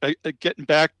soldier, getting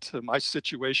back to my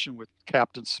situation with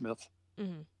Captain Smith,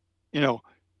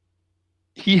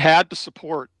 he had to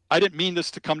support, I didn't mean this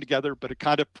to come together, but it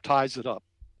kind of ties it up.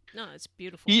 No, it's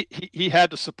beautiful. He had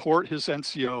to support his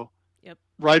NCO, yep,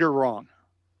 right or wrong.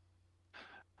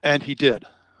 And he did.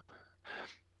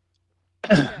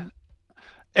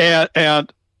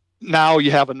 And now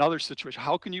you have another situation.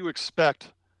 How can you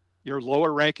expect your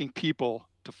lower ranking people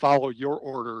to follow your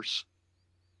orders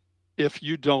if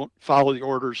you don't follow the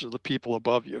orders of the people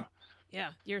above you?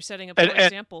 Yeah, you're setting a poor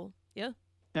example. Yeah.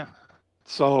 Yeah.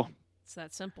 So it's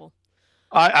that simple.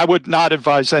 I would not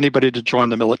advise anybody to join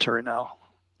the military now.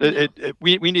 No.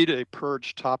 We need a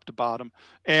purge top to bottom.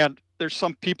 And there's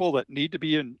some people that need to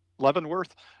be in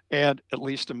Leavenworth, and at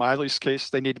least in Milley's case,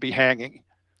 they need to be hanging.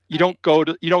 You don't go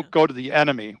to the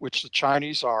enemy, which the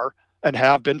Chinese are and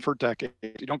have been for decades.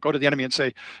 You don't go to the enemy and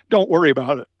say, "Don't worry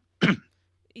about it."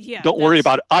 Yeah. Don't worry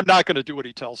about it. I'm not going to do what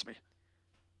he tells me.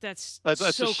 That's so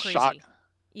just crazy. Shock.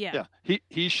 Yeah. Yeah.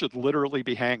 He should literally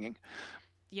be hanging.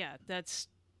 Yeah, that's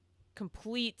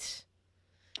complete.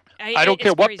 I don't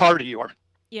care what party you are.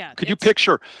 Yeah. Could you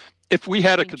picture if we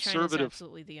had a conservative, China's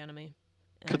absolutely the enemy,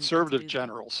 conservative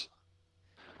generals?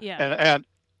 Yeah. And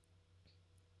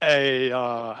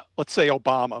let's say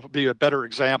Obama would be a better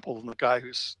example than the guy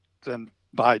than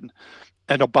Biden.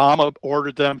 And Obama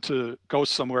ordered them to go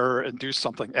somewhere and do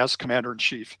something as commander in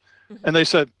chief. And they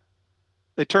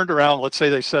turned around, let's say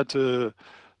they said to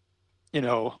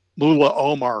Mullah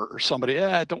Omar or somebody,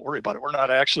 don't worry about it. We're not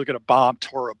actually going to bomb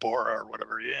Tora Bora or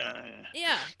whatever. Yeah.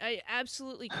 Yeah,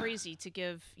 absolutely crazy to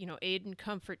give aid and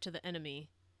comfort to the enemy,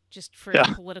 just for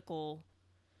Yeah. political,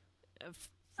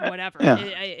 whatever.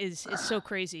 Yeah. Is so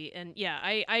crazy. And yeah,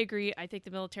 I agree. I think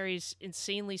the military is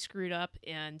insanely screwed up,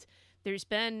 and there's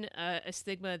been a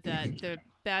stigma that the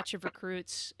batch of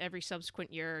recruits every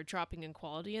subsequent year are dropping in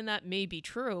quality, and that may be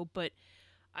true, but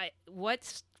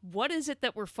what is it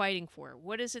that we're fighting for?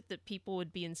 What is it that people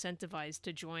would be incentivized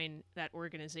to join that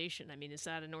organization? I mean, is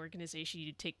that an organization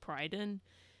you take pride in?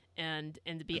 And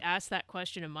to be asked that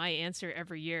question, and my answer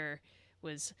every year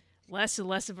was less and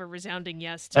less of a resounding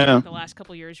yes to Yeah. the last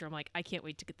couple of years where I'm like, I can't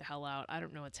wait to get the hell out. I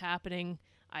don't know what's happening.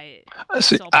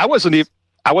 See, I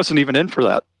wasn't even in for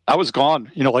that. I was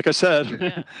gone, like I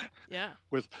said. Yeah.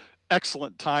 With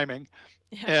excellent timing.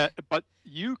 Yeah. But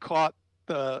you caught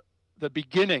the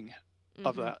beginning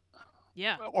of Mhm. that.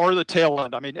 Yeah. Or the tail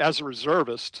end. I mean, as a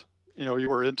reservist, you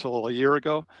were until a year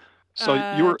ago.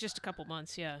 So you were just a couple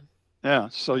months, yeah. Yeah,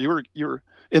 so you were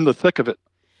in the thick of it.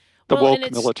 The Well, and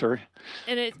woke military.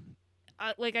 it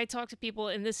like I talk to people,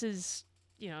 and this is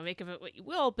make of it what you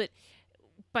will, but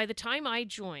by the time I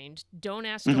joined, Don't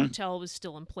Ask, Mhm. Don't Tell was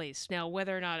still in place. Now,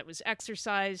 whether or not it was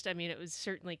exercised, I mean, it was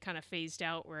certainly kind of phased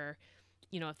out where,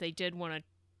 if they did want to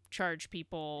charge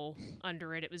people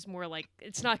under it, it was more like,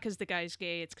 it's not because the guy's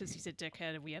gay, it's because he's a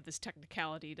dickhead and we have this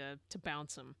technicality to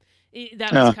bounce him.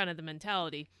 That Yeah. was kind of the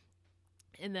mentality.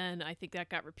 And then I think that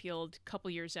got repealed a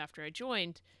couple years after I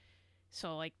joined.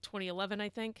 So like 2011, I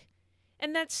think.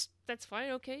 And that's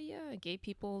fine. Okay, yeah, gay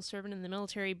people serving in the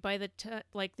military. By the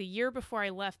the year before I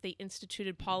left, they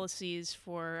instituted policies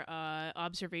for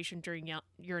observation during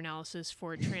urinalysis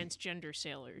for transgender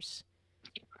sailors.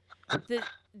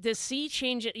 The sea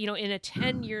change, in a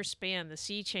 10-year span, the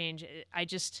sea change. I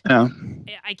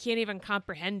can't even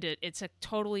comprehend it. It's a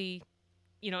totally,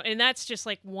 and that's just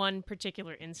like one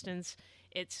particular instance.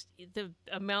 It's the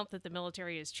amount that the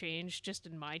military has changed just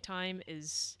in my time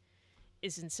is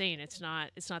insane. It's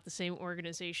not the same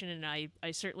organization, and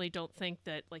I certainly don't think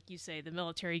that, like you say, the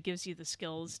military gives you the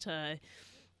skills to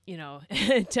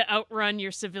to outrun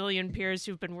your civilian peers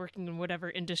who've been working in whatever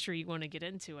industry you want to get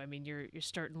into. I mean, you're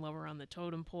starting lower on the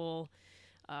totem pole,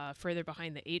 further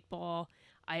behind the 8 ball.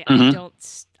 I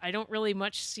don't really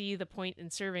much see the point in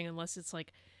serving unless it's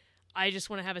like, I just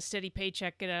want to have a steady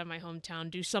paycheck, get out of my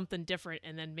hometown, do something different,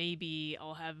 and then maybe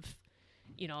I'll have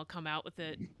I'll come out with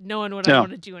it knowing what I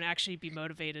want to do and actually be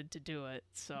motivated to do it.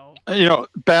 So,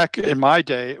 back in my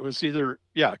day, it was either,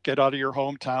 get out of your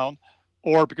hometown,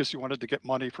 or because you wanted to get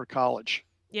money for college.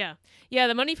 Yeah.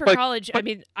 The money for college. I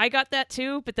mean, I got that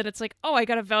too, but then it's like, oh, I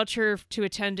got a voucher to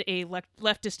attend a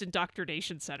leftist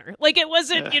indoctrination center. Like, it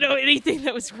wasn't, anything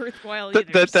that was worthwhile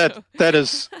either. That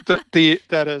is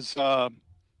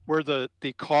where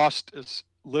the cost is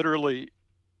literally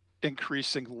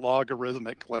increasing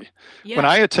logarithmically. Yeah. When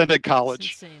I attended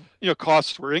college,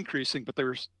 costs were increasing, but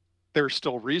they were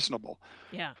still reasonable.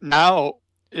 Yeah. Now,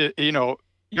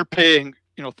 you're paying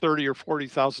 $30,000 or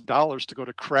 $40,000 to go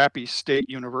to crappy state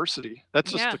university.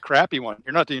 That's just the crappy one.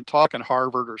 You're not even talking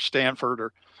Harvard or Stanford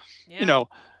or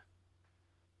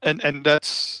and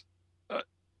that's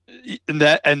and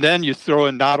then you throw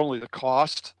in not only the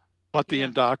cost but the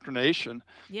indoctrination.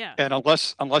 Yeah. And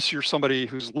unless you're somebody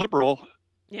who's liberal,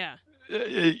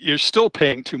 you're still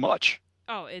paying too much.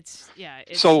 Oh, it's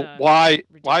so why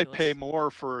ridiculous. pay more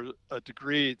for a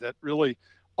degree that really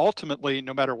ultimately,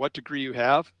 no matter what degree you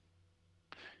have,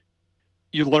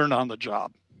 you learn on the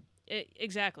job.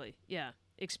 Exactly. Yeah.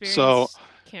 Experience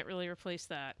can't really replace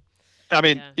that. I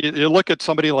mean, you look at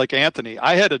somebody like Anthony.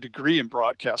 I had a degree in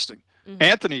broadcasting. Mm-hmm.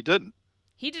 Anthony didn't.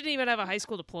 He didn't even have a high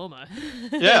school diploma.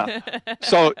 Yeah.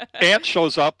 So Ant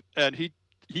shows up and he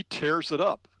tears it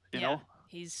up, you know.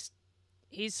 He's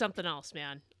something else,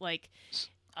 man. Like,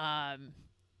 and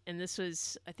this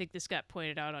was, I think this got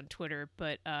pointed out on Twitter,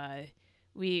 but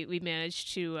we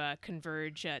managed to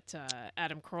converge at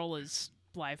Adam Carolla's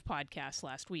live podcast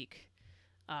last week.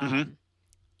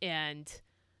 And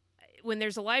when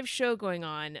there's a live show going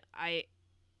on,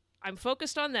 I'm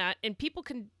focused on that, and people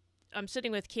I'm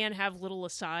sitting with can have little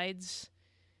asides,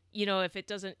 if it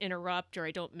doesn't interrupt or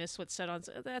I don't miss what's said on,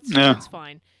 that's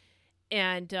fine.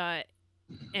 And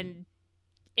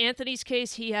Anthony's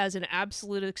case, he has an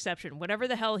absolute exception. Whatever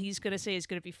the hell he's going to say is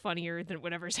going to be funnier than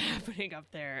whatever's happening up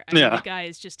there. I mean, the guy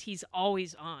is just, he's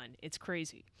always on. It's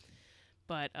crazy.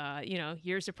 But,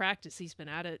 years of practice. He's been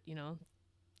at it,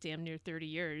 damn near 30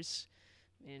 years.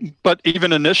 But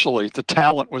even initially, the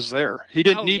talent was there. He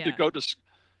didn't need to go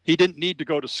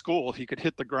to school. He could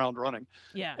hit the ground running.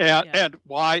 Yeah. And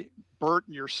why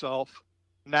burden yourself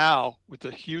now with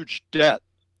a huge debt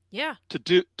Yeah. to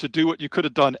do what you could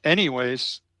have done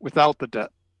anyways without the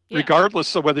debt, Yeah.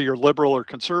 regardless of whether you're liberal or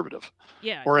conservative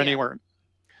Yeah. or Yeah. anywhere.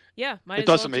 Yeah. Might It as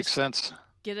well doesn't make just sense.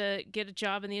 get a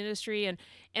job in the industry. And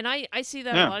I see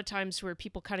that a Yeah. lot of times where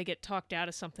people kind of get talked out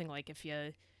of something, like if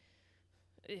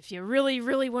you really,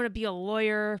 really want to be a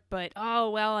lawyer, but oh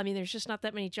well, I mean, there's just not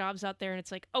that many jobs out there. And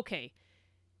it's like, okay,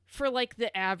 for like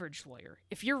the average lawyer,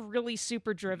 if you're really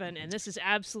super driven and this is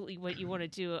absolutely what you want to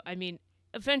do, I mean,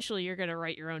 eventually you're going to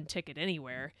write your own ticket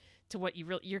anywhere to what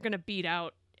you're going to beat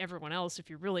out everyone else if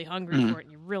you're really hungry Mhm. for it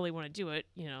and you really want to do it.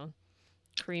 You know,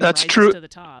 cream That's rises true. to the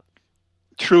top.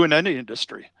 True in any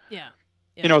industry. Yeah.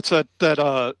 You Yeah. know, it's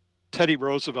that Teddy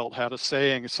Roosevelt had a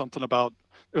saying, something about,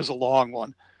 it was a long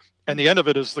one, and the end of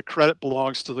it is the credit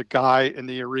belongs to the guy in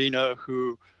the arena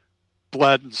who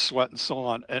bled and sweat and so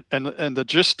on. And the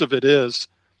gist of it is,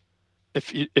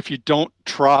 if you don't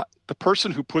try, the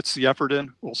person who puts the effort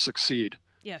in will succeed.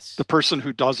 Yes. The person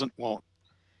who doesn't won't.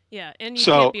 Yeah, and you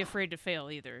can't So be afraid to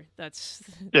fail either. That's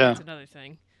yeah, that's another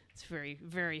thing. It's very,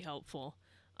 very helpful.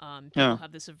 People yeah,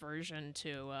 have this aversion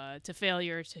to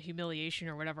failure, to humiliation,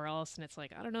 or whatever else, and it's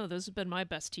like, I don't know. Those have been my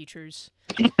best teachers.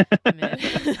 I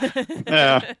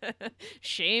yeah, mean,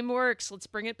 shame works. Let's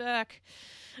bring it back.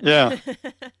 yeah,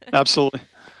 absolutely.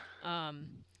 um,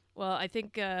 well, I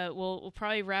think we'll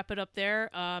probably wrap it up there.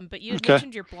 But you had Okay.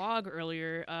 mentioned your blog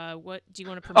earlier. What do you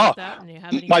want to Oh, promote that? And do you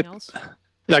have my anything else?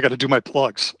 yeah, I got to do my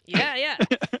plugs. Yeah, yeah,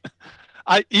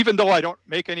 I even though I don't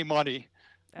make any money,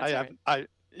 I that's all have right.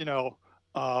 you know,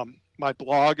 my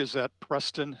blog is at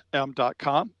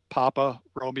prestonm.com. Papa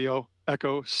Romeo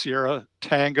Echo Sierra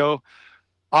Tango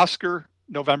Oscar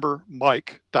November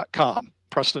Mike.com.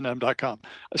 prestonm.com.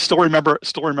 I still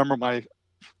remember my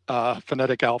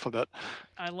phonetic alphabet.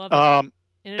 I love it. Um,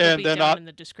 And it'll and be then down in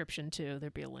the description too.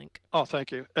 There'll be a link. oh,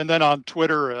 thank you. And then on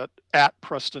Twitter at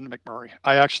Preston McMurray.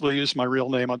 I actually use my real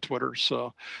name on Twitter,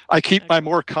 so I keep my Excellent.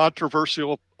 more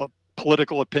controversial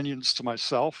political opinions to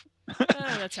myself.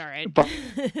 That's all right. But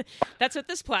That's what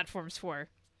this platform's for.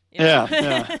 You know?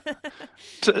 yeah,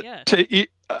 yeah. Yeah.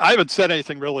 I haven't said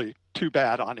anything really too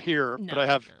bad on here, but I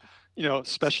No, have, no.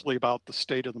 especially about the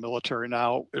state of the military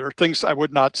now. There are things I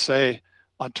would not say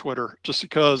on Twitter just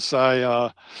because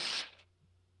there's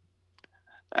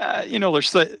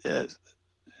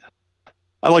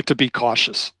I like to be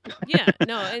cautious. Yeah,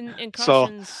 no, and So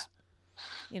cautions,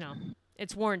 you know,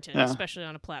 it's warranted, yeah, especially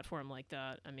on a platform like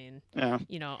that. I mean, yeah,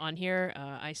 on here,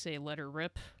 I say let her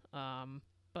rip.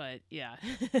 But yeah,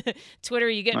 Twitter,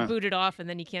 you get yeah, booted off and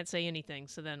then you can't say anything.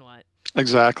 So then what?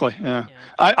 exactly. Yeah,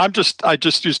 Yeah, I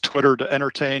just use Twitter to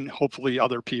entertain, hopefully,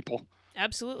 other people.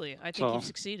 absolutely. I think you've So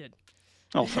succeeded.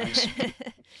 oh, thanks.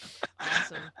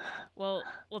 Awesome. Well,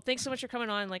 thanks so much for coming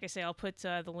on. Like I say, I'll put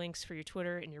the links for your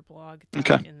Twitter and your blog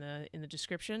Okay. down in the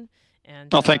description,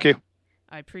 and Oh, thank you.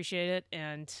 I appreciate it,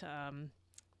 and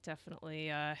definitely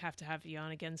have to have you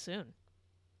on again soon.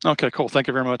 Okay, cool. Thank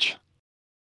you very much.